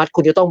ดยอัตโนมัติ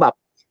คุณจะต้องแบบ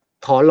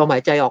ถอนลมหา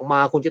ยใจออกมา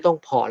คุณจะต้อง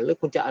ผ่อนหรือ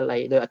คุณจะอะไร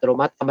โดยอัตโน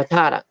มัติธรรมช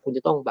าติคุณจ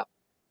ะต้องแบบ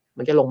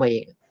มันจะลงมาเอ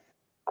ง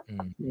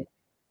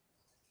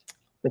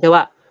ไม่ใช่ว่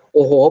าโ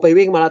อ้โหไป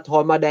วิ่งมาราธอ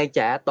นมาแดงแ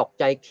จ๋ตก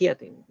ใจเครียด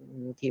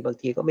บาง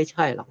ทีก็ไม่ใ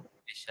ช่หรอก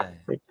ไม่ใช่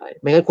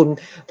ไม่งั้นคุณ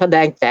ถ้าแด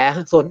งแจ๋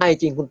โซนหน้า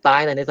จริงคุณตา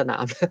ยในสนา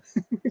ม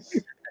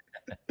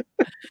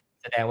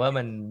แสดงว่า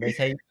มันไม่ใ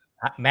ช่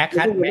แม็ก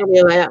คัมันทแม็กต้องมี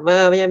อะไร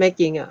ไม่ใช่แม็ก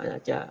จริงอา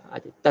จจะ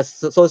แต่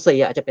โซน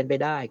4อาจจะเป็นไป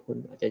ได้คุณ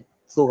อาจจะ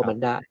สู้กับมัน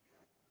ได้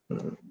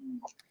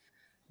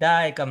ได้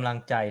กำลัง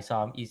ใจซ้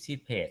อม Easy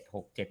Pace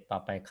 6-7ต่อ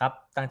ไปครับ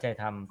ตั้งใจ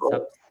ทำสั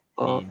ก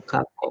อ๋อปีค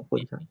รับขอบคุณ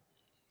ครับ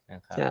น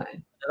ะครับใช่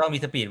จะต้องมี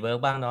สปีดเวิร์ก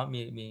บ้างเนาะ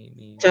มี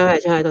ใ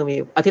ช่ต้องมี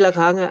อาทิตย์ละ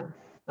ครั้ง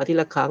อาทิตย์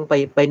ละครั้ง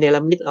ไปเนร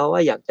มิตเอาว่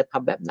าอยากจะท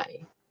ำแบบไหน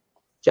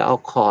จะเอา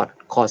คอร์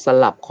ดส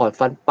ลับคอร์ด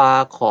ฟันปลา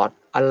คอร์ด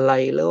อะไร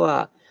หรือว่า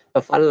จะ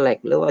ฟันเหล็ก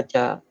หรือว่าจ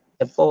ะเท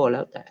มโปแ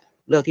ล้วแต่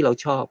เรื่องที่เรา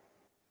ชอบ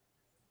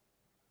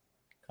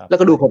ครับแล้ว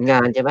ก็ดูผลงา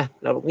นใช่ไหม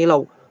เรา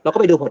ก็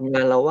ไปดูผลง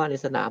านเราว่าใน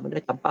สนามมันได้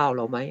ตามเป้าเ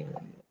ราไหม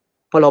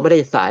เพราะเราไม่ได้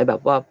สายแบ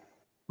บว่า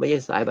ไม่ใช่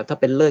สายแบบถ้า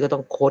เป็นเลิศก็ต้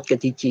องโค้ชกัน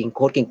จริงๆโ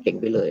ค้ชเก่ง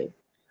ๆไปเลย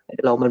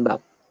เรามันแบบ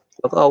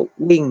แล้วก็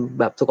วิ่ง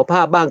แบบสุขภ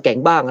าพบ้างแก่ง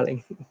บ้างอะไร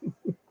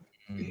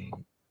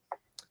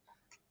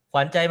ข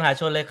วัญใจมหา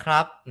ชนเลยค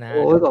รับนะโ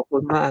อ้ยเดี๋ยวขอบคุ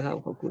ณมากครับ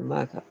ขอบคุณม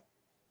ากครับ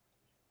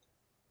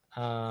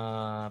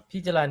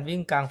พี่จรัญวิ่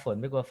งกลางฝน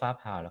ไม่กลัวฟ้า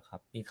ผ่าหรอครับ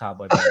มีข่าว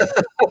บ่อยๆนะ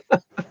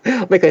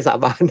ไม่เคยสา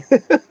บาน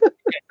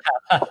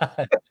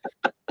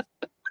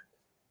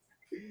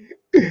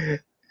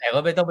แต่ก็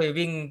ไม่ต้องไป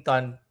วิ่งตอ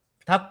น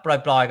ถ้าป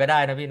ล่อยๆก็ได้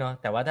นะพี่เนาะ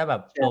แต่ว่าถ้าแบ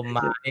บลมม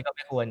านี่ก็ไ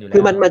ม่ควรอยู่คืแล้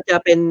วอมันจะ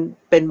เ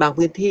ป็นบาง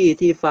พื้นที่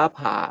ที่ฟ้า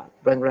ผ่า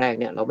แรงๆ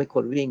เนี่ยเราไม่ค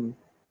วรวิ่ง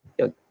อ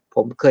ย่างผ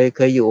มเ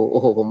คยอยู่โอ้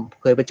โหผม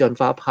เคยไปจน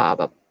ฟ้าผ่า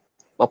แบบ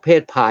ประเภ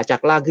ทผ่าจา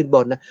กล่างขึ้นบ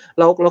นนะเ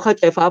ราเข้า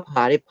ใจฟ้าผ่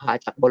าได้ผ่า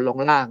จากบนลง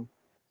ล่าง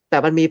แต่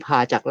มันมีผ่า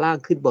จากล่าง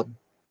ขึ้นบน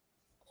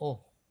โอ้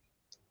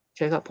ใ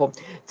ช่ครับผม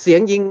เสียง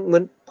ยิงเหมื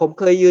อนผม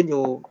เคยยืนอ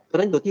ยู่ตอน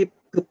นั้นอยู่ที่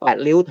คือ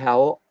8 ริ้วแถว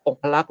อง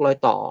คลักษ์รอย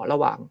ต่อระ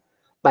หว่าง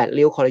8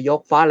 ริ้วคอรยก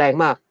ฟ้าแรง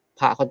มาก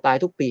ผ่าคนตาย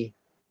ทุกปี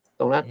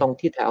ตรงนั้นตรง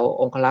ที่แถว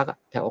องคลักษ์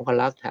แถวองค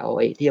ลักษ์แถวไ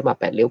อ้ที่มา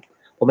8 ริ้ว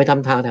ผมไปท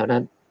ำทางแถวนั้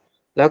น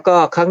แล้วก็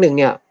ครั้งหนึ่ง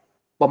เนี่ย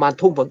ประมาณ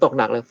ทุ่มฝนตก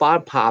หนักเลยฟ้า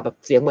ผ่าแบบ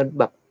เสียงเหมือน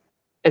แบบ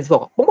เอ็นบอ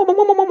กปุ้งปุ้ง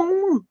ปุ้งปุ้งปุ้งปุ้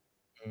ง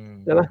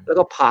ใช่ไหมแล้ว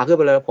ก็ผ่าขึ้นไ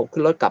ปเลยผมขึ้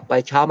นรถกลับไป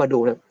เช้ามาดู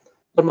เนี่ย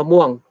ต้นมะ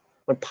ม่วง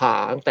มันผ่า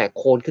ตั้งแต่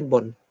โคนขึ้นบ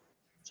น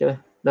ใช่ไหม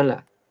นั่นแหล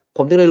ะผ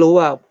มถึงได้รู้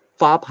ว่า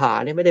ฟ้าผ่า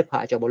เนี่ยไม่ได้ผ่า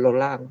จากบนลง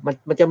ล่าง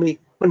มันจะมี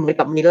มันเหมือน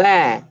กับมีแร่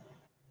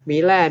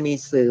มี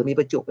สื่อมีป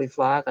ระจุไฟ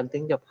ฟ้ากันถึ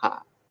งจะผ่า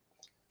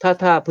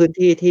ถ้าพื้น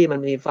ที่ที่มัน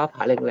มีฟ้าผ่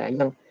าแรงๆ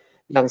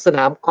อย่างสน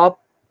ามกอล์ฟ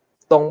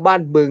ตรงบ้า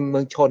นบึงเมื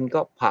องชนก็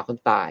ผ่าคน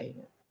ตาย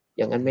อ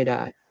ย่างนั้นไม่ไ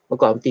ด้เมื่อ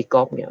ก่อนผมตีก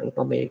อล์ฟเนี่ยเรา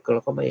ก็ไ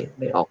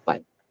ม่ออกไป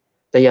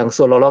แต่อย่าง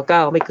ส่วนร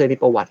.9ไม่เคยมี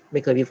ประวัติไ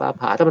ม่เคยมีฟ้า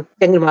ผ่าถ้ามัน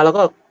เด้งขึ้นมาแล้ว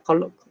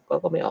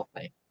ก็ไม่ออกไป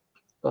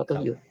ก็คต้อง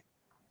รับหยุด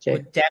ใช่คุ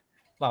ณแจ็ค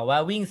บอกว่า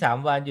วิ่ง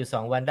3 วันหยุด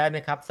2 วันได้ไหม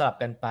ครับสลับ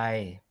กันไป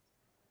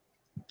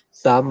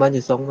3 วันอ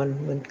ยู่2 วัน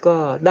มันก็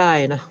ได้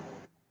นะ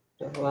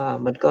แต่ว่า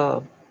มันก็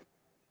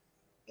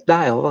ไ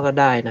ด้ผมว่าก็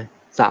ได้นะ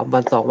3 วั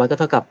น2 วันก็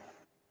เท่ากับ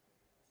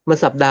มัน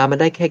สัปดาห์มัน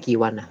ได้แค่กี่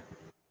วันอ่ะ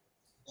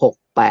6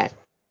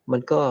 8มั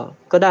น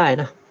ก็ได้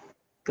นะ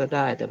ก็ไ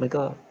ด้แต่มัน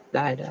ก็ไ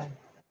ด้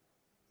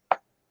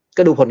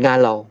ก็ดูผลงาน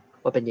เรา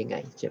ว่าเป็นยังไง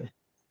ใช่ไหม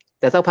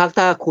แต่สักพัก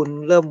ถ้าคุณ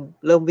เ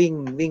ริ่ม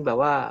วิ่งแบบ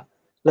ว่า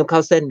เริ่มเข้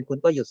าเส้นคุณ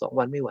ก็หยุด2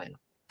 วันไม่ไหวหรอ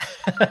ก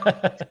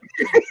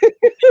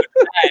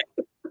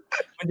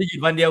มันจะหยุด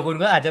วันเดียวคุณ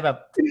ก็อาจจะแบบ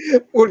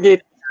หงุดหงิด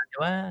แต่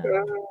ว่า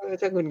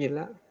จะหงุดหงิดแ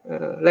ล้ว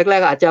แร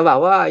กๆอาจจะแบบ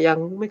ว่ายัง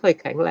ไม่ค่อย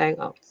แข็งแรง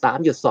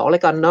3.2แล้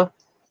วกันเนาะ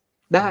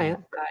ได้ฮ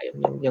ะได้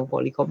ยังพอ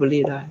recovery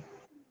ได้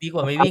ดีกว่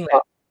าไม่พักก็วิ่งแหละดีก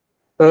ว่า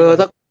ไม่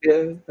สัก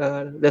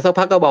เดี๋ยวสัก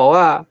พักก็บอก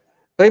ว่า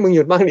เฮ้ยมึงห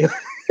ยุดบ้างเดี๋ยว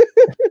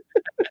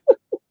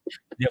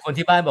เดี๋ยวคน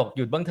ที่บ้านบอกห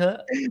ยุดบ้างเถอะ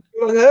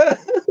มึง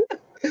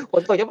ฝ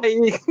นตกจะไป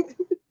อีก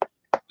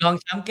รอง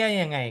ช้ำแก้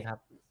ยังไงครับ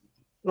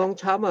รอง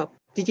ช้ำอ่ะ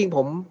จริงๆ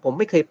ผม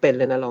ไม่เคยเป็น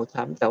เลยนะรอง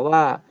ช้ำ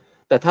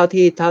แต่เท่า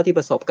ที่ป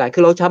ระสบการณ์คื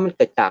อรองช้ำมันเ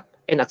กิดจาก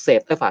เอ็นอักเส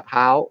บใต้ฝ่าเ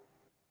ท้า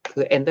คื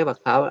อเอ็นใต้ฝ่า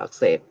เท้าอัก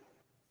เสบ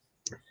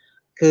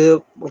คือ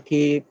บาง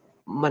ที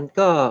มัน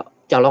ก็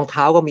จากรองเ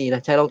ท้าก็มีน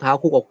ะใช้รองเท้า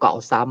คู่เก่า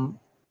ๆซ้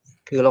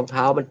ำคือรองเ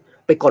ท้ามัน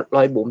ไปกดร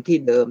อยบุ๋มที่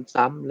เดิม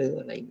ซ้ำหรือ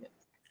อะไรอย่างเงี้ย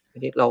ที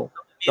นี้เรา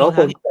มีเราก็ค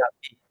วรจะ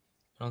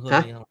รองเท้าฮ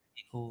ะมี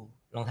กี่คู่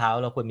รองเท้า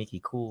เราควรมี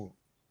กี่คู่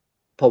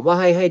ผมว่า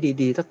ให้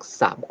ดีๆสัก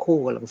3 คู่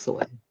กำลังสว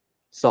ย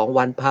2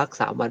 วันพัก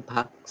3 วัน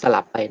พักส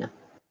ลับไปนะ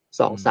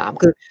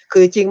2-3คื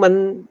อจริง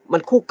มั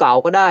นคู่เก่า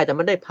ก็ได้แต่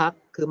มันได้พัก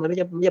คือมันไม่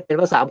จำเป็น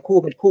ว่า3 คู่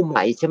เป็นคู่ให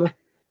ม่ใช่ไหม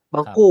บ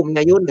างครับคู่มี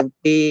อายุ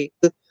1 ปี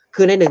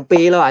คือใน1 ปี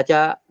เราอาจจะ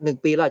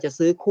1 ปีเราอาจจะ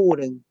ซื้อคู่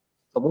หนึ่ง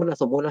สมมุ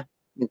ตินะ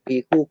1 ปี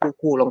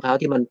คู่รองเท้า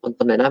ที่มันท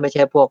นหน่อยนะไม่ใ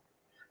ช่พวก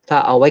ถ้า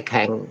เอาไว้แ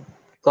ข่ง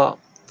ก็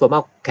ส่วนมา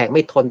กแข่งไ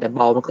ม่ทนแต่เบ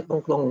ามันก็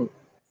ต้อง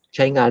ใ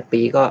ช้งาน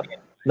ปีก็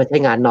มันใช้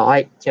งานน้อย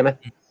ใช่ไหม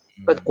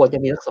ก็ควรจะ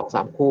มีสัก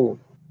2-3 คู่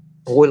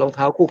โอ้ยรองเ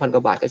ท้าคู่1,000 ก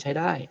ว่าบาทก็ใช้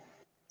ได้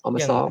เอามา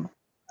อย่างซ้อม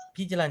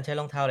พี่จรัญใช้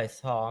รองเท้าอะไร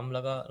ซ้อมแล้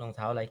วก็รองเ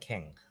ท้าอะไรแข่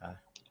งคะ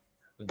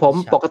คุณผม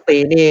พี่ชัดปกติ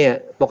เ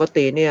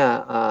นี่ย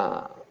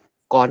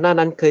ก่อนหน้า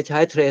นั้นเคยใช้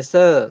เทรเซ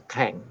อร์แ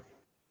ข่ง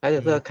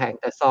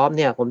แต่ซ้อมเ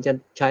นี่ยผมจะ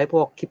ใช้พ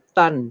วกคิป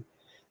ตัน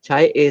ใช้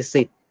เอ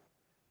ซิด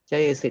ใช้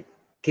เอซิด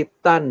คิป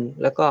ตัน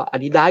แล้วก็อา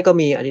ดิดาสก็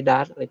มีอาดิดา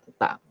สอะไร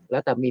ต่างๆแล้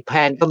วแต่มีแพ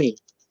นก็มี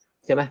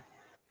ใช่ไหม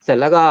เสร็จ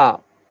แล้วก็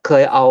เค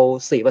ยเอา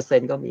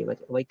 4% ก็มีมา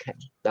ไว้แข่ง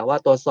แต่ว่า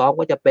ตัวซ้อม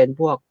ก็จะเป็น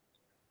พวก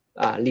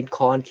ลินค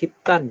อล์นคิป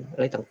ตันอะ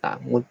ไรต่าง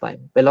ๆมุนไป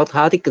เป็นรองเท้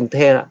าที่กึ่งเท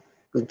รน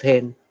กึ่งเทร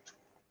น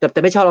แต่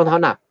ไม่ชอบรองเท้า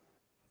หนัก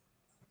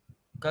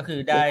ก็คือ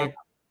ไ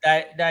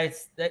ด้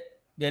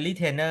เดลี่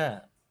เทรนเนอร์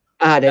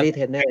เดแล้วลี่เท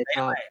รนเนอร์ช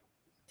อบ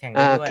แข่งไ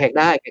ด้ด้วยแข่ง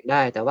ไ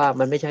ด้แต่ว่า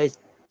มันไม่ใช่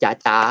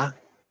จ๋า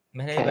ไ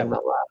ม่ได้แข่แบบงแบ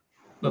บว่า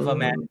เพอร์ฟอร์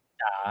แมนซ์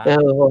จ๋า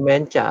โมเมน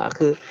ต์จ๋า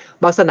คือ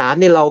บางสนาม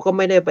นี่เราก็ไ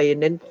ม่ได้ไป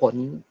เน้นผล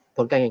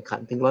การแข่งขั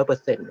นถึง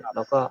100%เร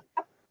าก็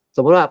ส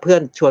มมติว่าเพื่อ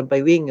นชวนไป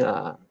วิ่ง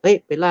เฮ้ย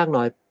ไปลากห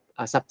น่อย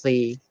สับ 4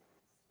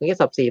อย่างเงี้ย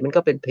สับ 4มันก็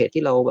เป็นเพจ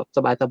ที่เราแบบ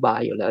สบาย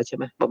ๆอยู่แล้วใช่ไ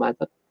หมประมาณ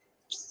สัก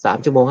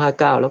3 ชั่วโมง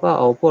 59แล้วก็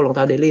เอาพวกรองเ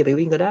ท้าเดลี่ไป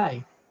วิ่งก็ได้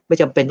ไม่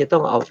จำเป็นจะต้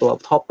องเอาตัว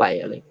ท็อปไป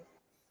อะไร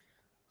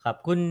ครับ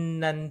คุณ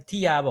นันทิ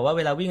ยาบอกว่าเ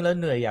วลาวิ่งแล้ว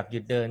เหนื่อยอยากหยุ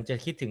ดเดินจะ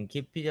คิดถึงคลิ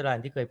ปพี่จรัญ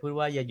ที่เคยพูด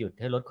ว่าอย่าหยุด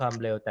ให้ลดความ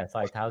เร็วแต่ซ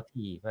อยเท้า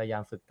ถี่พยายา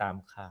มฝึกตาม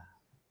ค่ะ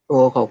โอ้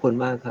ขอบคุณ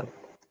มากครับ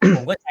ผ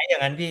มก็ใช้อย่า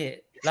งนั้นพี่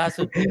ล่า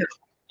สุดที่จบ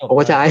ผม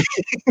ก็ใช้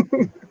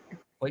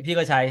โอ้ยพี่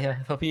ก็ใช้ใช่ไหม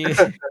เพราะพี่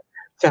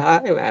ใช่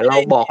แหมเรา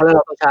บอกเขาแล้วเ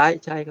ราก็ใช้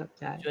ใช่ครับ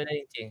ใช่ช่วยได้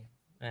จริง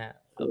ๆนะฮะ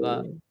แล้วก็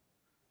อืม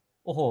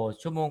โอ้โห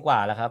ชั่วโมงกว่า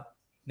แล้วครับ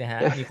นะฮะ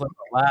มีคน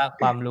บอกว่า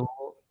ความรู้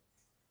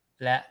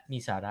และมี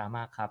สาระม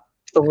ากครับ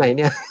ตรงไหนเ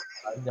นี่ย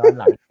ย้อน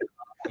หลัง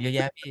เยอะแย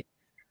ะพี่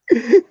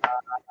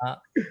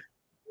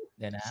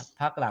เดี๋ยวนะ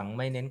ภาคหลังไ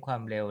ม่เน้นควา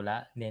มเร็วและ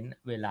เน้น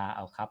เวลาเอ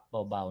าครับ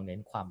เบาๆเน้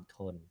นความท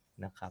น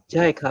นะครับใ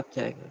ช่ครับใ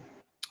ช่ครับ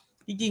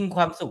จริงๆค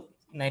วามสุข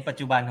ในปัจ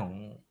จุบันขอ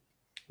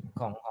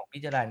ง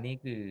พี่จรัญนี่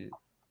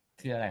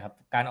คืออะไรครับ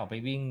การออกไป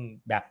วิ่ง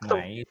แบบไหนต้อ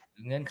งห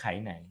รือเงื่อนไข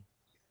ไหน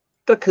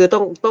ก็คือ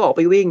ต้องออกไ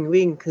ปวิ่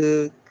งคือ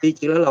จ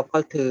ริงๆแล้วเราก็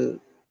คือ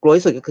กลัว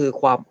ที่สุดก็คือ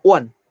ความอ้ว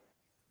น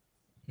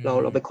อืเ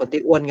รามเป็นคน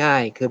ที่อ้วนง่า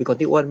ยคือเป็นคน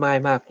ที่อ้วนง่าย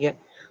มากเนี้ย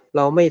เ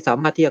ราไม่สา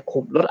มารถที่จะคุ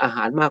มลดอาห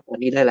ารมากกว่า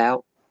นี้ได้แล้ว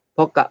เพ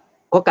ราะกะ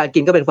เพราะการกิ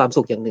นก็เป็นความ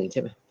สุขอย่างหนึ่งใ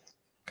ช่ไหม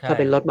ใช่ถ้า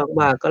เป็นลด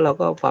มากๆก็เรา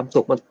ก็ความ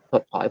สุขมันถ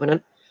ดถอยเพราะฉะนั้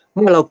นเ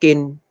มื่อเรากิน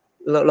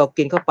เรา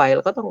กินเข้าไปเร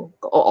าก็ต้อง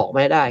เอาออกมา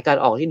ให้ได้การ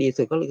ออกที่ดี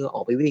สุดก็คืออ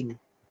อกไปวิ่ง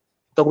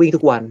ต้องวิ่งทุ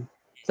กวัน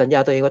สัญญา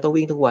ตัวเองว่าต้อง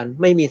วิ่งทุกวัน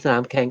ไม่มีสนา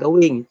มแข่งก็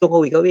วิ่งช่วงโค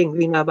วิดก็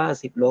วิ่งหน้าบ้าน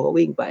10 โลก็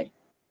วิ่งไป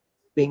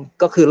วิ่ง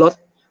ก็คือลด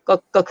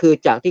ก็คือ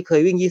จากที่เค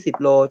ยวิ่ง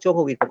20 โลช่วงโ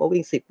ควิดผมก็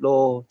วิ่ง10 โล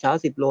เช้า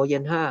10 โลเย็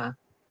น5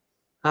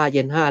เ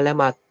ย็น5แล้ว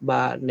ม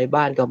าใน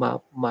บ้านก็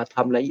มาท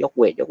ำอะไรยก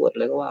เวทอะ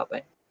ไรก็ว่าไป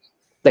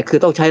แต่คือ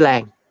ต้องใช้แร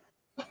ง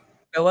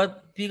แปลว่า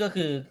พี่ก็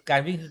คือการ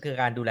วิ่งคือ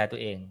การดูแลตัว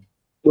เอง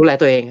ดูแล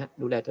ตัวเองครับ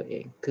ดูแลตัวเอ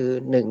งคือ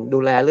1ดู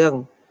แลเรื่อง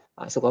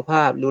สุขภ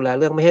าพดูแล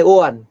เรื่องไม่ให้อ้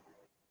วน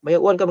ไม่ให้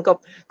อ้วนก็มันก็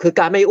คือ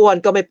การไม่อ้วน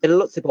ก็ไม่เป็น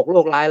16โร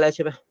คร้ายแล้วใ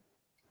ช่ไหม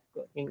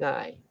ง่า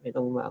ยๆไม่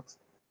ต้องมา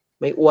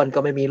ไม่อ้วนก็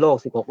ไม่มีโรค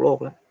16โรค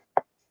แล้ว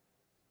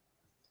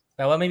แป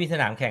ลว่าไม่มีส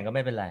นามแข่งก็ไ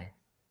ม่เป็นไร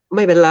ไ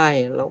ม่เป็นไร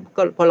เรา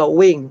ก็เพราะเรา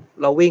วิ่ง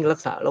รัก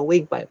ษาเรา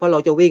วิ่งไปเพราะเรา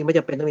จะวิ่งไม่จ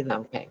ำเป็นต้องมีสนา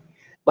มแข่ง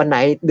วันไหน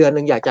เดือนห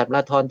นึ่งอยากจัดมา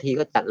ราธอนที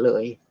ก็จัดเล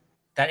ย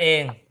จัดเอ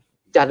ง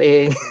จัดเอ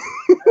ง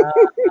เอ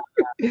อ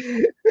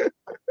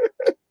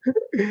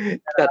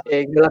จัดเอ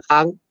งเดือนละค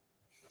รั้ง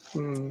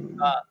อืม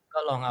ก็ก็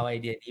ลองเอาไอ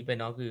เดียนี้ไป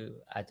เนาะคือ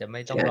อาจจะไ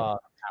ม่ต้องรอ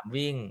ใช่สนาม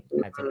วิ่ง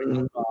อาจจะไม่อื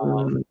ต้องรอ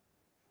ม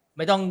ไ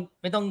ม่ต้อง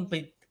ไม่ต้องไป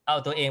เอา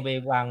ตัวเองไป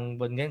วาง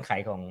บนเงื่อนไข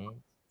ของ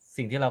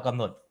สิ่งที่เรากำ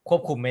หนดคว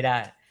บคุมไม่ได้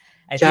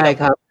ไอ้ที่เราควบ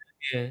ใช่ครับคุม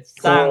คือ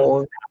สโอ้ร้าง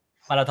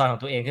มาราธอนขอ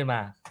งตัวเองขึ้นมา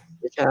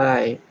ใช่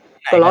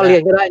ที่ไหนก็ได้ก็ล้อเลีย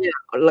นก็ได้เนี่ย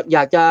อย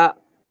ากจ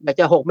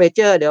ะ6เมเจ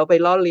อร์เดี๋ยวไป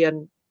ล้อเลียน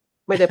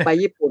ไม่ได้ไป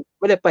ญี่ปุ่น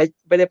ไม่ได้ไ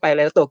ปอะไ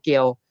รโตเกี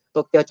ยว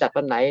จัด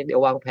วันไหนเดี๋ยว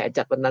วางแผน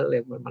จัดวันนั้นเล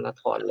ยมันมารา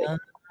ธอนเลย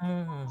อื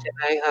ใช่ไห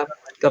มมครับ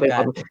วิก็เป็นค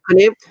วามธีการคราว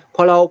นี้พ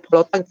อเร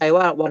าตั้งใจ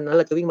ว่าวันนั้นเ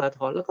ราจะวิ่งมาราธ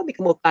อนแล้วก็มีก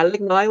ำหนดการเล็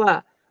กน้อยว่า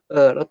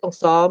เราต้อง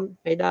ซ้อม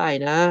ให้ได้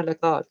นะแล้ว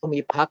ก็ต้องมี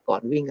พักก่อ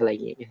นวิ่งอะไรอ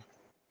ย่างเงี้ยครับ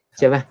ใ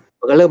ช่ไหม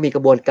มันก็เริ่มมีก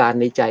ระบวนการ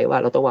ในใจว่า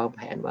เราต้องวางแผ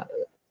นว่า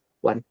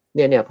วันเ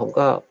นี่ยผม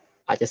ก็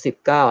อาจจะ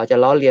19อาจจะ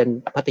ล้อเลียน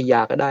พัทยา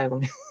ก็ได้มั้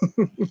ง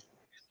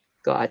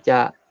ก็อาจจะ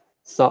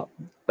สอบ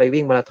ไป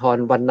วิ่งมาราธอน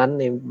วันนั้น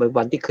ใน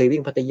วันที่เคยวิ่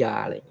งพัทยา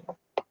อะไรอย่างเงี้ย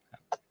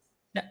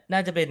น่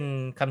าจะเป็น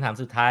คำถาม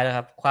สุดท้ายแล้วค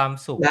รับความ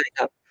สุขได้ค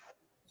รับ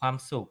ความ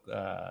สุข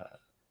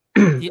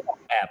ที่ออก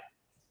แบบ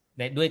ใ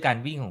นด้วยการ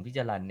วิ่งของพี่จ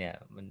รัญเนี่ย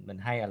มัน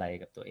ให้อะไร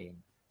กับตัวเอง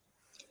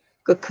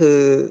ก็คื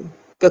อ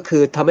ก็คื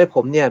อทำให้ผ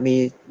มเนี่ยมี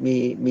มี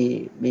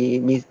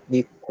มี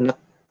คุณ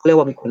เรียก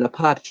ว่ามีคุณภ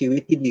าพชีวิ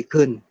ตที่ดี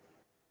ขึ้น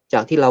จา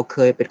กที่เราเค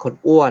ยเป็นคน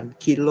อ้วน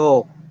ขี้โล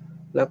ภ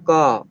แล้วก็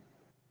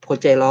คน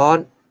ใจร้อน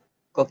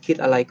ก็คิด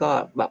อะไรก็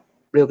แบบ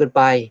เร็วเกินไ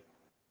ป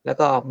แล้ว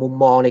ก็มุม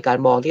มองในการ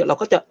มองที่เรา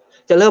ก็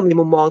จะเริ่มมี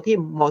มุมมอง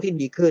ที่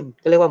ดีขึ้น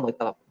ก็เรียกว่าเหมือน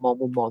กับมอง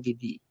มุมมอง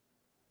ดี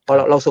ๆพอ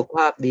เราครับสุขภ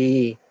าพดี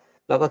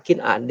เราก็คิด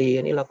อ่านดี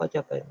อันนี้เราก็จ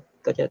ะเป็น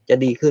ก็จะ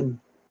ดีขึ้น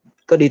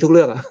ก็ดีทุกเ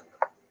รื่องอะ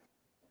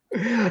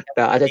แ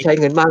ต่อาจจะใช้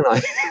เงินมากหน่อย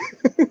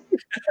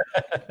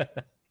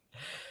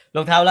ร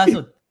องเท้าล่าสุ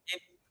ดที่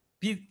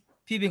พี่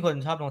พี่เป็นคน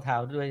ชอบรองเท้า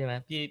ด้วยใช่ไหม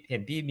พี่เห็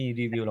นพี่มี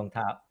รีวิวรองเ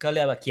ท้าก็เ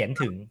รียกว่าเขียน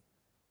ถึง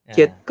เ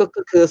ขียนอ่า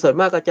ก็คือส่วน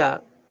มากก็จะ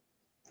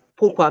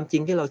พูดความจริ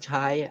งที่เราใ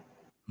ช้อะ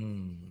อื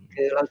ม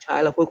คือเราใช้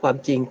เราพูดความ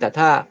จริงแต่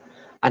ถ้า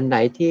อันไหน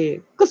ที่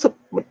ก็ส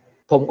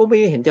ผมก็ไม่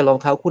เห็นจะรอง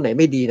เท้าคู่ไหน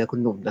ไม่ดีนะคุ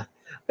ณหนุ่มนะ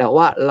แต่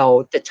ว่าเรา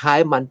จะใช้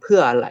มันเพื่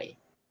ออะไร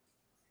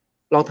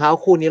รองเท้า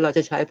คู่นี้เราจ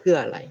ะใช้เพื่อ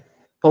อะไร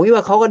ผมคิด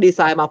ว่าเขาก็ดีไซ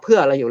น์มาเพื่อ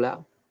อะไรอยู่แล้ว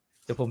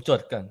เดี๋ยวผมจด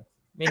ก่อน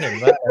ไม่เห็น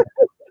ว่า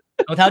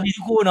รองเท้าดี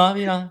ทุกคู่เนาะ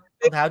พี่เนาะ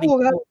รองเท้าดีคู่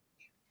ครับทุกคู่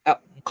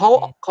เขา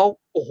อืมเขา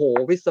โอ้โห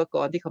วิศวก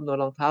รที่คำนวณ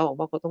รองเท้าผม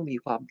ว่าเขาต้องมี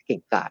ความเก่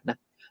งกาจนะ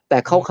แต่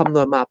เขาอืมคำน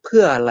วณมาเ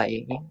พื่ออะไรอ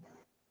ย่างนี้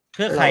เ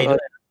พื่อใครเรา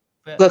ด้วย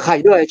เพื่อเพื่อใคร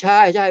ด้วยใ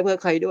ช่เพื่อ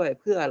ใครด้วย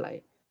เพื่ออะไร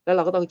แล้วเร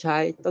าก็ต้องใ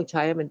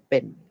ช้ให้มันเป็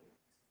น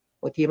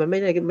บางทีมันไม่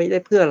ได้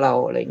เพื่อเรา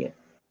อะไรเงี้ย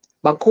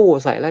บางคู่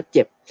ใส่แล้วเ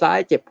จ็บซ้าย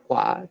เจ็บขว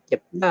าเจ็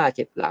บหน้าเ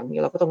จ็บหลังเ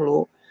นี่ยเราก็ต้อง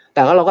รู้แ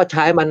ต่ว่าเราก็ใ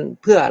ช้มัน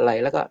เพื่ออะไร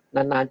แล้วก็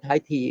นานๆใช้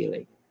ทีอะไร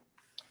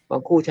บา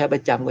งคู่ใช้ปร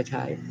ะจำก็ใ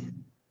ช้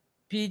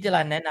พี่จ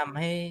รัญแนะนำ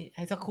ใ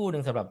ห้สักคู่หนึ่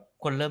งสำหรับ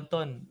คนเริ่ม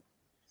ต้น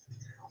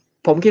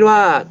ผมคิดว่า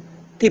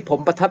ที่ผม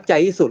ประทับใจ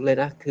ที่สุดเลย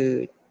นะ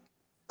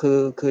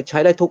คือใช้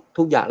ได้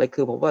ทุกอย่างเลย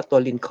คือผมว่าตัว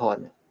ลินคอร์น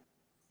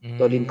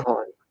ตัวลินคอ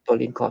ล์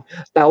น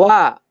แต่ว่า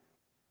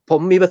ผม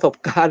มีประสบ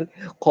การณ์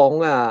ของ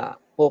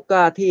โฮก้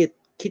าที่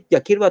อย่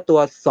าคิดว่าตัว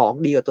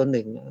2ดีกว่าตัว1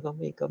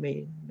ก็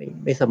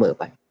ไม่เสมอ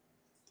ไป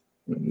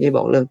นี่บ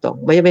อกเรื่องตรง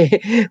ไม่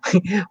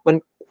มัน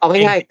เอา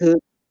ง่ายๆคือ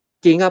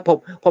จริงครับ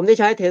ผมได้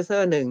ใช้เทเซอ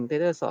ร์1เท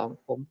เซอร์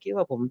2ผมคิด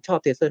ว่าผมชอบ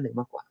เทเซอร์1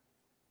มากกว่า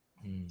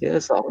เทเซอ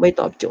ร์2ไม่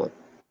ตอบโจทย์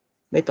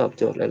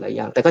หลายๆอ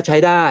ย่างแต่ก็ใช้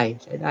ได้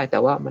แต่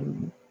ว่ามัน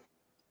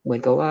เหมือ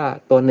นกับว่า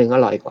ตัว1อ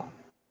ร่อยกว่า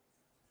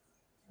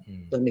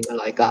ตัว1อ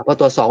ร่อยกว่าเพราะ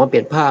ตัว2มันเป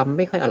ลี่ยนภาพ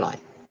ไม่ค่อยอร่อย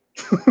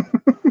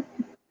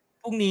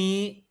พรุ่งนี้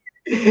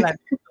พี่จรัญ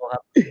วิ่งกี่โลครั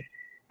บ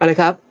อะไร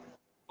ครับ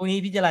พรุ่งนี้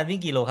พี่จรัญวิ่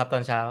งกี่โลครับตอ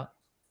นเช้า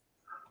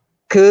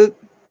คือ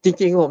จ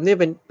ริงๆผมนี่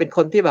เป็นค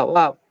นที่แบบ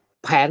ว่า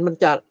แผนมัน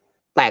จะ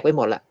แตกไปห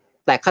มดแหละ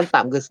แต่ขั้น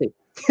ต่ำคือ10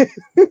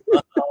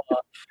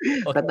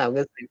โอขั้นเคต่ำ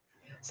คือ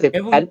10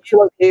งั้นพแผรุ่งนี้นช่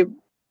วงที่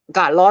อา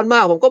กาศร้อนมา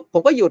กผ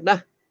มก็หยุดนะ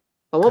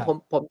ผมคว่ารับ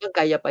ผมตั้งใจ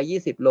จะไป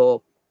20โล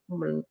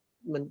มัน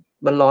มัน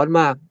มันร้อน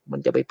มากมัน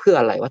จะไปเพื่อ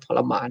อะไรวะทร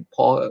มานพ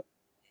อ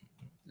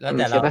แล้วแ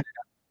ต่เราใช่ไหม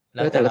แล้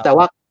วแต่เราแต่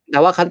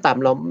ว่าขั้นต่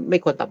ำเราไม่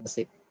ควรต่ำกว่า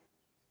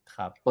10ค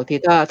รับบางที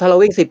ถ้าเรา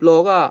วิ่ง10โล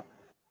ก็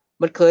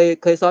มันเ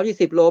คยซ้อม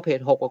20โลเพจ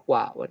6ก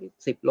ว่าวันนี้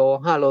10โล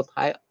5โล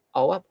ท้ายเอ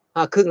าว่า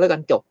5ครึ่งแล้วกั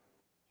นจบ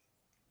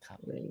ครับ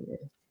อะไรอย่างเงี้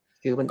ย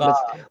คือมันก็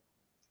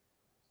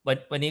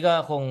วันนี้ก็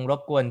คงร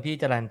บกวนพี่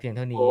จรัญเพียงเ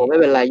ท่าโอ้นี้ไม่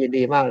เป็นไรยิน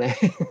ดีมากเลย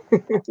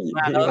ยินม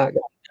าแล้วดีมากผ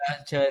มจะ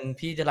เชิญ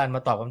พี่จรัญม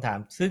าตอบคำถาม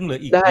ซึ่งเหลือ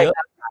อีกได้เยอะค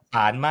รับมหาศ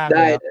าลมากเลไ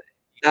ด้ย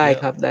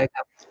ครับอีกได้เยอะค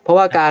รับเพราะ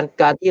ว่า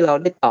การที่เรา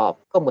ได้ตอบ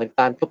ก็เหมือน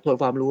การทบทวน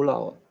ความรู้เรา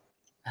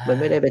มัน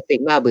ไม่ได้เป็นสิ่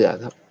งน่าเบื่อ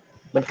ครับ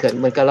มัน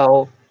เหมือนกับเรา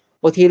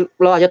บางที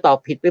เราอาจจะตอบ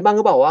ผิดไปบ้างห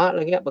รือเปล่าวะอะไร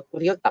เงี้ยบา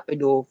งทีก็กลับไป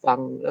ดูฟัง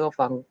แล้วก็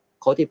ฟัง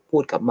เขาที่พู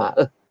ดกลับมา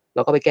เร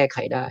าก็ไปแก้ไข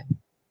ได้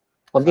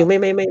ผมครับจึงไ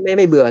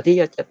ม่เบื่อที่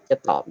จะ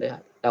ตอบเลยค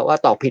รับแต่ว่า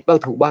ตอบผิดบ้าง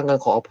ถูกบ้างก็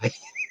ขออภัย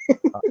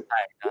ใช่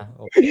นะ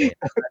โอเค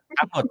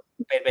ทั้งหมด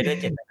เป็นไปด้วย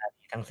เจตนา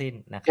ดีทั้งสิ้น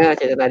นะครับ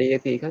เจตนาดีค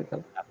รับ ค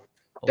รับ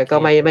โอเคแต่ก็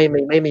ไม่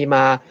มีม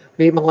า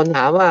มีบางคนถ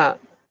ามว่า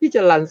พี่จ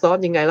ะรันซ้อม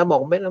ยังไงแล้วบอ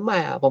กไม่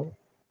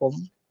ผม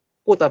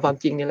พูดตามความ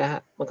จริงนี่แหละฮ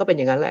ะมันก็เป็นอ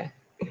ย่างนั้นแหละ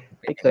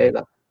เป็นอย่างนั้นไม่เคยแบ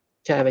บ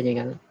ใช่เป็นอย่าง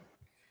นั้น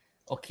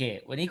โอเค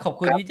วันนี้ขอบ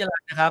คุณพี่ครับจรั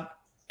ญนะครับ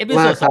เอพิโ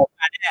ซด2มากครับ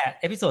มาแน่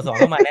เอพิโซด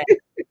2ต้องมาแน่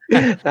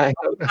ได้ข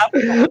อบครับคุณ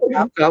ครับขอบคุณค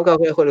รับครับขอบ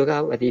คุณคุณครั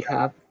บสวัสดีค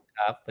รับค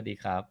รับสวัสดี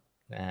ครับ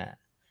นะฮะ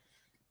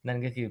นั่น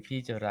ก็คือพี่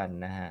จรัญ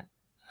นะฮะ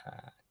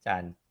อาจา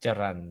รย์จ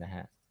รัญนะฮ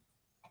ะ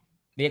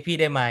เรียกพี่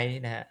ได้ไหม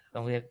นะฮะต้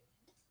องเรียก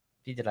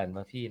พี่จรัญ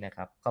ว่าพี่นะค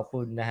รับขอบ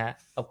คุณนะฮะ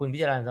ขอบคุณ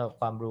พี่จรัญสำหรับ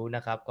ความรู้น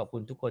ะครับขอบคุ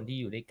ณทุกคนที่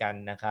อยู่ด้วยกัน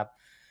นะครับ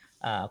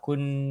คุ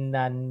ณ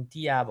นัน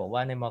ทิยาบอกว่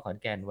าในมอขอน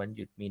แก่นวันห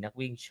ยุดมีนัก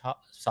วิ่ง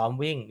ซ้อม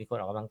วิ่งมีคนอ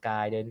อกกำลังกา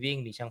ยเดินวิ่ง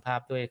มีช่างภาพ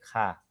ด้วย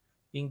ค่ะ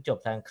วิ่งจบ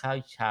ทานข้าว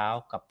เช้า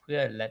กับเพื่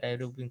อนและได้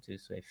รูปวิ่ง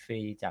สวยๆฟรี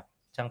จาก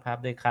ช่างภาพ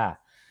ด้วยค่ะ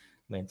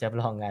เหมือนจำ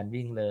ลองงาน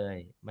วิ่งเลย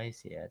ไม่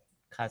เสีย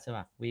ค่าส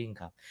มัครวิ่ง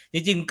ครับจ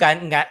ริงๆ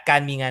กา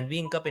รมีงาน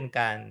วิ่งก็เป็น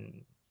การ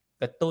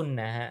กระตุ้น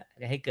นะฮะ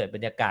ให้เกิดบร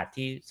รยากาศ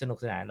ที่สนุก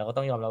สนานเราก็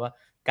ต้องยอมรับว่า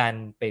การ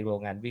ไปโรง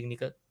งานวิ่งนี่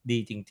ก็ดี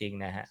จริง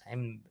ๆนะฮะให้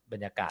มันบร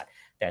รยากาศ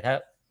แต่ถ้า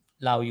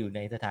เราอยู่ใน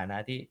สถานะ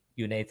ที่อ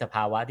ยู่ในสภ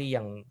าวะที่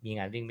ยังมี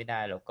งานวิ่งไม่ได้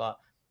เรา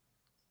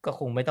ก็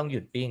คงไม่ต้องหยุ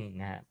ดวิ่ง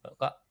นะฮะ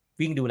ก็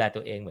วิ่งดูแลตั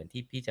วเองเหมือน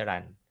ที่พี่จรั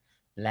น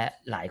และ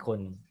หลายคน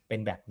เป็น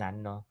แบบนั้น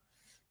เนาะ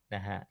น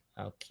ะฮะ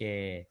โอเค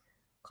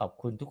ขอบ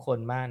คุณทุกคน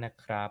มากนะ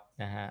ครับ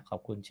นะฮะขอบ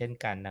คุณเช่น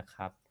กันนะค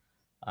รับ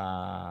อ่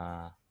า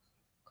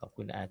ขอบ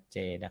คุณอาเจ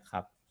นะครั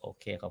บโอ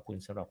เคขอบคุณ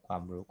สำหรับควา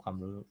ม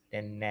รู้แ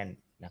น่น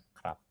ๆนะ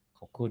ครับ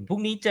ขอบคุณพรุ่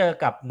งนี้เจอ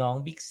กับน้อง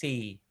บิ๊กซี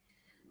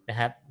นะ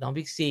ครับน้อง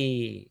บิ๊กซี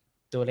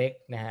ตัวเล็ก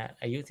นะฮะ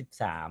อายุ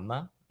13มั้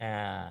ง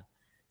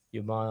อ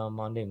ยู่ม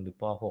 .1 หรือ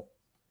ป .6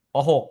 ป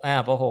 .6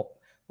 ป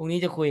 .6 พรุ่งนี้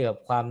จะคุยกับ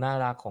ความน่า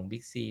รักของ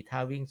บิ๊กซีท่า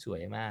วิ่งสว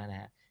ยมากนะ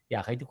ฮะอย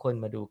ากให้ทุกคน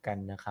มาดูกัน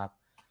นะครับ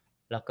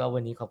แล้วก็วั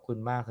นนี้ขอบคุณ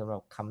มากสำหรั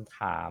บคำถ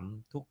าม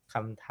ทุกค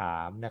ำถา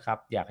มนะครับ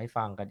อยากให้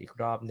ฟังกันอีก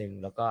รอบหนึ่ง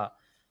แล้ว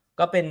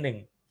ก็เป็น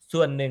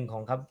ส่วนหนึ่งขอ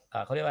ง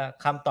เขาเรียกว่า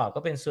คำตอบ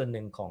ก็เป็นส่วนห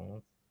นึ่งของ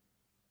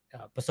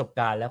ประสบ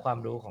การณ์และความ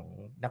รู้ของ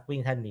นักวิ่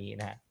งท่านนี้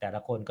นะฮะแต่ละ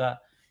คนก็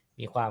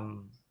มีความ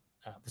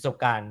ประสบ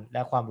การณ์แล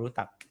ะความรู้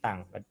ต่าง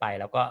กันไป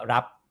แล้วก็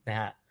นะ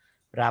ฮะ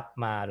รับ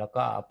มาแล้ว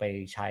ก็เอาไป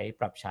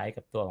ปรับใช้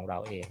กับตัวของเรา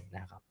เองน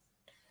ะครับ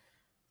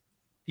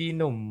พี่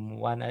หนุ่ม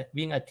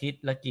วิ่งอาทิต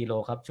ย์ละกี่โล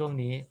ครับช่วง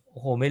นี้โอ้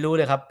โหไม่รู้เ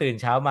ลยครับตื่น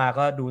เช้ามา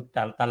ก็ดู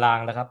ตาราง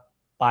แล้วครับ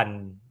ปั่น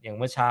อย่างเ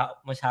มื่อเช้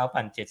า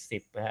ปั่น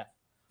70นะฮะ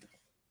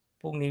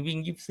พรุ่งนี้วิ่ง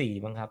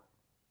24มั้งครับ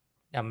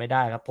จำไม่ไ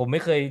ด้ครับผมไ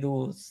ม่เคยดู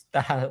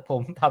ผ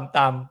มทำต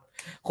าม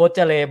โค้ชเจ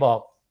เลบอก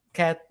แ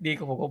ค่ดี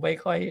กับผมก็ไม่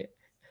ค่อย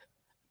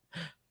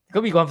ก็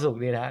มีความสุข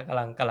ดีนะฮะก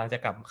ำลังจะ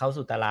กลับเข้า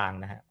สู่ตาราง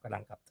นะฮะกำลั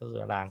งกลับเข้าสู่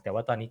ตารางแต่ว่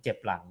าตอนนี้เจ็บ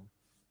หลัง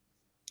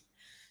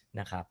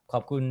นะครับขอ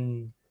บคุณ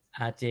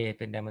RJ เ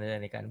ป็นแรงบันดาลใจ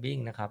ในการวิ่ง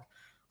นะครับ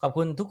ขอบ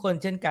คุณทุกคน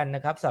เช่นกันน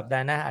ะครับสัปดา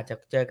ห์หน้าอาจจะ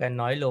เจอกัน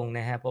น้อยลงน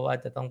ะฮะเพราะว่า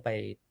จะต้องไป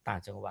ต่าง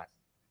จังหวัด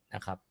น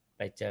ะครับไ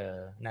ปเจอ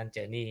นั่นเจ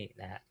อนี่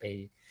นะฮะไป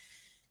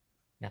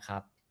นะครั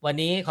บวัน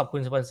นี้ขอบคุ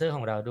ณสปอนเซอร์ข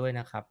องเราด้วย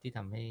นะครับที่ท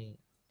ำให้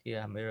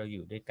เราอ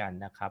ยู่ด้วยกัน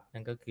นะครับ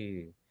นั่นก็คือ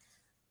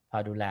พา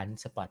ดูแลน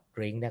สปอร์ตด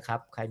ริงก์นะครับ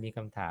ใครมีค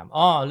ำถาม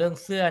เรื่อง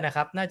เสื้อนะค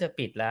รับน่าจะ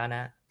ปิดแล้วน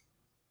ะ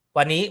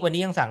วัน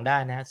นี้ยังสั่งได้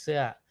นะเสื้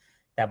อ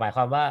แต่หมายค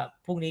วามว่า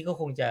พรุ่งนี้ก็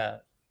คงจะ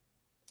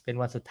เป็น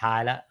วันสุดท้าย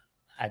แล้ว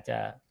อาจจะ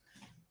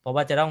เพราะ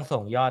ว่าจะต้อง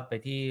ส่งยอดไป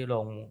ที่โ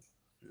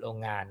รง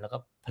งานแล้วก็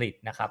ผลิต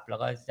นะครับแล้ว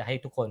ก็จะให้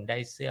ทุกคนได้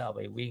เสื้อเอาไ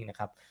ปวิ่งนะ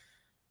ครับ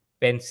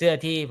เป็นเสื้อ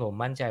ที่ผม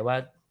มั่นใจว่า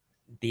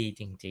ดี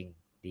จริง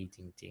ๆดีจ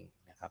ริง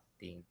ๆนะครับ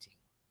ดีจริง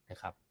ๆนะ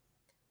ครับ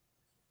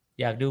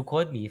อยากดูโค้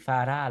ชหมีฟา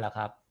ร่าเหรอค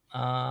รับ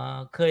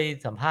เคย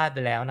สัมภาษณ์ไป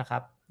แล้วนะครั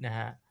บนะฮ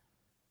ะ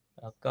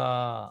แล้วก็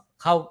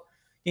เข้า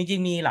จริ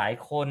งๆมีหลาย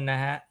คนน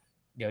ะฮะ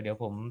เดี๋ยว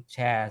ผมแช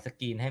ร์ส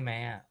กรีนให้ไหม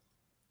อ่ะ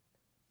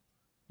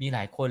มีหล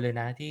ายคนเลย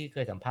นะที่เค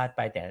ยสัมภาษณ์ไ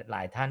ปแต่หล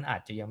ายท่านอา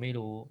จจะยังไม่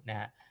รู้นะ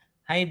ฮะ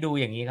ให้ดู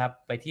อย่างนี้ครับ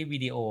ไปที่วิ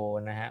ดีโอ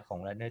นะฮะของ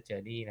Runner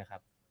Journey นะครั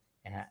บ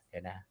นะฮะเดี๋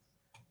ยวนะ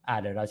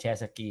เดี๋ยวเราแชร์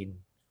สกรีน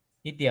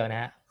นิดเดียวนะ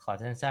ฮะขอ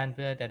สั้นๆเ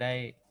พื่อจะได้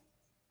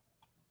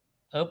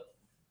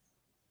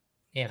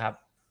เนี่ยครับ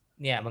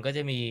เนี่ยมันก็จ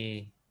ะมี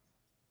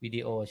วิ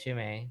ดีโอใช่ไ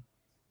หม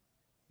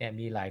เนี่ย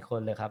มีหลายคน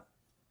เลยครับ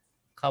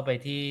เข้าไป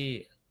ที่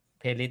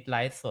playlist ไล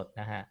ฟ์สด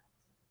นะฮะ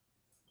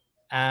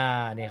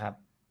เนี่ยครับ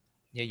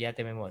เยอะแยะเ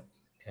ต็มไปหมด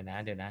เดี๋ย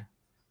วนะ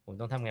ผม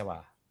ต้องทำไงวะ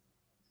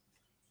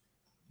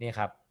นี่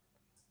ครับ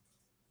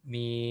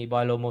มีบอ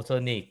ยโลโมโซ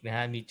นิกนะฮ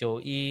ะมีโจ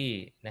อี้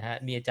นะฮะ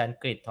มีอาจารย์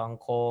กฤษทอง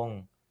คง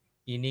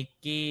มีนิก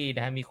กี้น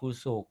ะฮะมีครู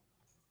สุก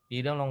มี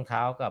เรื่องรองเท้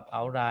ากับเอ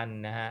ารัน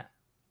นะฮะ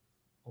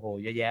โอ้โห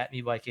เยอะแยะมี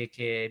บอยเค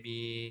มี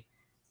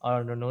อร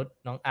นุช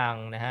น้องอัง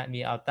นะฮะมี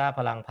อัลต้าพ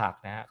ลังผัก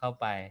นะฮะเข้า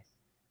ไป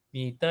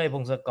มีเต้ยพ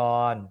งศก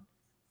ร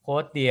โค้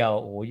ดเดี่ยว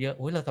โอ้โหเยอะ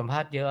เราสัมภา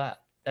ษณ์เยอะ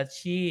ดัช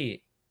ชี่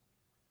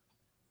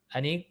อั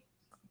นนี้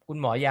คุณ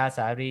หมอยาส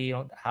ารีร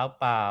องเท้า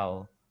เปล่า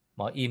หม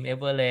ออิมเอ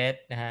เวอร์เรส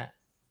ต์นะฮะ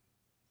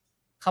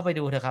เข้าไป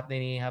ดูเถอะครับใน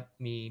นี้ครับ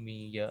มี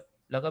เยอะ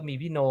แล้วก็มี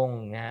พี่นง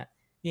นะฮะ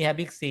นี่ฮะ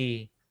บิ๊กซี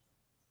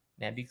เ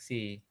นี่ยบิ๊ก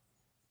ซี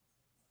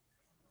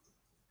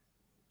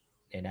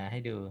เดี๋ยวนะให้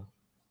ดู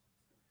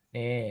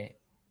นี่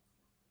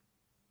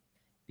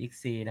บิ๊ก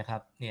ซีนะครั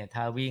บเนี่ย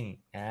ท่าวิ่ง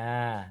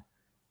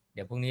เ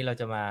ดี๋ยวพรุ่งนี้เรา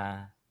จะม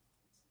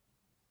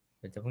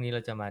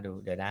าดู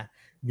เดี๋ยวนะ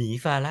หมี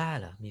ฟาร่า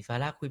เหรอหมีฟา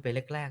ร่าคุยไป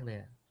แรกๆเลย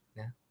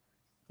นะ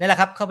นี่แหละ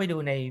ครับเข้าไปดู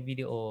ในวิ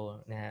ดีโอ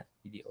นะฮะ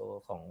วิดีโอ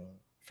ของ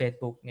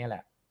Facebook เนี่ยแหล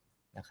ะ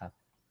นะครับ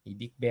มี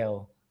บิ๊กเบล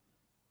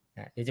น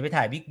ะเดี๋ยวจะไป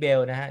ถ่ายบิ๊กเบล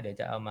นะฮะเดี๋ยว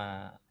จะเอาม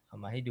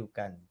าให้ดู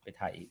กันไป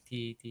ถ่ายอีก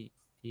ที่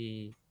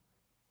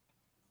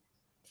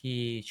ที่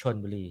ชล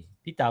บุรี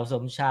พี่เต๋าส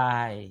มชา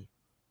ย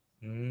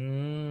อื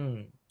ม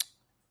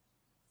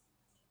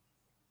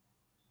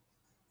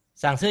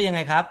สั่งเสื้อยังไง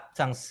ครับ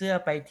สั่งเสื้อ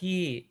ไป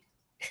ที่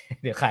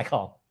เดี๋ยวขายข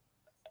อง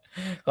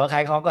ขอขา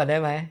ยของก่อนได้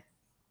ไหม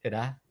เดี๋ยว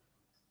นะ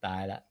ตา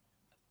ยละ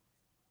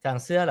สั่ง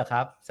เสื้อเหรอค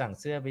รับสั่ง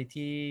เสื้อไป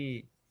ที่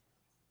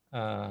เ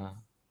อ่อ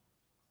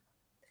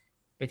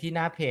ไปที่ห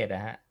น้าเพจน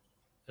ะฮะ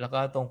แล้วก็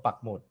ตรงปัก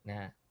หมุดนะ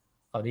ฮะ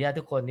ขออนุญาต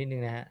ทุกคนนิดนึ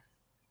งนะฮะ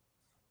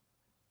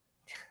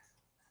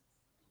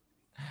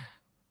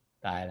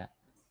ตายละ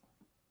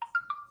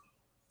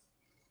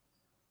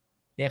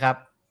เนี่ยครับ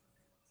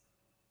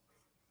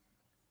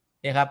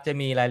เนี่ยครับจะ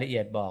มีรายละเอี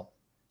ยดบอก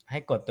ให้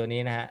กดตัว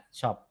นี้นะฮะ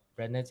Shop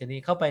Runner Journey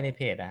เข้าไปในเ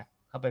พจนะ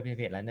เข้าไปใน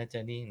เพจ Runner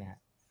Journey นะฮะ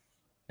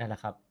นั่นแหละ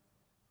ครับ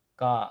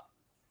ก็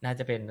น่า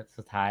จะเป็น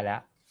สุดท้ายแล้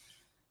ว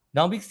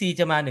น้องบิ๊กซี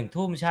จะมา1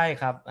 ทุ่มใช่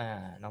ครับ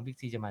น้องบิ๊ก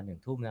ซีจะมา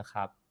1 ทุ่มนะค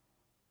รับ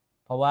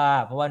เพราะ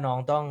ว่าน้อง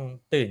ต้อง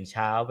ตื่นเ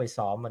ช้าไป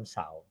ซ้อมวันเส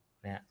าร์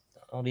นะฮะ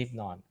ต้องรีบ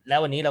นอนแล้ว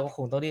วันนี้เราก็ค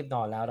งต้องรีบน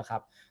อนแล้วนะครั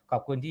บขอ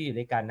บคุณที่อยู่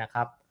ด้วยกันนะค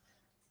รับ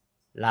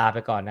ลาไป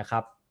ก่อนนะครั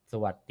บส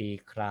วัสดี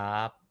ครั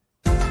บ